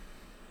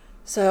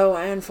 So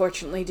I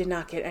unfortunately did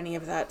not get any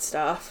of that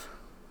stuff.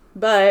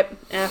 But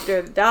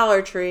after the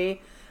Dollar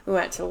Tree, we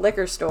went to the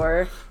liquor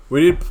store.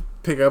 We did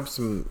pick up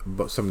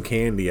some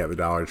candy at the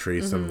Dollar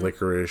Tree, some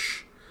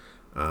licorice,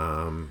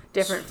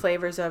 different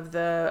flavors of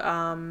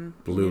the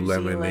blue New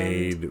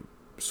lemonade, Zealand.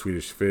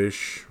 Swedish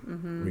fish.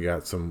 We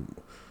got some,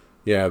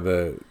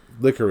 the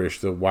licorice,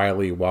 the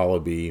Wiley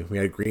Wallaby. We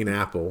had green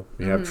apple.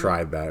 We have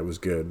tried that. It was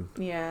good.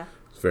 Yeah.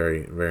 It's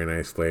very, very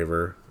nice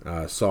flavor.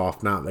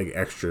 Soft, not like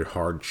extra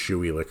hard,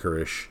 chewy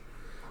licorice.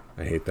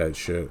 I hate that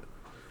shit.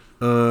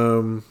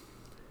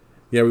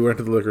 We went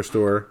to the liquor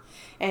store.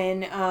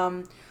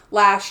 And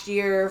last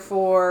year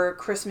for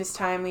Christmas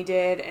time, we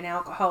did an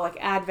alcoholic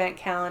advent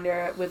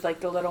calendar with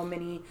like the little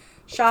mini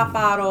shot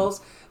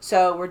bottles.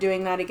 So we're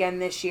doing that again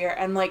this year.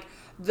 And like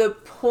the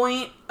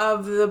point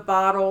of the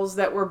bottles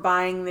that we're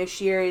buying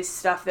this year is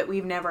stuff that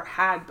we've never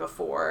had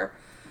before.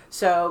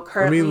 So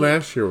currently,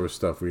 last year was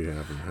stuff we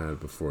haven't had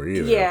before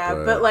either. Yeah,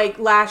 but like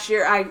last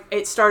year,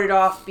 it started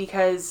off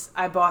because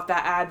I bought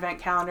that advent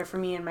calendar for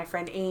me and my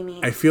friend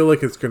Amy. I feel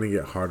like it's going to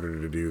get harder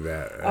to do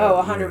that.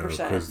 100%.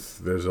 Because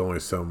there's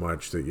only so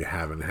much that you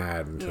haven't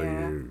had until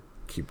you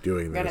keep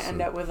doing this. We're going to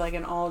end up with like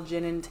an all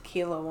gin and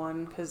tequila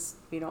one because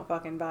we don't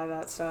fucking buy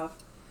that stuff.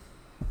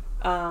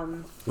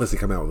 Unless they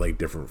come out with like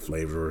different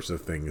flavors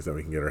of things that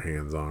we can get our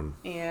hands on.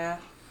 Yeah.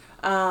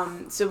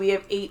 So we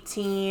have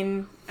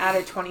 18 out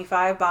of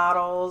 25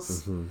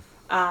 bottles.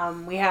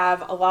 We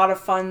have a lot of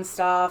fun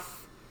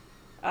stuff.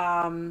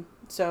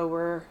 So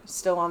we're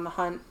still on the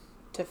hunt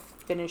to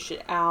finish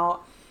it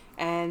out.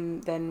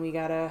 And then we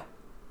gotta,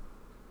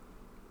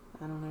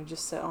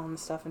 just sit on the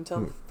stuff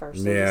until the 1st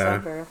of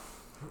December.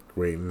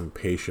 Waiting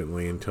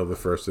patiently until the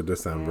 1st of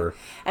December.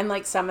 Yeah. And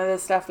like some of the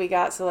stuff we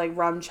got, so like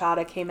rum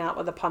chata came out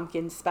with a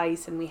pumpkin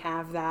spice and we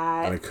have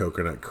that. And a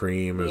coconut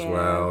cream as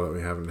well that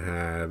we haven't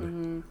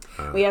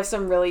had. We have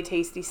some really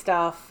tasty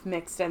stuff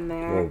mixed in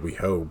there. Well, we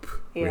hope.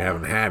 We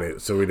haven't had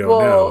it, so we don't know.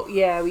 know.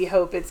 Yeah, we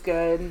hope it's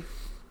good.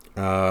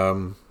 We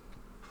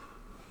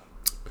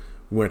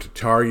went to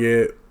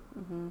Target.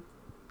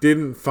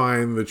 Didn't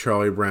find the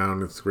Charlie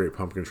Brown. It's a great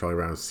pumpkin Charlie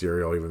Brown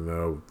cereal, even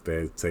though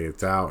they say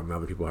it's out and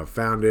other people have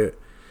found it.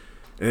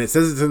 And it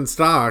says it's in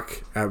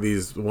stock at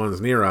these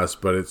ones near us,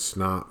 but it's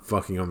not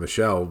fucking on the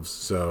shelves,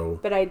 so...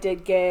 But I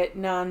did get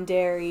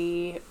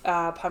non-dairy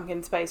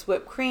pumpkin spice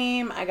whipped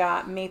cream. I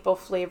got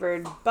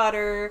maple-flavored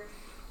butter.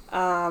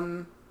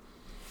 I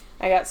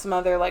got some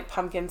other, like,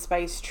 pumpkin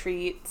spice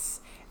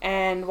treats.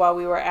 And while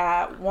we were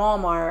at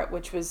Walmart,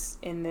 which was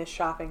in this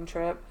shopping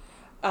trip,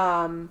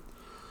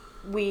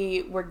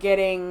 we were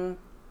getting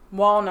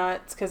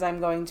walnuts because I'm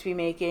going to be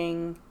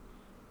making...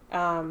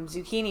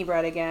 zucchini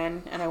bread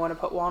again, and I want to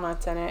put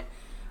walnuts in it.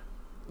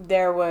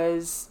 There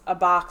was a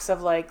box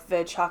of like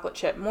the chocolate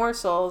chip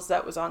morsels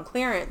that was on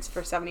clearance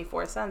for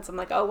 74 cents. I'm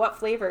like, oh, what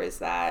flavor is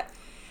that?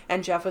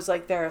 And Jeff was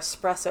like, they're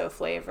espresso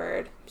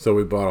flavored. So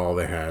we bought all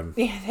they had.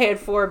 Yeah, they had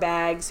 4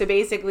 bags. So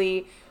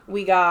basically,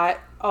 we got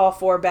all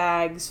 4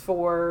 bags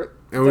for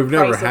and we've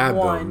never had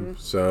them.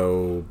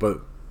 So,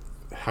 but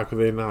how could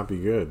they not be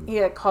good?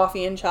 Yeah,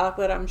 coffee and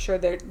chocolate. I'm sure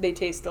they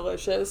taste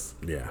delicious.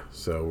 Yeah,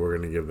 so we're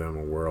going to give them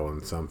a whirl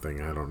and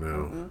something. I don't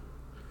know.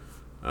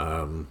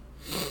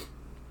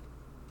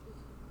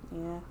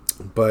 Yeah.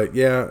 But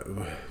yeah,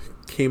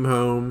 came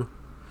home,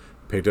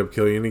 picked up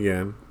Killian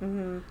again.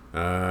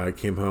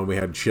 Came home, we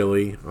had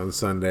chili on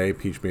Sunday.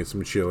 Peach made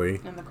some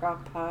chili. In the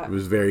crock pot. It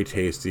was very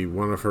tasty.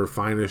 One of her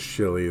finest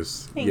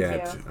chilies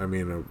yet. Thank you. I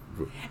mean...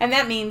 and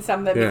that means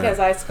something because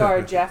I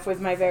scarred Jeff with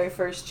my very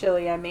first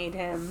chili I made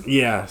him.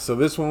 Yeah, so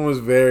this one was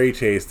very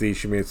tasty.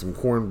 She made some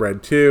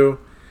cornbread too.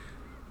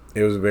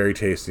 It was a very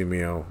tasty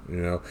meal,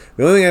 The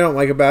only thing I don't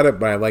like about it,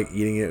 but I like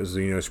eating it,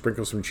 is,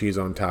 sprinkle some cheese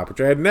on top,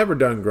 which I had never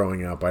done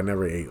growing up. I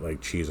never ate,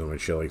 like, cheese on my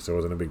chili, so I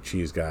wasn't a big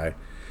cheese guy.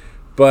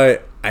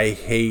 But I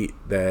hate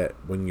that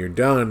when you're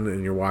done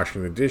and you're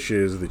washing the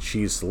dishes, the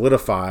cheese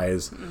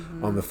solidifies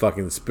on the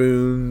fucking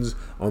spoons,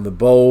 on the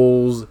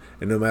bowls,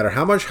 and no matter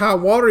how much hot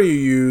water you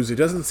use, it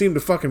doesn't seem to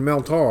fucking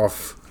melt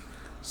off.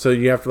 So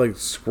you have to, like,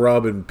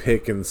 scrub and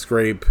pick and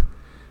scrape,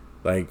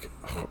 like,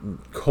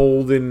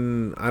 cold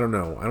and... I don't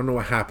know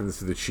what happens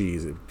to the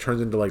cheese. It turns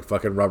into, like,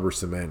 fucking rubber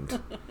cement.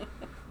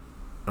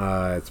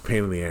 It's a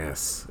pain in the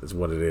ass, is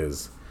what it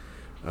is.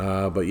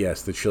 But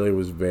yes, the chili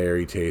was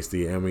very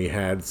tasty, and we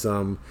had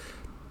some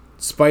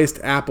spiced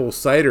apple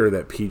cider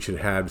that Peach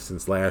had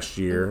since last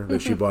year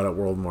that she bought at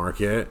World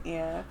Market.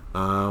 Yeah.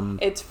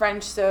 It's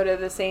French soda,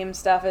 the same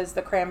stuff as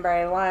the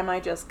cranberry lime I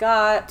just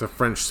got. It's a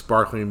French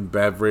sparkling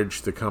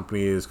beverage. The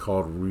company is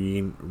called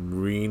Remy.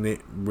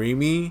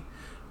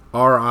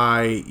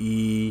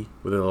 RIE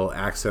with a little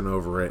accent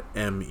over it,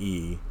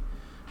 ME.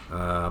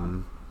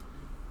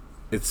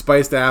 It's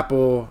spiced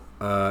apple.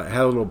 It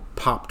had a little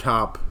pop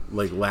top,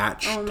 like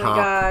latch Oh my top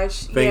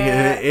gosh, thing,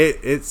 yeah. and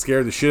it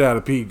scared the shit out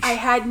of Peach. I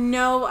had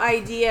no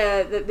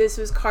idea that this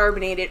was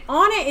carbonated.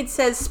 On it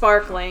says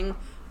sparkling,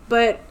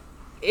 but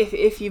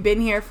if you've been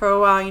here for a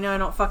while, you know I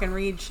don't fucking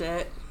read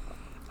shit.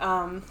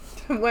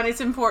 When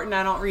it's important,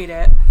 I don't read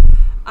it.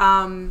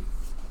 And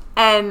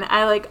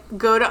I like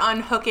go to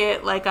unhook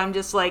it like I'm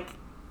just like,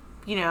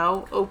 you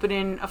know,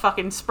 opening a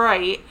fucking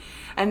Sprite,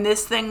 and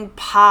this thing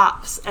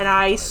pops, and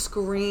I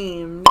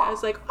screamed. I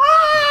was like,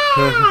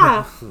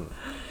 ah!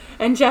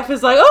 And Jeff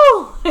is like,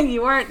 oh,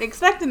 you weren't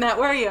expecting that,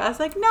 were you? I was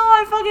like, no,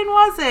 I fucking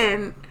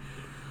wasn't.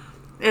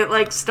 It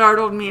like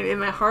startled me in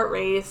my heart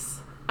race.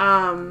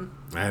 I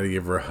had to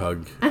give her a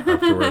hug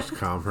afterwards to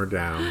calm her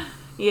down.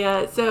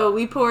 Yeah, so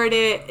we poured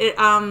it.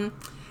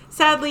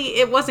 Sadly,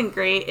 it wasn't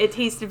great. It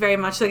tasted very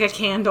much like a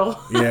candle.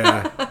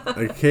 Yeah,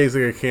 it tastes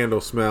like a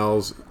candle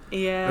smells.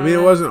 Yeah. I mean,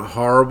 it wasn't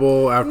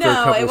horrible after a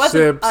couple it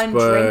wasn't sips,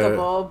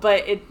 undrinkable,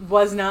 but it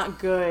was not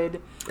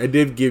good. it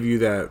did give you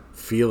that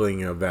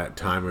feeling of that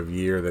time of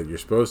year that you're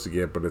supposed to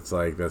get, but it's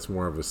like that's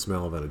more of a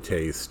smell than a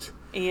taste.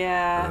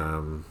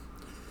 Yeah.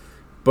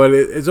 But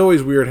it's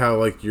always weird how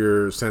like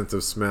your sense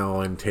of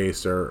smell and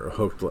taste are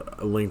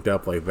linked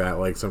up like that.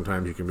 Like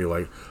sometimes you can be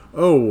like,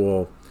 oh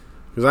well,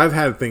 because I've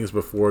had things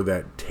before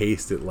that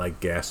tasted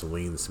like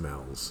gasoline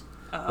smells.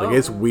 Oh. Like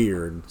it's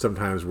weird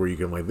sometimes where you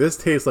can like this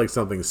tastes like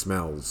something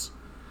smells.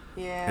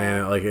 Yeah.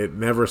 And like it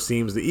never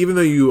seems to, even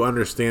though you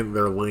understand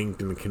they're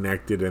linked and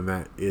connected and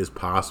that is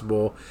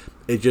possible,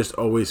 it just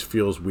always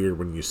feels weird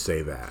when you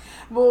say that.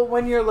 Well,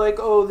 when you're like,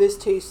 oh, this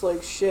tastes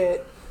like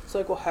shit, it's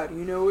like, well, how do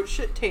you know what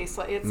shit tastes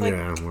like? It's like,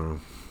 Yeah, well.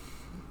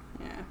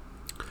 yeah.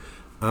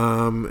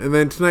 And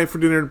then tonight for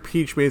dinner,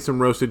 Peach made some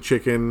roasted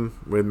chicken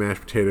with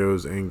mashed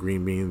potatoes and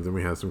green beans, and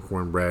we had some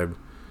cornbread,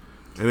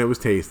 and it was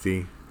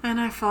tasty. And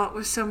I fought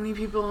with so many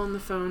people on the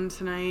phone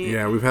tonight.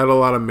 Yeah, we've had a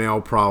lot of mail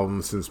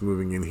problems since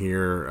moving in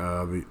here.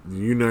 The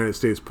United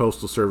States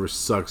Postal Service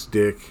sucks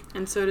dick.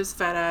 And so does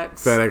FedEx.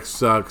 FedEx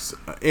sucks.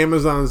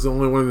 Amazon's the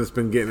only one that's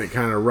been getting it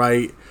kind of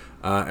right.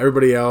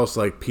 Everybody else,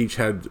 like Peach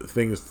had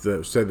things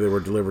that said they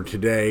were delivered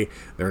today.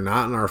 They're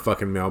not in our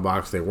fucking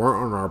mailbox. They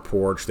weren't on our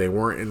porch. They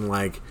weren't in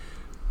like,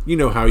 you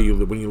know how you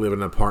live when you live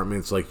in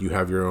apartments, like you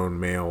have your own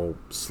mail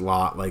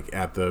slot, like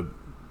at the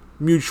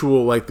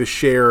mutual, like the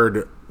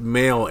shared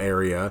mail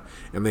area,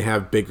 and they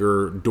have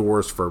bigger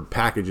doors for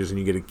packages, and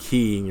you get a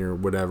key in your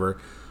whatever.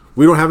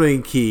 We don't have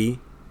any key.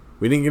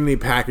 We didn't get any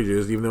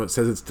packages, even though it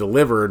says it's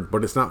delivered,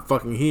 but it's not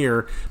fucking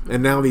here.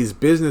 And now these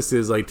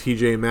businesses like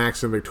TJ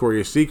Maxx and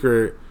Victoria's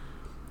Secret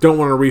don't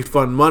want to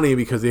refund money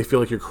because they feel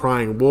like you're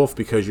crying wolf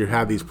because you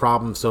have these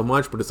problems so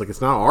much, but it's like,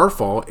 it's not our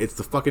fault. It's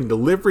the fucking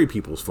delivery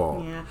people's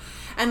fault. Yeah.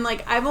 And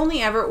like, I've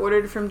only ever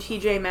ordered from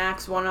TJ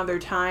Maxx one other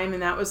time,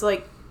 and that was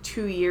like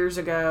 2 years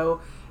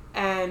ago.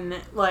 And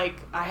like,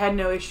 I had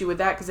no issue with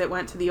that because it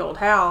went to the old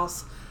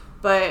house.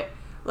 But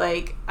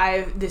like,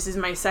 this is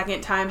my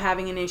second time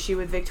having an issue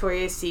with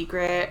Victoria's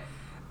Secret.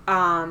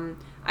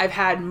 I've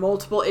had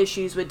multiple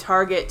issues with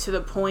Target to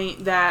the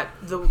point that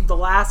the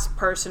last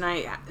person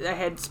I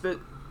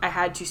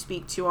had to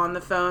speak to on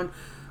the phone,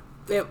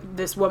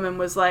 this woman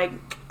was like,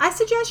 I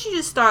suggest you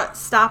just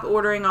stop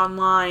ordering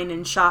online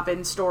and shop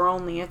in store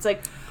only. It's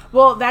like,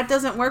 well, that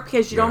doesn't work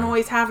because you don't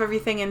always have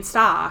everything in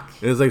stock.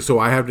 And it's like, so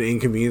I have to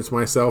inconvenience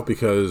myself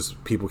because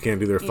people can't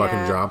do their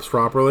fucking jobs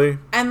properly?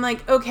 And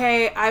like,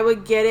 okay, I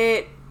would get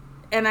it,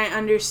 and I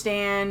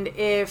understand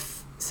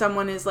if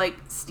someone is like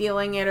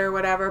stealing it or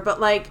whatever, but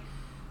like,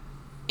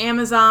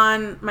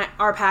 Amazon,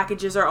 our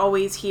packages are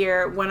always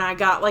here. When I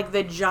got like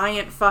the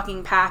giant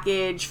fucking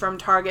package from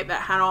Target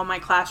that had all my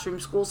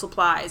classroom school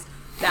supplies,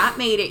 that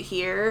made it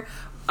here.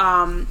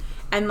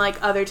 And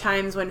like other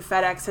times when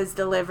FedEx has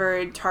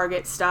delivered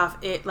Target stuff,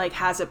 it like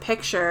has a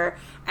picture,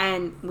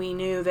 and we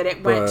knew that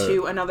it went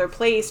to another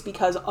place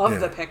because of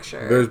the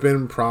picture. There's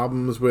been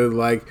problems with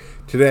like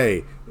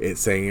today,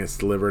 it's saying it's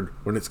delivered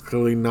when it's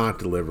clearly not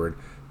delivered.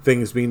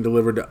 Things being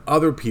delivered to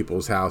other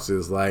people's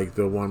houses, like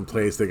the one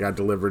place that got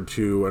delivered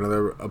to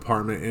another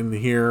apartment in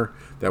here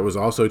that was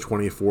also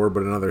 24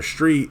 but another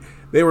street.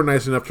 They were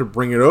nice enough to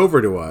bring it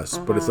over to us,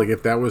 but it's like,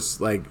 if that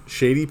was like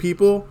shady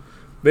people,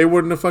 they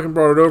wouldn't have fucking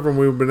brought it over and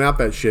we would have been out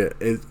that shit.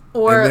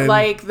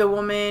 Like the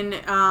woman,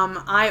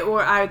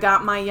 I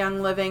got my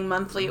Young Living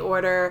monthly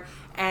order,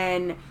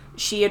 and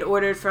she had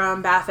ordered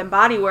from Bath and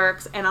Body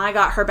Works, and I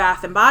got her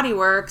Bath and Body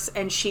Works,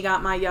 and she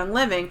got my Young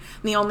Living.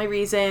 And the only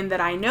reason that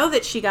I know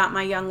that she got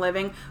my Young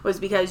Living was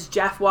because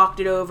Jeff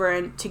walked it over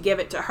and to give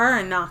it to her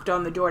and knocked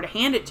on the door to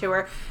hand it to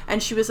her,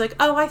 and she was like,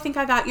 "Oh, I think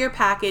I got your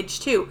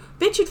package too."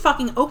 Bitch, you'd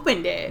fucking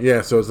opened it.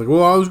 Yeah, so it's like,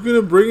 well, I was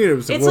gonna bring it.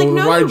 It's like,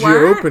 no, why'd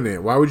you open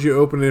it? Why would you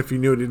open it if you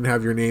knew it didn't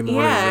have your name on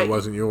it and it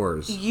wasn't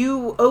yours?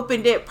 You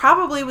opened it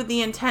probably with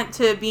the intent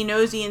to be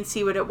nosy and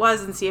see what it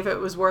was and see if it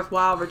was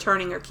worthwhile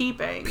returning or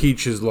keeping.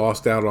 Peach has lost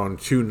out on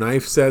 2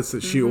 knife sets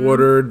that she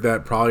ordered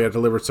that probably got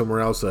delivered somewhere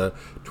else, a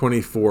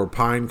 24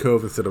 Pine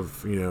Cove instead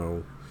of,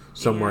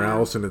 somewhere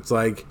else, and it's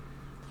like,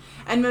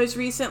 And most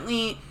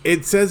recently,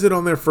 it says it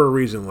on there for a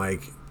reason.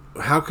 Like,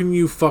 how can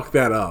you fuck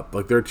that up?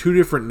 Like, there are two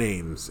different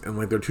names, and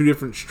like they're two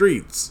different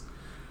streets,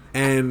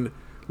 and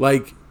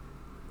like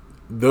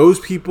those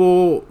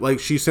people, like,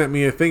 she sent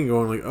me a thing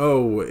going like,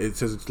 oh, it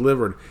says it's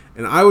delivered,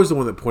 and I was the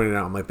one that pointed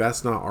out, I'm like,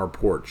 that's not our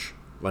porch.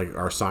 Like,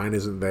 our sign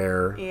isn't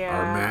there. Yeah.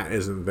 Our mat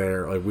isn't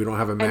there. Like, we don't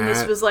have a mat. And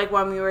this was, like,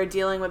 when we were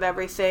dealing with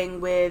everything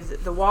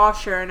with the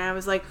washer. And I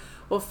was like,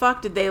 well,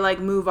 fuck, did they, like,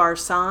 move our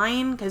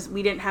sign? Because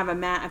we didn't have a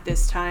mat at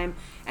this time.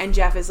 And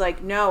Jeff is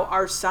like, no,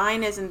 our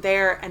sign isn't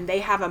there. And they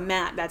have a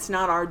mat. That's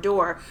not our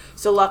door.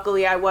 So,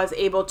 luckily, I was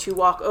able to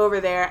walk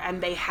over there.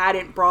 And they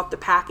hadn't brought the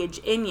package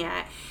in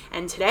yet.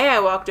 And today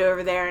I walked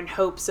over there in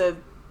hopes of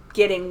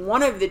getting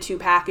one of the two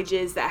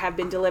packages that have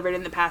been delivered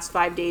in the past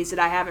 5 days that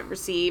I haven't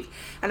received.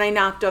 And I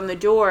knocked on the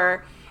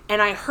door and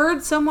I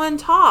heard someone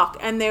talk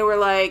and they were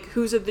like,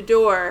 who's at the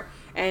door?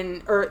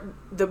 Or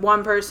the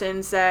one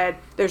person said,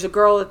 there's a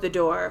girl at the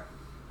door.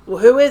 Well,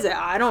 who is it?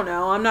 I don't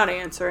know. I'm not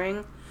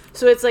answering.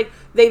 So it's like,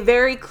 they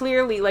very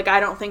clearly, like,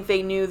 I don't think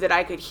they knew that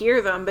I could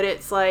hear them, but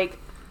it's like,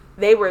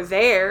 they were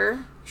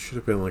there. Should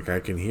have been like, I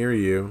can hear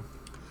you.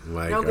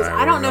 Like, no, because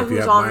I don't know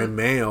who's on my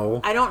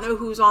mail. I don't know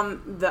who's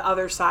on the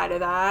other side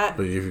of that.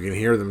 But if you can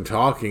hear them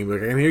talking,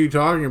 like, I can hear you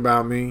talking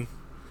about me.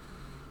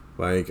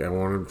 Like, I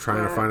want to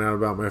trying to find out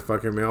about my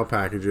fucking mail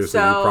packages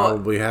that you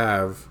probably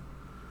have.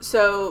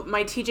 So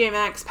my TJ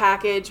Maxx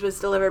package was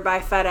delivered by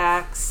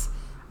FedEx.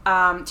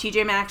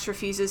 TJ Maxx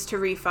refuses to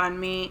refund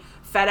me.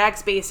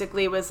 FedEx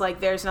basically was like,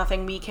 there's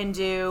nothing we can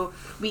do.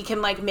 We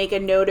can, like, make a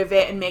note of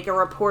it and make a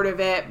report of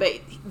it.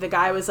 But the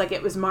guy was like,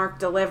 it was marked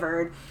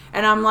delivered.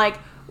 And I'm like,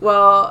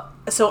 well,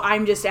 so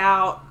I'm just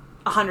out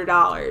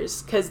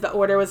 $100 because the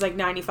order was like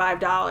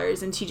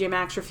 $95 and TJ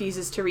Maxx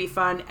refuses to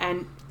refund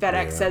and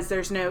FedEx says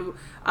there's no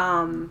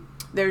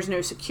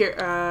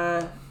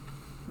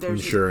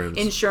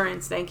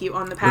insurance, thank you,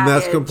 on the package. And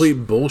that's complete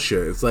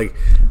bullshit. It's like,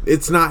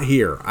 it's not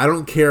here. I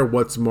don't care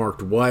what's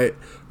marked what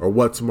or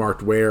what's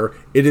marked where.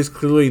 It is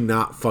clearly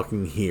not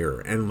fucking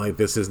here. And like,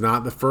 this is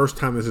not the first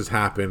time this has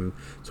happened.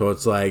 So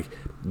it's like,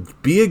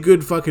 be a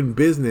good fucking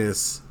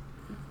business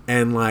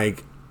and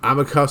like, I'm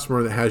a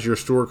customer that has your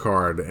store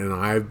card and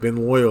I've been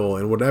loyal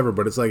and whatever,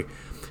 but it's like,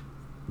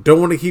 don't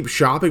want to keep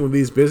shopping with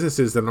these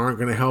businesses that aren't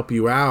going to help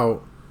you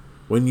out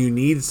when you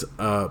need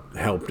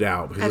helped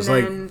out. Because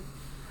and it's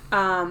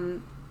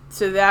then,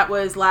 so that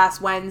was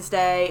last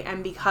Wednesday,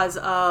 and because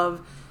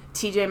of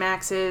TJ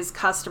Maxx's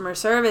customer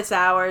service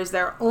hours,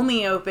 they're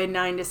only open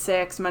 9 to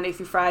 6, Monday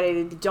through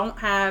Friday. They don't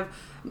have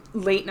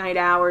late night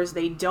hours.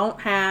 They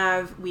don't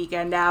have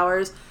weekend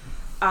hours.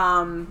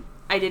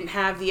 I didn't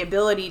have the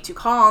ability to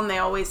call them. They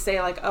always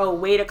say like, oh,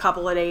 wait a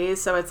couple of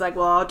days. So it's like,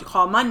 well, I'll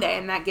call Monday.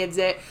 And that gives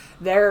it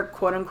their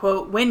quote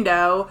unquote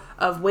window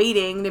of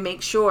waiting to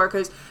make sure.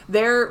 Because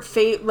their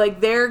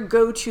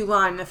go-to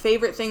line, the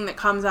favorite thing that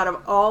comes out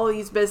of all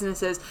these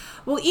businesses,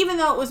 well, even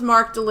though it was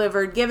marked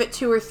delivered, give it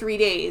 2 or 3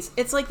 days.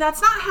 It's like,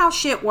 that's not how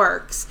shit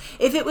works.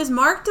 If it was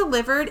marked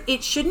delivered,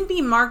 it shouldn't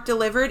be marked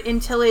delivered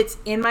until it's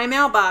in my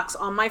mailbox,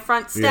 on my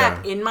front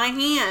step, in my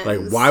hands.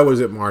 Like, why was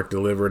it marked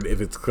delivered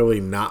if it's clearly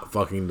not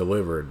fucking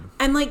delivered?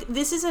 And like,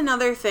 this is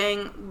another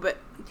thing, but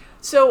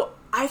so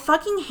I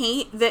fucking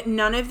hate that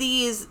none of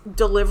these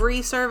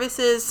delivery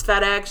services,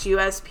 FedEx,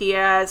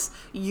 USPS,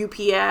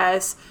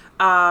 UPS,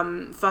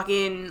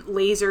 fucking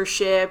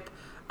LaserShip,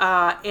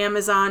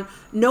 Amazon,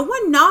 no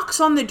one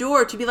knocks on the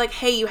door to be like,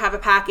 hey, you have a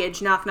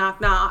package, knock,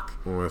 knock, knock.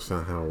 Well, that's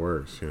not how it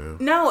works, you know?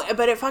 No,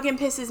 but it fucking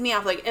pisses me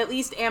off. Like, at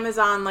least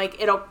Amazon, like,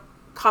 it'll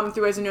come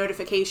through as a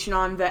notification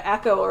on the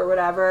Echo or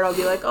whatever. It'll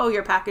be like, oh,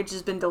 your package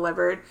has been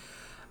delivered.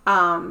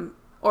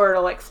 Or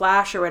it'll like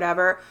flash or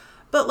whatever.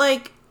 But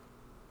like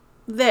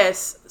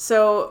this,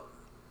 so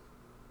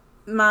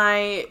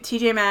my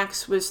TJ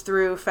Maxx was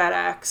through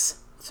FedEx.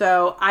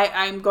 So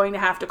I'm going to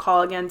have to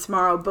call again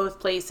tomorrow, both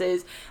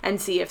places,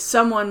 and see if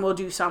someone will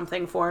do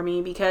something for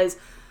me because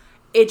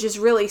it just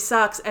really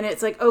sucks. And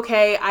it's like,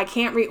 okay, I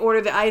can't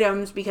reorder the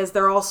items because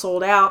they're all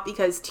sold out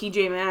because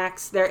TJ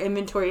Maxx, their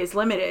inventory is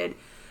limited.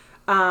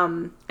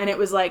 And it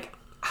was like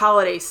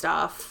holiday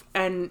stuff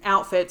and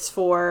outfits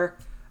for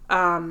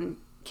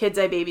kids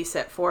I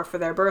babysit for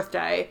their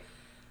birthday.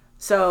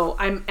 So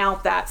I'm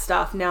out that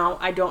stuff. Now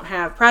I don't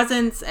have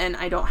presents and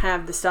I don't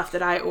have the stuff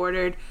that I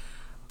ordered.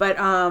 But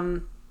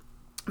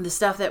the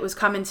stuff that was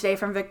coming today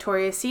from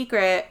Victoria's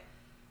Secret,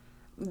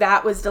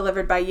 that was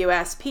delivered by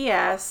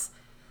USPS.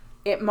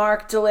 It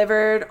marked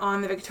delivered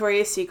on the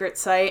Victoria's Secret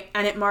site,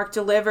 and it marked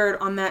delivered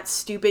on that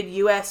stupid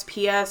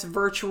USPS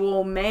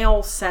virtual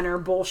mail center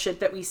bullshit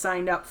that we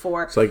signed up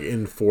for. It's like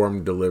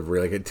informed delivery.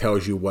 Like, it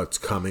tells you what's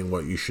coming,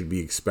 what you should be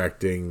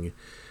expecting.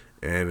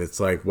 And it's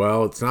like,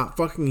 well, it's not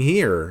fucking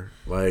here.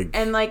 Like,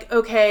 and like,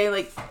 okay,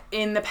 like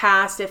in the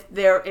past, if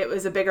it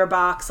was a bigger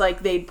box,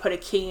 like they'd put a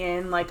key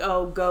in, like,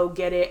 oh, go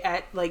get it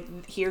at,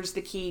 like, here's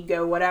the key,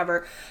 go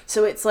whatever.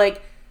 So it's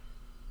like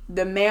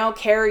the mail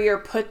carrier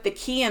put the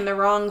key in the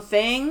wrong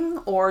thing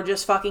or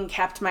just fucking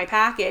kept my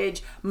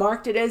package,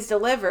 marked it as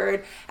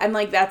delivered. And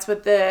like, that's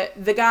what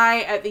the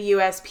guy at the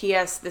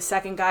USPS, the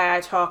second guy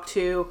I talked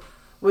to,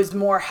 was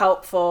more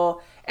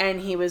helpful, and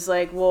he was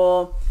like,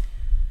 well,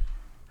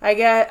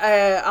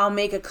 I'll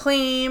make a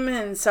claim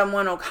and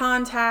someone will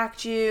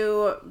contact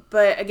you,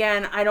 but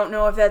again, I don't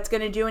know if that's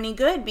going to do any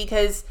good,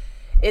 because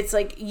it's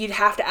like you'd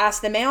have to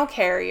ask the mail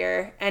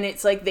carrier, and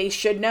it's like they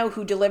should know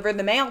who delivered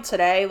the mail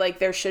today, like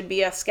there should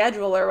be a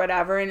schedule or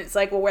whatever, and it's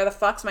like, well, where the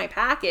fuck's my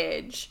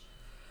package?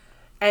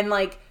 And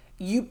like,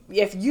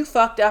 if you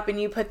fucked up and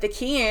you put the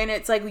key in,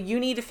 it's like, you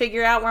need to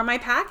figure out where my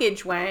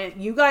package went.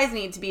 You guys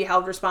need to be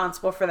held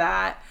responsible for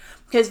that,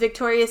 because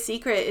Victoria's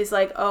Secret is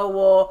like, oh,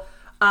 well,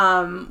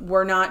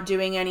 we're not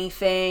doing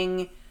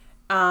anything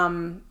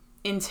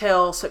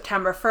until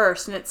September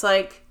 1st. And it's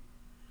like,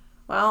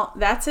 well,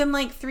 that's in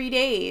like 3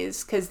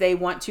 days, because they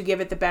want to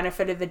give it the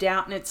benefit of the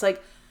doubt. And it's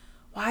like,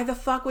 why the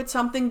fuck would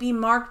something be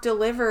marked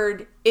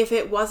delivered if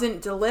it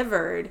wasn't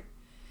delivered?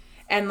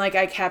 And like,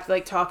 I kept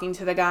like talking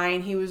to the guy,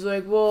 and he was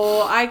like,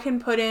 well, I can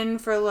put in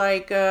for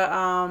like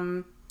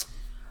I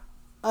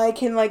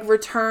can like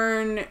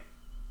return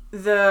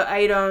the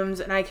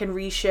items and I can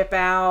reship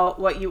out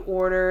what you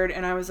ordered.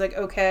 And I was like,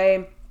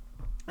 okay.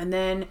 And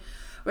then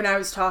when I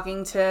was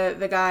talking to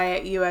the guy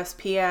at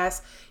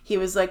USPS, he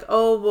was like,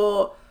 oh,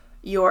 well,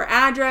 your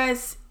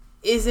address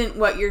isn't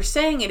what you're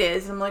saying it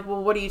is. I'm like,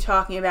 well, what are you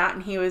talking about?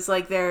 And he was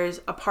like,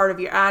 there's a part of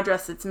your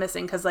address that's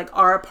missing, because like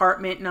our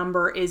apartment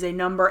number is a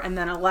number and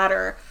then a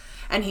letter.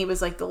 And he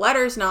was like, the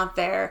letter's not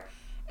there.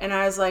 And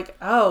I was like,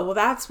 oh, well,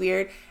 that's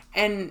weird.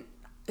 And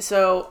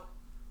so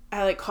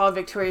I like called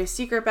Victoria's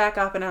Secret back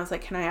up, and I was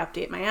like, can I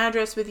update my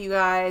address with you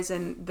guys?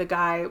 And the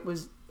guy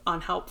was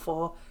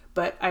unhelpful,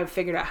 but I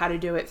figured out how to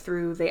do it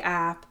through the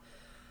app.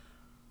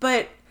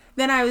 But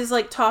then I was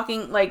like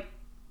talking, like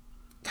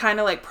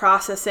kind of like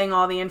processing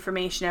all the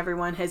information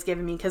everyone has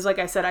given me, because like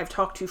I said, I've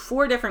talked to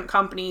 4 different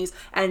companies,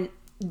 and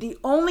the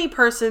only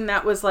person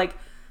that was like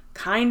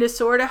kind of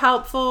sort of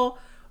helpful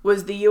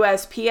was the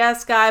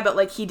USPS guy, but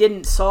like he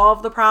didn't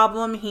solve the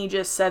problem. He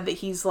just said that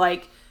he's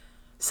like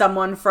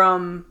someone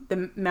from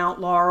the Mount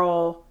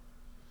Laurel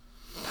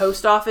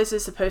post office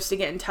is supposed to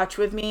get in touch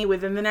with me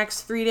within the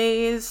next 3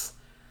 days.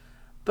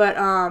 But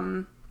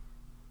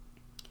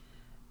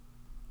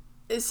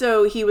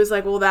so he was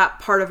like, well, that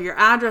part of your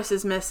address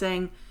is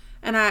missing.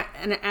 And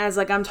as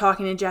like I'm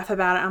talking to Jeff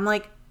about it, I'm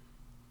like,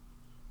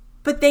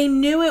 but they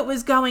knew it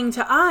was going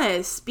to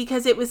us,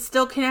 because it was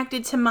still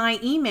connected to my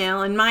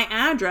email and my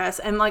address.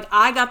 And like,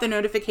 I got the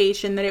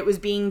notification that it was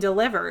being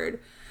delivered.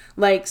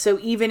 Like, so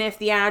even if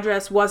the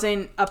address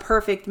wasn't a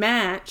perfect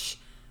match,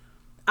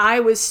 I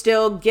was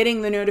still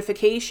getting the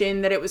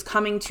notification that it was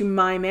coming to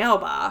my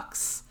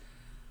mailbox.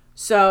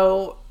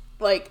 So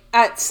like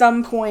at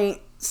some point,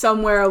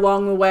 somewhere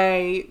along the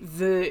way,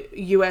 the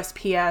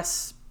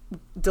USPS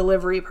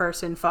delivery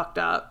person fucked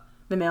up.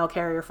 The mail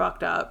carrier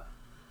fucked up.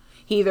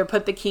 He either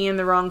put the key in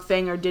the wrong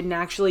thing or didn't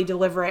actually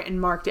deliver it and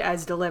marked it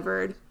as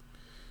delivered.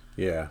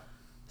 Yeah.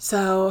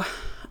 So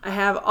I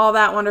have all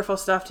that wonderful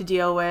stuff to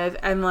deal with.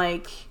 And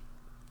like,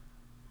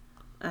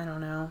 I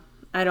don't know.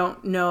 I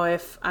don't know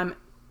if I'm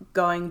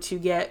going to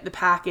get the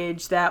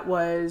package that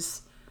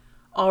was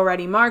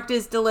already marked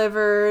as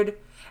delivered,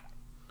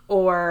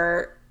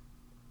 or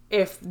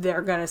if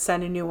they're going to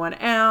send a new one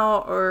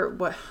out, or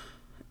what.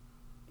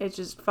 It's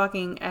just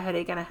fucking a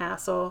headache and a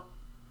hassle.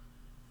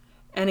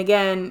 And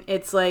again,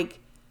 it's like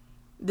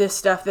this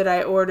stuff that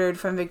I ordered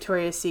from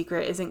Victoria's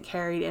Secret isn't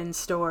carried in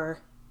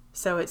store.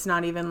 So it's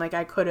not even like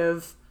I could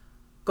have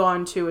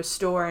gone to a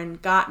store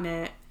and gotten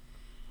it.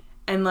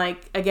 And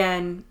like,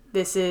 again,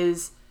 this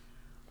is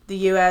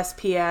the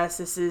USPS,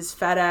 this is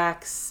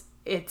FedEx,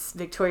 it's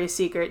Victoria's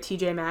Secret,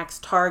 TJ Maxx,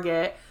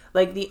 Target.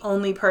 Like, the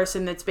only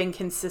person that's been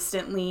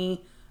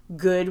consistently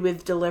good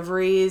with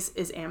deliveries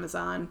is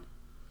Amazon.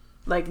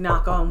 Like,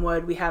 knock on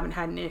wood, we haven't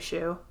had an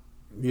issue.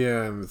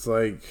 Yeah, and it's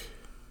like,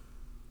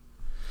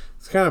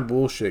 it's kind of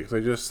bullshit, because I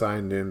just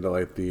signed into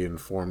like the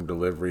informed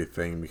delivery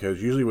thing,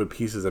 because usually with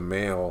pieces of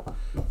mail,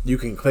 you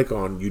can click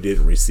on you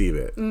didn't receive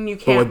it. You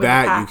can't. But with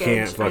that, package, you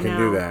can't fucking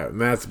do that.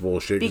 And that's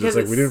bullshit, because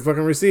it's like, we didn't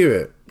fucking receive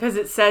it. Because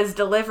it says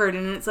delivered,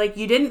 and it's like,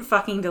 you didn't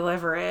fucking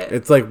deliver it.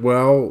 It's like,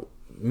 well,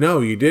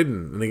 no, you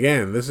didn't. And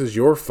again, this is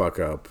your fuck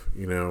up.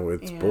 You know,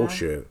 it's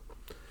bullshit.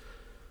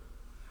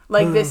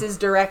 Like, this is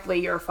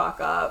directly your fuck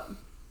up.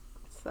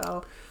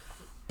 So.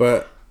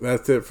 But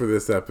that's it for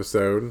this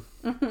episode.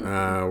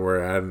 We're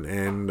at an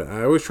end.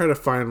 I always try to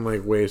find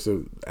like ways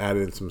to add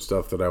in some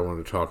stuff that I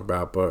want to talk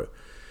about, but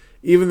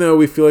even though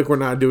we feel like we're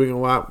not doing a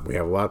lot, we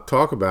have a lot to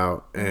talk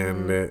about,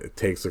 and it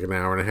takes like an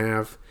hour and a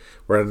half.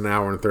 We're at an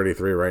hour and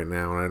 33 right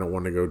now, and I don't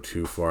want to go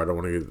too far. I don't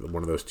want to get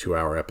one of those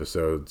 2-hour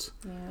episodes.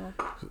 Yeah.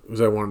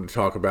 Because I wanted to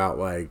talk about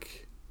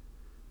like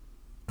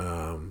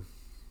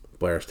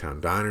Blairstown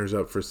Diner's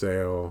up for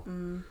sale.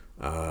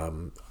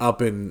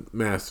 Up in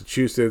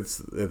Massachusetts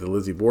at the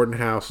Lizzie Borden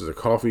house, there's a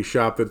coffee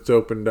shop that's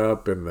opened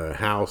up, and the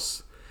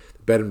house,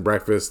 bed and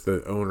breakfast,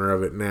 the owner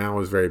of it now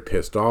is very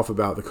pissed off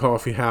about the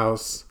coffee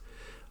house.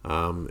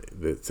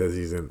 That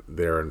says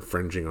they're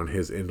infringing on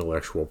his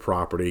intellectual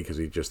property, because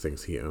he just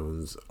thinks he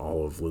owns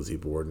all of Lizzie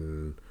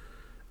Borden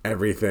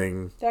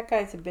everything. That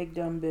guy's a big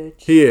dumb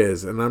bitch. He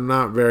is, and I'm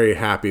not very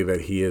happy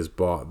that he has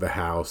bought the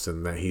house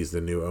and that he's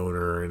the new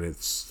owner, and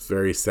it's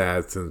very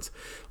sad since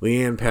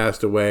Leanne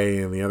passed away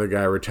and the other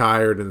guy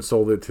retired and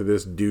sold it to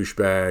this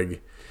douchebag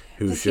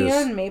who's Is he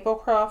on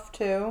Maplecroft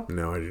too?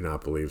 No, I do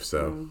not believe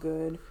so. Oh,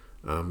 good.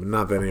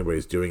 Not that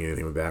anybody's doing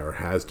anything with that or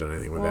has done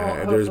anything with that.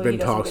 Hopefully There's been he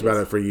doesn't talks get about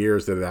his- it for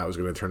years that was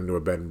going to turn into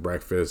a bed and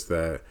breakfast.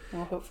 Well,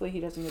 hopefully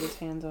he doesn't get his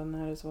hands on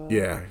that as well.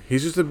 Yeah,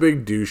 he's just a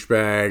big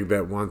douchebag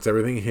that wants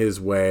everything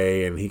his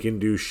way, and he can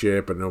do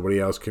shit, but nobody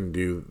else can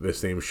do the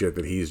same shit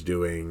that he's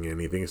doing, and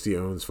he thinks he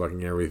owns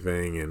fucking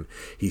everything, and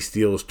he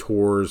steals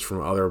tours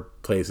from other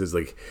places.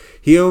 Like,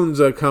 he owns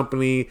a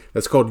company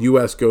that's called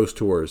U.S. Ghost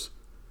Tours.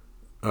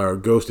 Or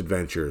Ghost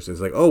Adventures. It's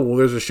like, oh, well,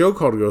 there's a show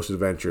called Ghost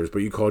Adventures, but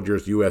you called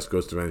yours U.S.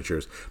 Ghost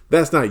Adventures.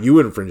 That's not you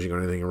infringing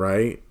on anything,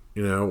 right?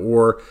 You know,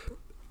 or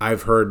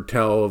I've heard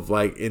tell of,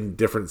 like, in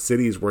different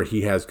cities where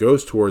he has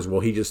ghost tours,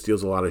 well, he just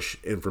steals a lot of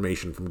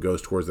information from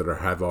ghost tours that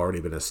have already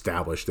been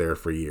established there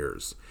for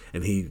years.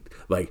 And he,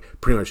 like,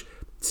 pretty much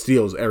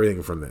steals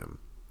everything from them.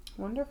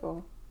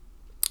 Wonderful.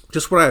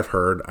 Just what I've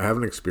heard. I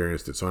haven't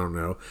experienced it, so I don't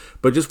know.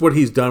 But just what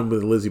he's done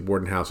with the Lizzie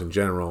Borden house in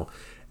general,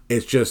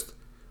 it's just...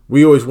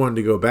 We always wanted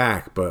to go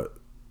back, but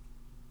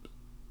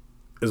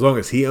as long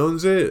as he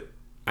owns it,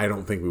 I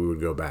don't think we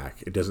would go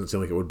back. It doesn't seem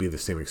like it would be the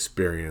same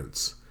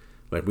experience.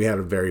 Like, we had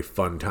a very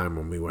fun time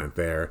when we went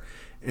there.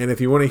 And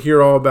if you want to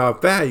hear all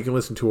about that, you can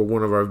listen to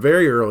one of our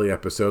very early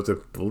episodes. I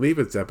believe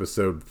it's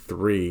episode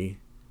 3,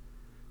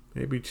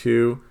 maybe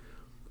 2.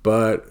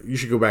 But you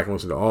should go back and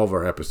listen to all of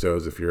our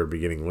episodes if you're a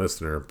beginning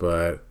listener.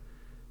 But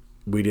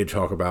we did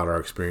talk about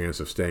our experience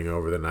of staying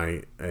over the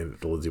night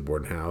at the Lizzie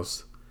Borden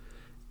house.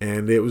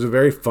 And it was a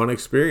very fun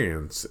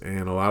experience,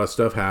 and a lot of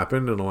stuff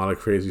happened, and a lot of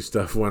crazy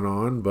stuff went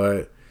on,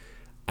 but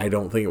I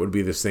don't think it would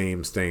be the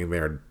same staying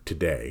there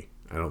today.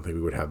 I don't think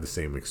we would have the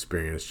same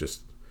experience,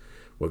 just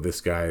what this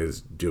guy is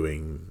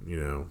doing, you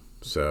know.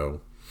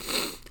 So,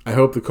 I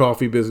hope the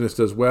coffee business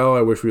does well.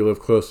 I wish we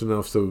lived close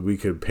enough so we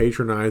could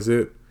patronize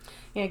it.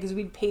 Yeah, because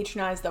we'd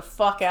patronize the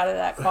fuck out of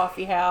that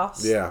coffee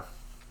house. Yeah.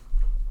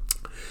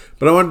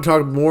 But I wanted to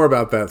talk more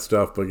about that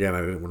stuff, but again,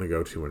 I didn't want to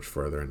go too much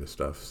further into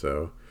stuff,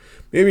 so...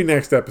 Maybe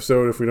next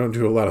episode, if we don't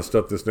do a lot of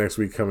stuff this next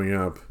week coming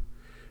up,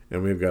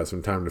 and we've got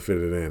some time to fit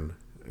it in.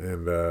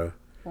 And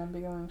won't be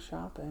going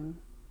shopping.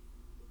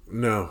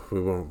 No, we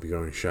won't be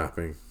going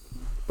shopping.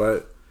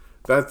 But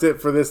that's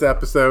it for this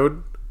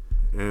episode,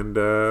 and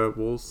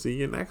we'll see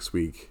you next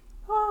week.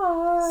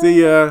 Bye.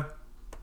 See ya.